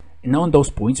points, and now on those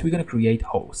points we're going to create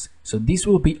holes. So this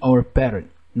will be our pattern.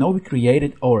 Now we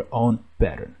created our own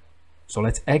pattern. So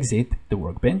let's exit the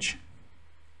workbench,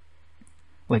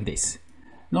 like this.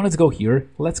 Now let's go here,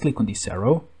 let's click on this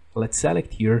arrow, let's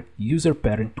select here user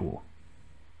pattern tool,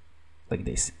 like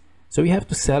this. So we have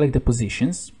to select the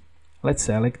positions. Let's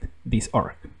select this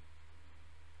arc,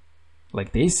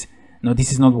 like this. Now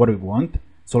this is not what we want,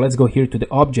 so let's go here to the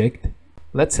object,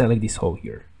 let's select this hole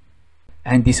here.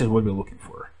 And this is what we're looking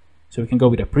for. So we can go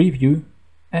with a preview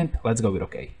and let's go with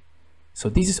OK. So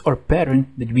this is our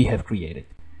pattern that we have created.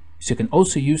 So you can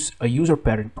also use a user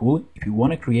pattern tool if you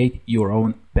want to create your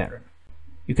own pattern.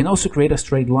 You can also create a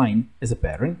straight line as a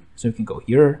pattern. So you can go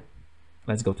here,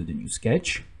 let's go to the new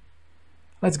sketch.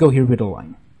 Let's go here with a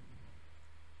line.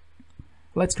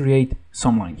 Let's create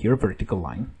some line here, vertical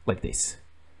line, like this.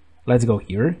 Let's go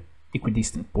here,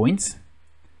 equidistant points.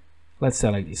 Let's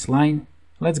select this line.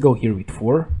 Let's go here with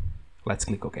 4. Let's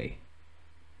click OK.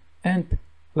 And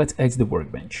let's exit the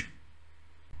workbench.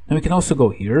 Now we can also go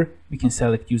here. We can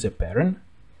select user pattern,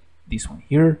 this one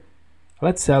here.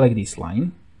 Let's select this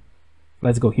line.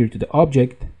 Let's go here to the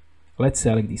object. Let's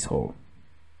select this hole.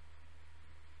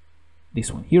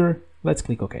 This one here. Let's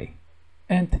click OK.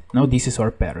 And now this is our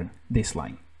pattern, this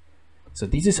line. So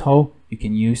this is how you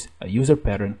can use a user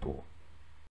pattern tool.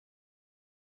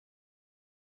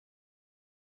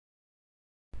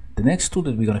 The next tool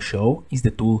that we're going to show is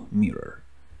the tool mirror.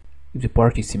 If the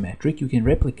part is symmetric, you can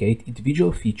replicate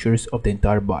individual features of the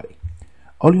entire body.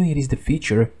 All you need is the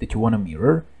feature that you want to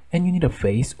mirror, and you need a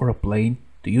face or a plane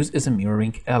to use as a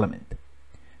mirroring element.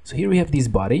 So here we have this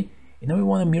body, and now we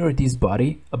want to mirror this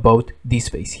body about this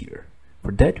face here.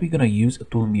 For that, we're going to use a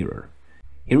tool mirror.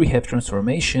 Here we have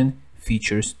transformation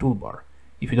features toolbar.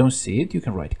 If you don't see it, you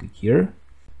can right click here,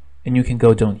 and you can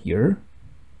go down here.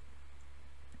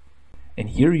 And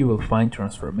here you will find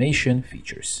transformation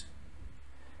features.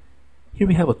 Here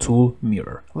we have a tool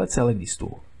mirror. Let's select this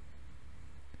tool.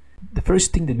 The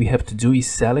first thing that we have to do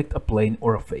is select a plane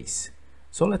or a face.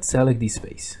 So let's select this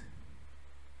face,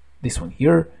 this one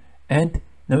here, and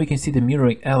now we can see the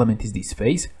mirroring element is this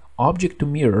face. Object to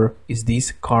mirror is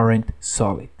this current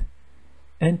solid.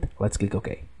 And let's click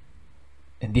OK.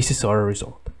 And this is our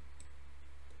result.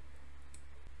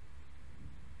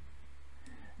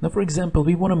 Now, for example,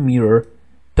 we want to mirror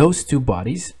those two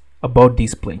bodies about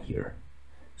this plane here.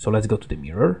 So let's go to the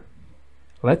mirror.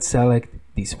 Let's select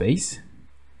this face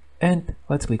and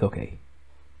let's click OK.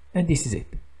 And this is it.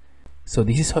 So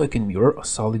this is how you can mirror a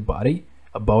solid body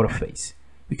about a face.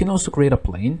 We can also create a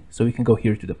plane. So we can go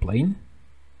here to the plane.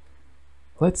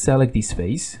 Let's select this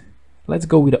face. Let's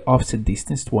go with the offset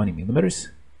distance 20 millimeters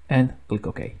and click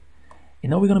OK. And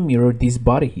now we're going to mirror this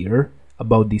body here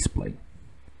about this plane.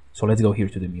 So let's go here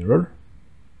to the mirror.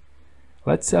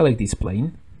 Let's select this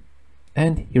plane,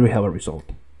 and here we have a result.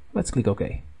 Let's click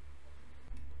OK.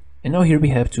 And now here we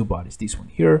have two bodies, this one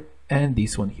here and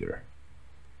this one here.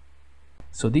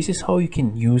 So this is how you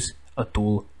can use a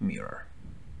tool mirror.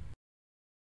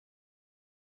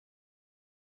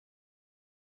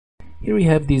 Here we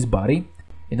have this body.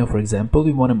 For example,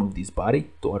 we want to move this body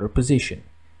to other position.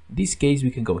 In this case,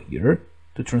 we can go here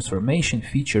to Transformation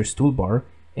Features Toolbar,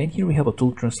 and here we have a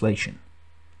tool translation.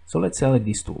 So let's select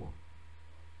this tool.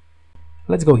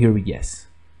 Let's go here with yes.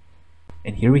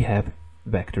 And here we have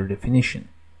vector definition.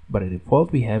 By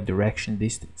default, we have direction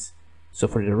distance. So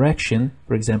for direction,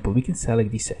 for example, we can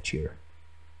select this edge here,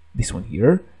 this one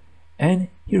here, and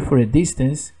here for the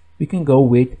distance, we can go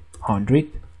with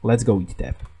 100. Let's go with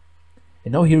tab.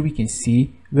 And now here we can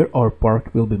see where our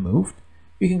part will be moved.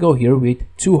 We can go here with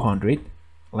 200.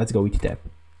 Let's go with tab,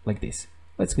 like this.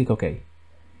 Let's click OK.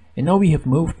 And now we have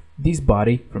moved this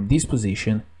body from this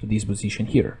position to this position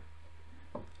here.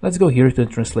 Let's go here to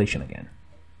the translation again.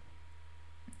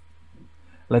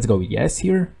 Let's go with yes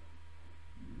here.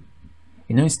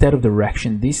 And now instead of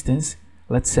direction distance,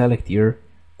 let's select here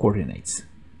coordinates.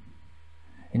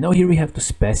 And now here we have to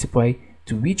specify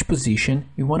to which position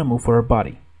we want to move for our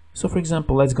body. So for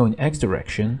example, let's go in X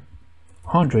direction,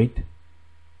 100,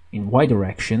 in Y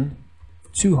direction,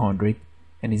 200,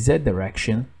 and in Z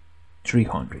direction,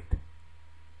 300.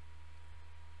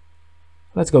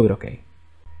 Let's go with OK.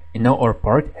 And now our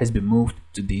part has been moved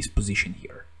to this position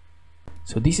here.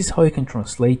 So this is how you can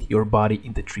translate your body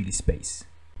into 3D space.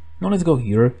 Now let's go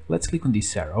here, let's click on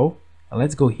this arrow, and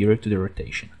let's go here to the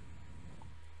rotation.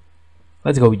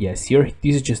 Let's go with yes here.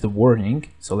 This is just a warning,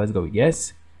 so let's go with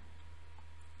yes.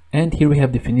 And here we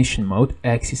have definition mode,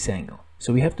 axis angle.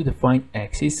 So we have to define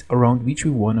axis around which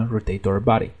we want to rotate our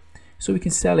body. So we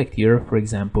can select here, for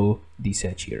example, this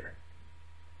edge here,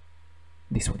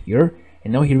 this one here.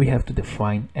 And now here we have to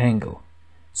define angle.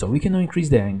 So we can now increase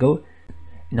the angle.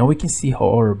 Now we can see how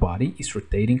our body is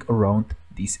rotating around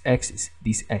this axis,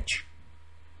 this edge.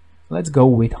 Let's go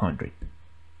with 100,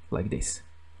 like this.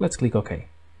 Let's click OK.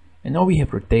 And now we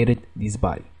have rotated this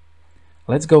body.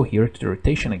 Let's go here to the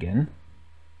rotation again.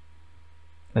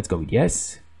 Let's go with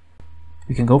yes.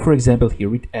 We can go, for example, here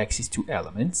with axis to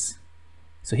elements.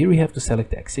 So here we have to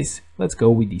select axis. Let's go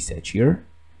with this edge here.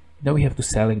 Now we have to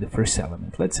select the first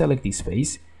element. Let's select this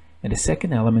face. And the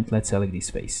second element, let's select this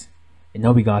face. And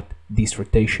now we got this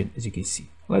rotation, as you can see.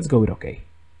 Let's go with OK.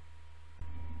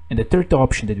 And the third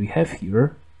option that we have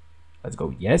here, let's go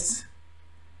with yes,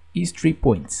 is 3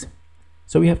 points.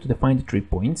 So we have to define the 3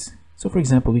 points. So for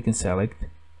example, we can select,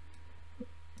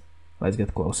 let's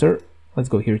get closer. Let's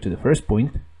go here to the first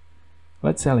point.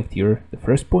 Let's select here the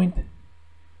first point,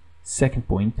 second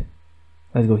point.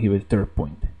 Let's go here with the third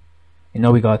point. And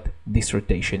now we got this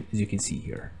rotation, as you can see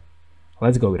here.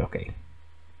 Let's go with OK.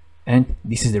 And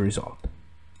this is the result.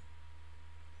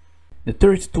 The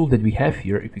third tool that we have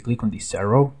here, if we click on this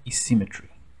arrow, is Symmetry.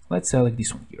 Let's select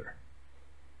this one here.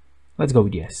 Let's go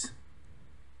with yes.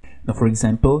 Now for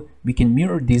example, we can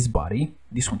mirror this body,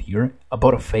 this one here,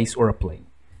 about a face or a plane.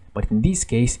 But in this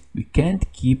case, we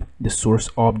can't keep the source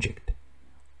object.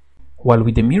 While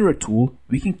with the mirror tool,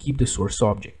 we can keep the source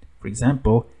object. For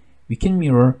example, we can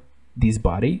mirror this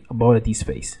body about this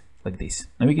face, like this.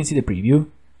 Now we can see the preview.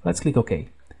 Let's click OK.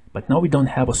 But now we don't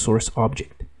have a source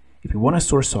object. If we want a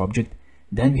source object,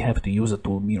 then we have to use a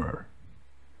tool mirror.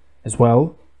 As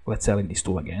well, let's select this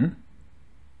tool again.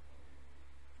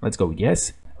 Let's go with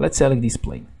yes. Let's select this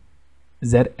plane,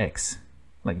 ZX,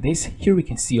 like this. Here we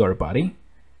can see our body.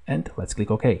 And let's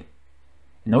click OK.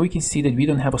 And now we can see that we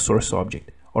don't have a source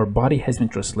object. Our body has been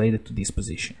translated to this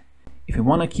position. If we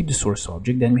want to keep the source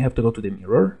object, then we have to go to the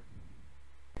mirror.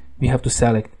 We have to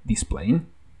select this plane,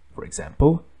 for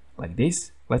example, like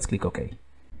this. Let's click OK.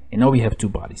 And now we have two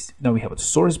bodies. Now we have a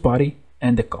source body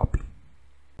and a copy.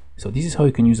 So this is how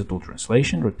you can use a tool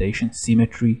translation, rotation,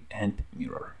 symmetry, and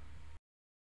mirror.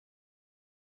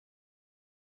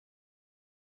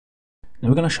 Now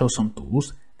we're going to show some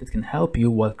tools that can help you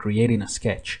while creating a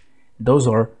sketch. Those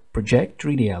are Project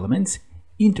 3D Elements,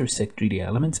 Intersect 3D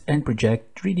Elements, and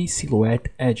Project 3D Silhouette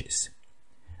Edges.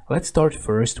 Let's start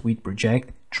first with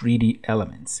Project 3D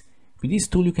Elements. With this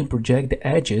tool, you can project the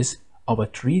edges of a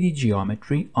 3D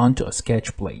geometry onto a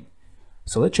sketch plane.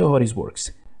 So let's show how this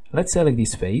works. Let's select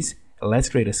this face, and let's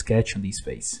create a sketch on this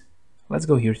face. Let's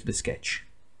go here to the sketch,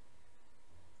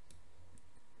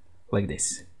 like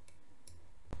this.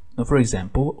 Now for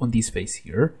example, on this face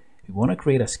here, we want to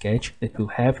create a sketch that will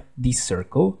have this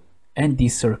circle and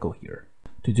this circle here.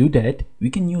 To do that, we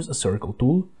can use a circle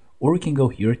tool, or we can go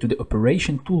here to the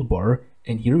operation toolbar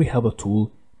and here we have a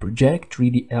tool, Project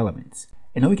 3D Elements.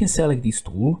 And now we can select this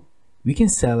tool, we can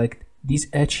select this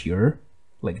edge here,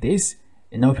 like this,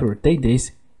 and now if we rotate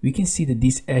this, we can see that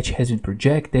this edge has been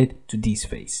projected to this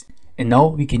face. And now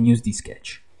we can use this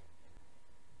sketch.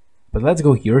 But let's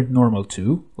go here, Normal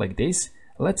to, like this.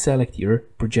 Let's select here,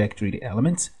 Project 3D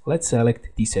Elements. Let's select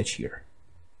this edge here,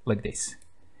 like this.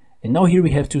 And now here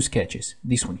we have two sketches,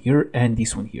 this one here and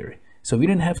this one here. So we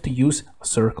don't have to use a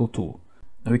circle tool.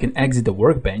 Now we can exit the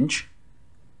workbench.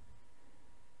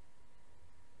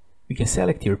 We can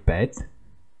select here Pad,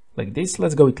 like this.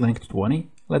 Let's go with length 20.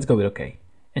 Let's go with OK.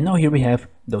 And now here we have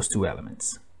those two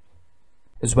elements.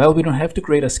 As well, we don't have to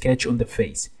create a sketch on the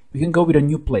face. We can go with a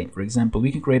new plane. For example,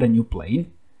 we can create a new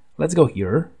plane. Let's go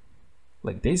here,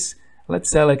 like this.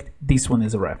 Let's select this one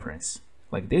as a reference,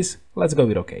 like this. Let's go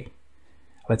with OK.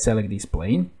 Let's select this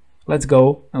plane. Let's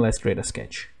go and let's create a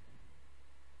sketch,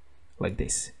 like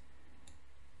this.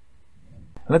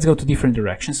 Let's go to different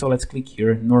directions. So let's click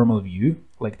here, Normal View,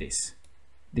 like this.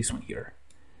 This one here.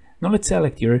 Now let's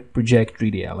select here, Project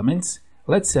 3D Elements.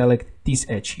 Let's select this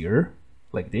edge here,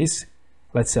 like this.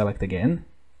 Let's select again.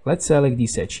 Let's select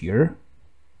this edge here.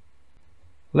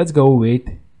 Let's go with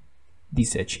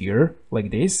this edge here,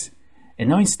 like this. And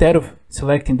now instead of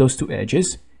selecting those two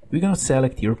edges, we're going to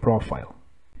select here Profile.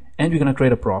 And we're going to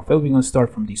create a profile. We're going to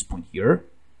start from this point here.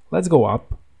 Let's go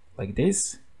up, like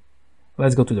this.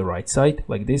 Let's go to the right side,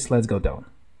 like this. Let's go down,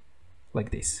 like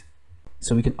this.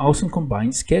 So we can also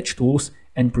combine sketch tools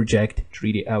and project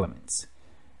 3D elements.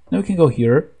 Now we can go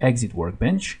here, exit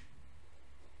workbench,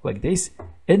 like this,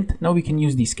 and now we can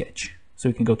use the sketch. So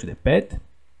we can go to the pad.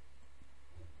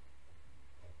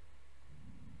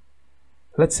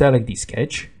 Let's select the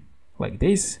sketch, like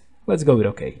this. Let's go with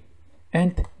OK.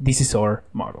 And this is our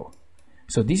model.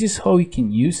 So this is how we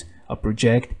can use a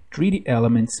project 3D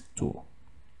elements tool.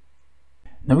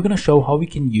 Now we're going to show how we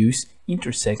can use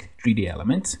Intersect 3D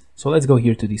elements. So let's go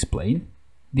here to this plane,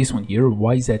 this one here,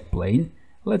 YZ plane.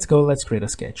 Let's go, let's create a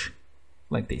sketch,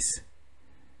 like this.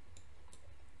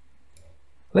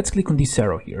 Let's click on this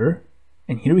arrow here,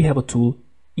 and here we have a tool,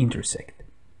 Intersect.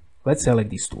 Let's select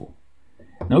this tool.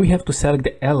 Now we have to select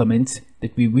the elements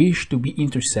that we wish to be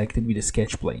intersected with the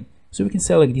sketch plane. So we can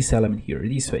select this element here,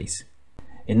 this face.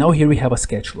 And now here we have a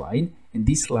sketch line, and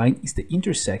this line is the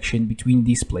intersection between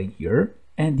this plane here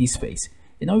and this face.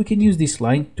 And now we can use this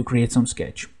line to create some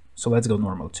sketch. So let's go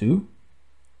Normal to,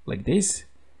 like this.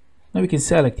 Now we can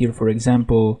select here, for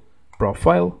example,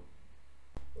 Profile.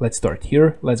 Let's start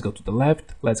here. Let's go to the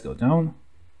left. Let's go down.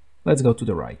 Let's go to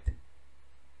the right,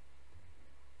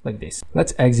 like this.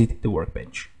 Let's exit the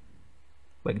workbench,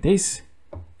 like this.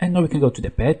 And now we can go to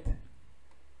the pad.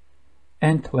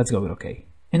 And let's go with OK.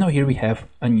 And now here we have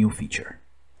a new feature.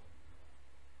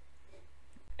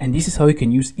 And this is how you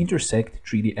can use Intersect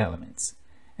 3D elements.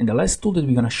 And the last tool that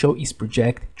we're going to show is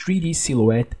Project 3D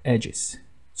Silhouette Edges.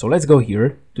 So let's go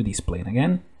here to this plane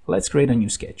again. Let's create a new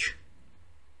sketch,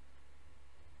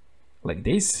 like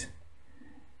this.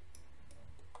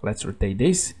 Let's rotate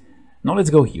this. Now let's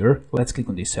go here. Let's click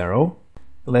on this arrow.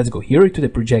 Let's go here to the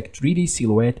Project 3D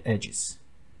Silhouette Edges,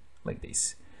 like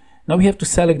this. Now we have to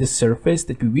select the surface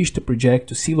that we wish to project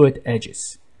to silhouette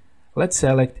edges. Let's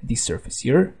select this surface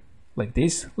here, like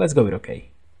this. Let's go with OK.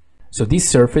 So this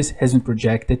surface has been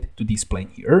projected to this plane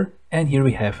here, and here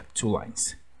we have two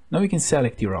lines. Now we can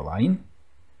select here a line.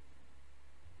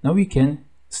 Now we can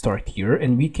start here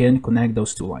and we can connect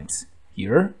those two lines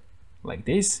here, like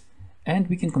this, and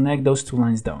we can connect those two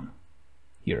lines down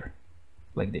here,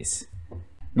 like this.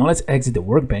 Now let's exit the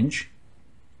workbench,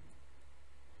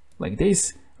 like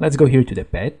this. Let's go here to the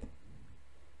pad,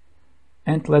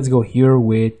 and let's go here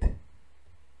with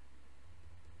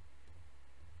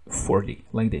 40,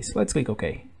 like this. Let's click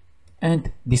OK.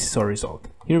 And this is our result.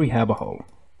 Here we have a hole.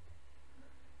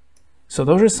 So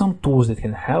those are some tools that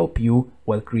can help you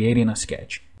while creating a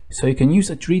sketch. So you can use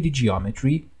a 3D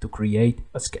geometry to create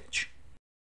a sketch.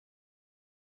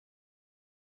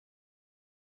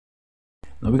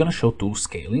 Now we're going to show tool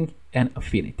scaling and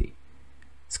affinity.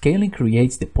 Scaling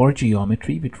creates the part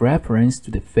geometry with reference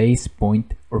to the face,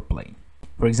 point, or plane.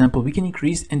 For example, we can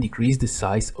increase and decrease the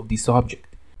size of this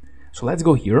object. So let's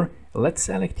go here, let's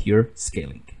select here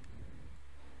scaling.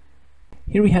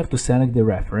 Here we have to select the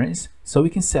reference, so we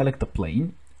can select a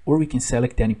plane or we can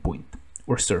select any point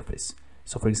or surface.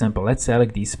 So for example, let's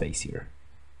select this face here,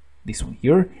 this one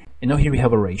here, and now here we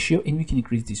have a ratio and we can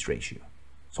increase this ratio.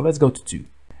 So let's go to 2.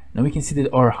 Now we can see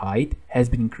that our height has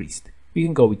been increased. We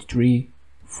can go with 3,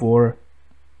 4,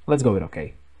 let's go with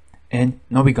OK. And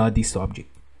now we got this object,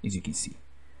 as you can see.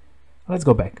 Let's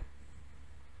go back.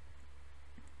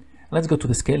 Let's go to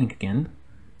the scaling again,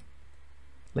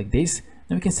 like this.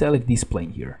 Now we can select this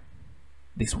plane here,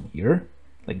 this one here,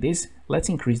 like this. Let's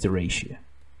increase the ratio,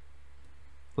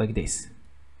 like this.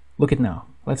 Look at now.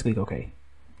 Let's click OK.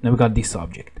 Now we got this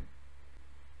object.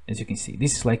 As you can see,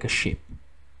 this is like a ship.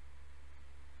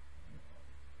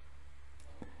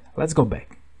 Let's go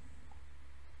back.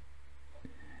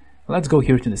 Let's go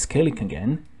here to the scaling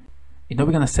again. And now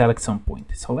we're gonna select some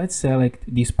point. So let's select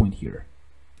this point here,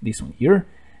 this one here.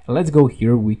 And let's go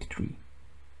here with 3,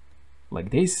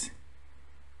 like this.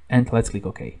 And let's click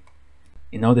OK.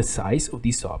 And now the size of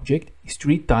this object is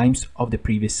 3 times of the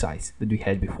previous size that we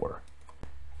had before.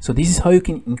 So this is how you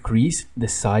can increase the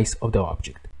size of the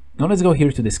object. Now let's go here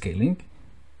to the scaling.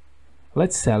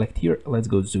 Let's select here, let's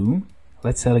go zoom.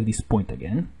 Let's select this point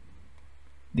again,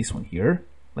 this one here,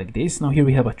 like this. Now here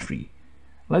we have a 3.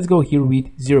 Let's go here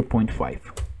with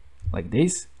 0.5, like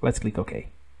this. Let's click OK.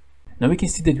 Now we can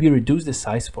see that we reduce the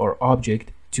size of our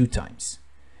object 2 times.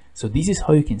 So this is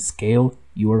how you can scale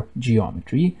your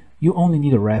geometry. You only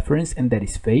need a reference, and that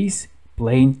is face,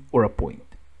 plane, or a point.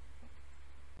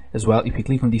 As well, if you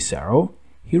click on this arrow,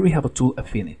 here we have a tool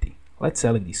Afinity. Let's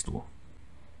select this tool.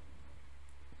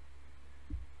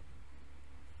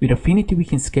 With Afinity, we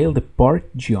can scale the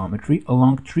part geometry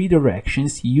along 3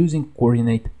 directions using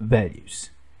coordinate values.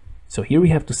 So here we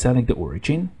have to select the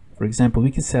origin. For example,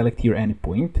 we can select here any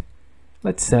point.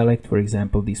 Let's select, for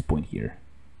example, this point here,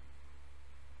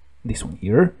 this one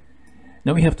here.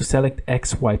 Now we have to select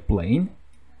XY plane.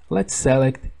 Let's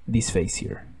select this face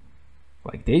here,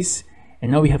 like this.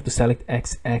 And now we have to select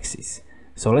X-axis.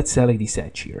 So let's select this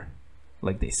edge here,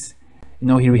 like this. And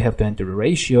now here we have to enter the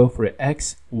ratio for the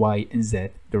X, Y, and Z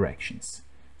directions.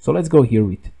 So let's go here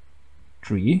with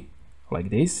 3, like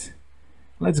this.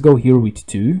 Let's go here with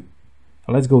 2.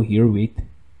 Let's go here with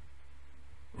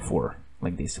 4,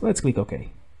 like this. Let's click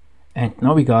OK. And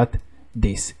now we got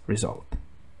this result.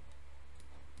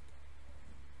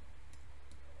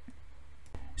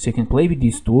 So you can play with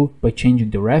this tool by changing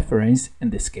the reference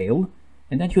and the scale,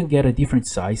 and then you can get a different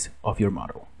size of your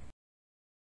model.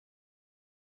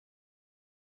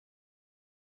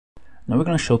 Now we're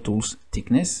going to show tools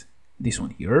thickness, this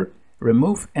one here,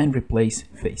 remove and replace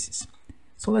faces.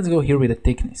 So let's go here with the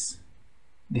thickness,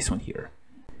 this one here.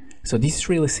 So this is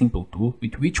really simple tool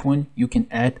with which one you can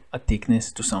add a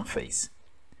thickness to some face.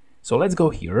 So let's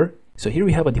go here. So here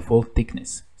we have a default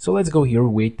thickness. So let's go here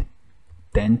with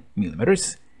 10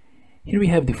 millimeters. Here we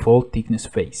have default thickness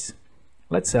face.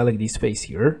 Let's select this face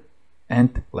here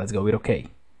and let's go with OK.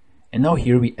 And now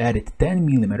here we added 10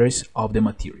 millimeters of the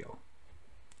material.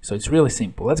 So it's really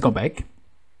simple. Let's go back.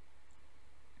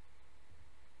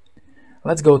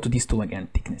 Let's go to this tool again,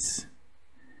 thickness.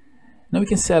 Now we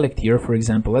can select here, for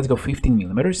example, let's go 15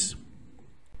 millimeters.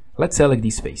 Let's select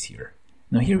this face here.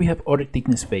 Now here we have other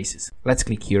thickness faces. Let's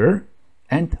click here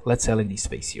and let's select this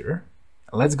face here.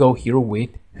 Let's go here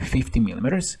with 50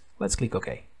 millimeters. Let's click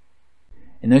OK.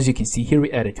 And as you can see here,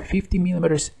 we added 50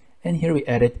 millimeters and here we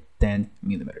added 10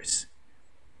 millimeters.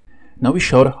 Now we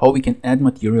showed how we can add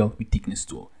material with thickness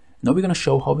tool. Now we're going to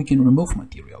show how we can remove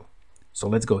material. So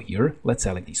let's go here, let's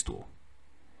select this tool.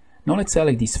 Now let's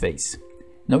select this face.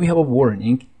 Now we have a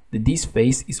warning that this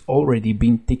face is already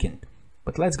been thickened,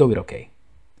 but let's go with OK.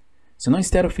 So now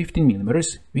instead of 15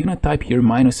 millimeters, we're going to type here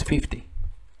 -50.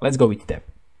 Let's go with tab.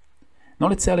 Now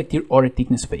let's select here other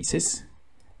thickness faces.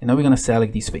 And now we're going to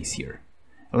select this face here.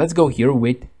 Let's go here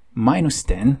with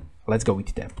 -10. Let's go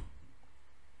with tab,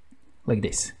 like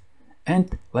this.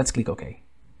 And let's click OK.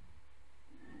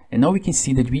 And now we can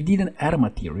see that we didn't add a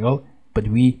material, but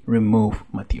we remove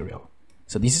material.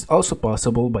 So this is also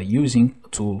possible by using a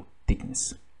tool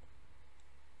thickness.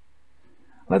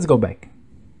 Let's go back,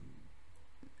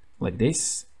 like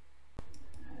this.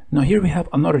 Now here we have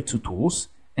another 2 tools,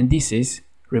 and this is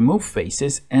remove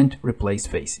faces and replace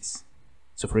faces.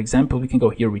 So for example, we can go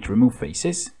here with remove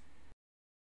faces.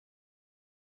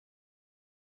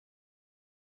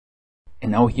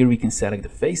 And now here we can select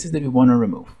the faces that we want to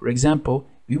remove. For example,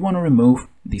 we want to remove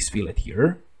this fillet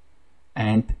here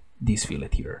and this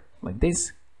fillet here, like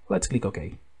this. Let's click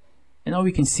OK. And now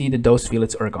we can see that those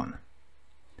fillets are gone.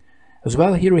 As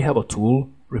well, here we have a tool,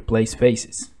 replace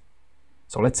faces.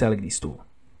 So let's select this tool.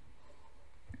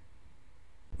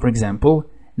 For example,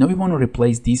 now we want to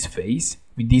replace this face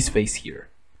with this face here.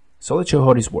 So let's show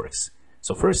how this works.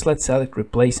 So first let's select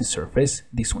replacing surface,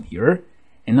 this one here.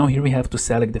 And now here we have to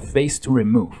select the face to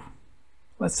remove.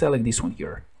 Let's select this one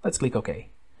here. Let's click OK.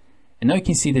 And now you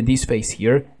can see that this face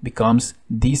here becomes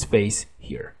this face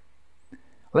here.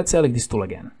 Let's select this tool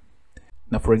again.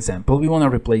 Now for example, we want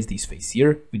to replace this face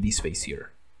here with this face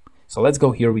here. So let's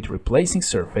go here with replacing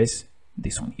surface,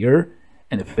 this one here.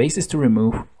 And the faces to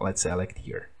remove, let's select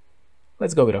here.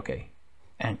 Let's go with OK.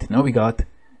 And now we got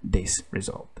this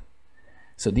result.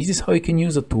 So this is how you can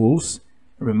use the tools: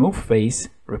 remove face,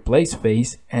 replace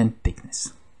face, and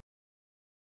thickness.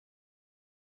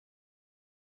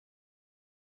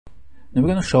 Now we're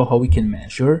going to show how we can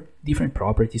measure different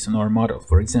properties on our model.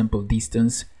 For example,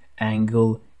 distance,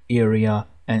 angle, area,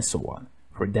 and so on.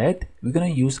 For that, we're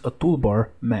going to use a toolbar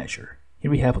measure. Here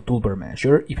we have a toolbar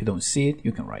measure. If you don't see it,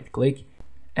 you can right click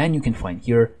and you can find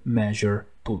here measure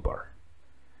toolbar.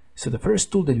 So the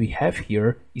first tool that we have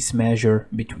here is measure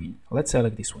between. Let's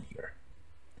select this one here.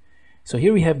 So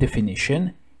here we have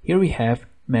definition. Here we have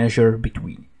measure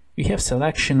between. We have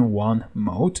selection 1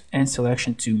 mode and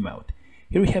selection 2 mode.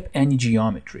 Here we have any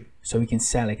geometry. So we can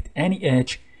select any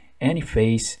edge, any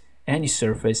face, any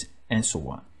surface, and so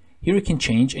on. Here you can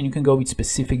change and you can go with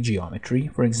specific geometry.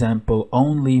 For example,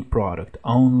 only product,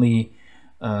 only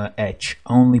edge,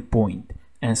 only point,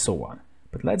 and so on.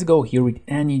 But let's go here with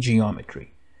any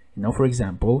geometry. Now, for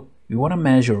example, we want to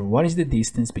measure what is the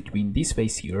distance between this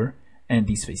face here and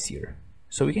this face here.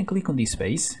 So we can click on this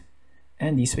face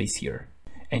and this face here.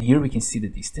 And here we can see the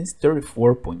distance,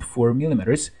 34.4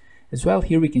 millimeters. As well,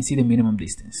 here we can see the minimum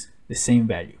distance, the same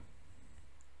value.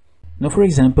 Now, for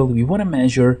example, we want to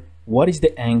measure what is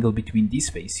the angle between this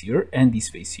face here and this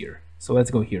face here. So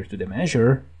let's go here to the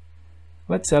measure.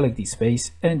 Let's select this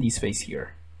face and this face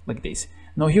here, like this.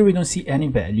 Now here we don't see any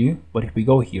value, but if we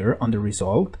go here on the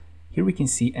result, here we can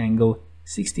see angle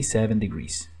 67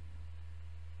 degrees.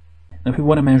 Now if we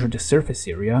want to measure the surface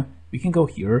area, we can go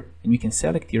here and we can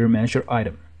select here measure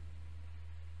item.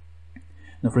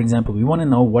 Now for example, we want to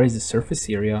know what is the surface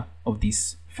area of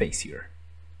this face here.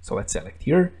 So let's select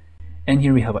here, and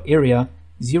here we have an area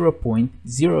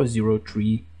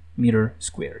 0.003 meter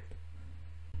squared.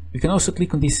 We can also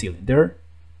click on this cylinder,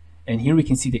 and here we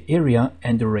can see the area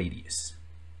and the radius.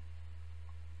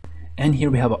 And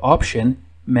here we have an option,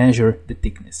 measure the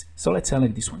thickness. So let's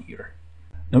select this one here.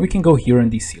 Now we can go here on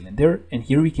this cylinder, and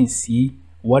here we can see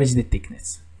what is the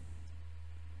thickness.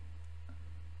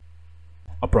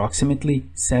 Approximately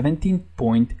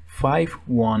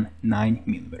 17.519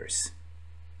 millimeters.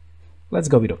 Let's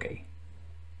go with OK.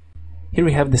 Here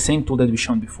we have the same tool that we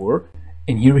shown before,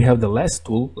 and here we have the last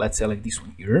tool. Let's select this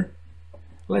one here.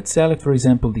 Let's select, for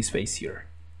example, this face here.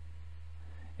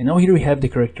 And now here we have the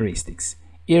characteristics: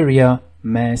 area,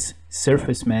 mass,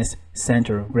 surface mass,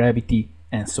 center of gravity,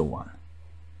 and so on.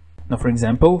 Now, for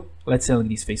example, let's select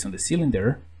this face on the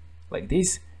cylinder, like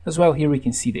this. As well, here we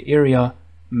can see the area,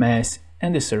 mass,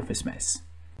 and the surface mass.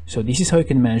 So this is how you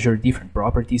can measure different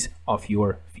properties of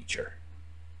your feature.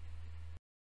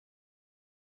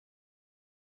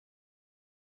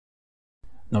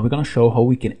 Now we're going to show how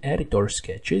we can edit our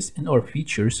sketches and our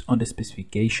features on the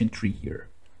specification tree here.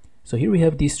 So here we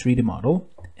have this 3D model,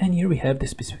 and here we have the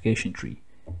specification tree.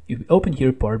 If we open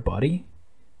here part body,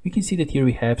 we can see that here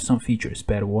we have some features: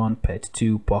 pad 1, pad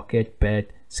 2, pocket, pad,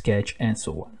 sketch, and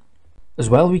so on. As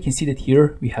well, we can see that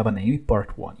here we have a name,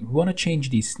 part 1. If we want to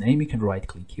change this name, we can right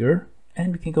click here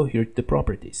and we can go here to the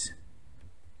properties.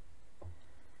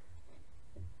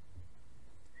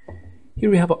 Here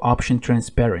we have an option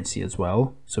transparency as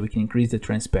well, so we can increase the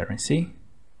transparency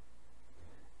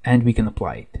and we can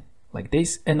apply it like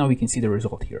this, and now we can see the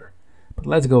result here. But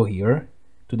let's go here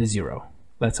to the 0.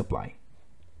 Let's apply.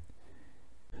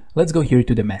 Let's go here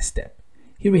to the mass step.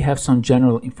 Here we have some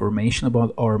general information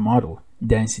about our model: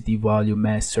 density, volume,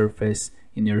 mass, surface,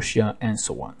 inertia, and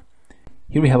so on.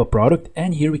 Here we have a product,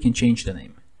 and here we can change the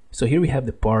name. So here we have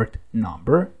the part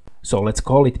number, so let's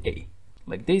call it A,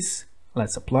 like this.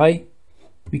 Let's apply.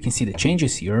 We can see the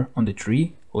changes here on the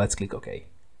tree. Let's click OK.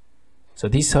 So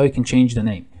this is how you can change the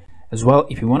name. As well,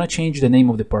 if you want to change the name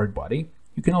of the part body,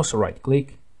 you can also right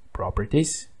click,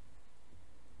 properties.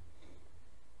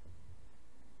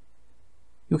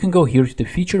 You can go here to the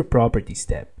feature properties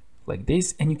tab, like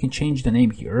this, and you can change the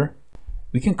name here.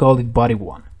 We can call it body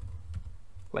 1,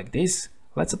 like this.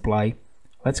 Let's apply.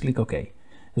 Let's click OK.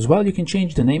 As well, you can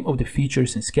change the name of the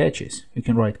features and sketches. You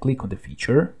can right click on the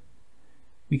feature.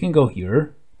 We can go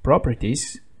here,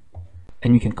 properties,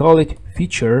 and you can call it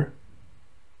feature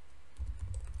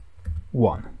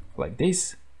 1, like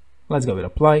this. Let's go with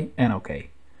apply and OK.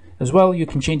 As well, you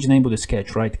can change the name of the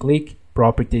sketch, right click,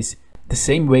 properties, the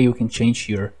same way you can change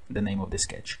here the name of the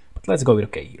sketch. But let's go with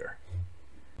OK here.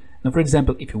 Now, for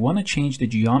example, if you want to change the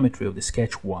geometry of the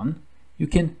sketch 1, you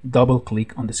can double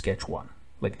click on the sketch 1,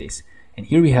 like this. And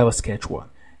here we have a sketch 1.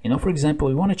 You know, for example,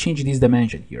 we want to change this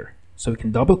dimension here. So we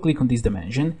can double click on this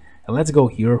dimension, and let's go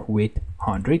here with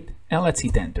 100, and let's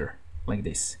hit enter, like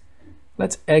this.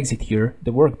 Let's exit here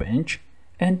the workbench,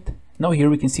 and now here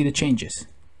we can see the changes.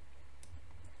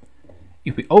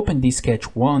 If we open this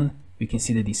sketch 1, we can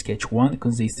see that the sketch 1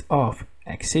 consists of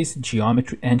axis,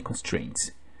 geometry, and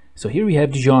constraints. So here we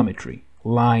have the geometry,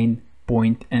 line,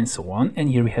 point, and so on, and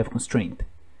here we have constraint,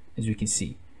 as we can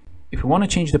see. If we want to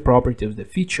change the property of the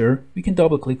feature, we can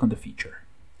double click on the feature,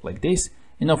 like this.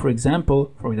 And now, for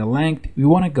example, for the length, we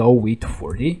want to go with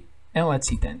 40, and let's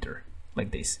hit enter,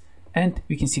 like this. And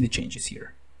we can see the changes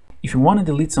here. If you want to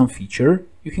delete some feature,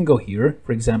 you can go here.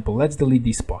 For example, let's delete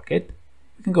this pocket.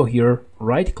 You can go here,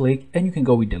 right click, and you can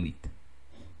go with delete.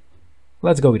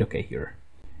 Let's go with OK here.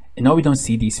 And now we don't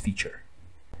see this feature.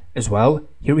 As well,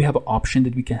 here we have an option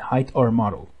that we can hide our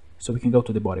model. So we can go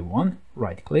to the body one,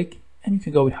 right click, and you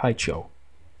can go with hide show,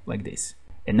 like this.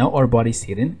 And now our body is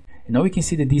hidden. And now we can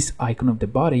see that this icon of the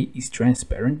body is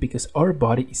transparent because our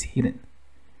body is hidden.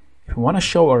 If we want to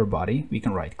show our body, we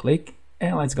can right click,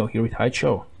 and let's go here with hide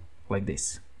show, like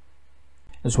this.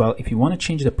 As well, if you want to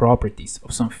change the properties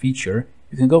of some feature,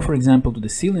 you can go, for example, to the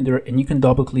cylinder and you can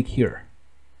double click here.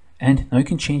 And now you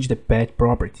can change the pad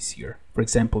properties here. For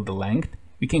example, the length,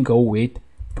 we can go with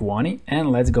 20,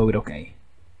 and let's go with OK,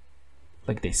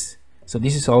 like this. So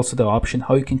this is also the option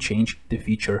how you can change the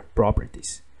feature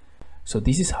properties. So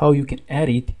this is how you can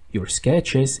edit your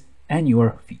sketches and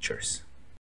your features.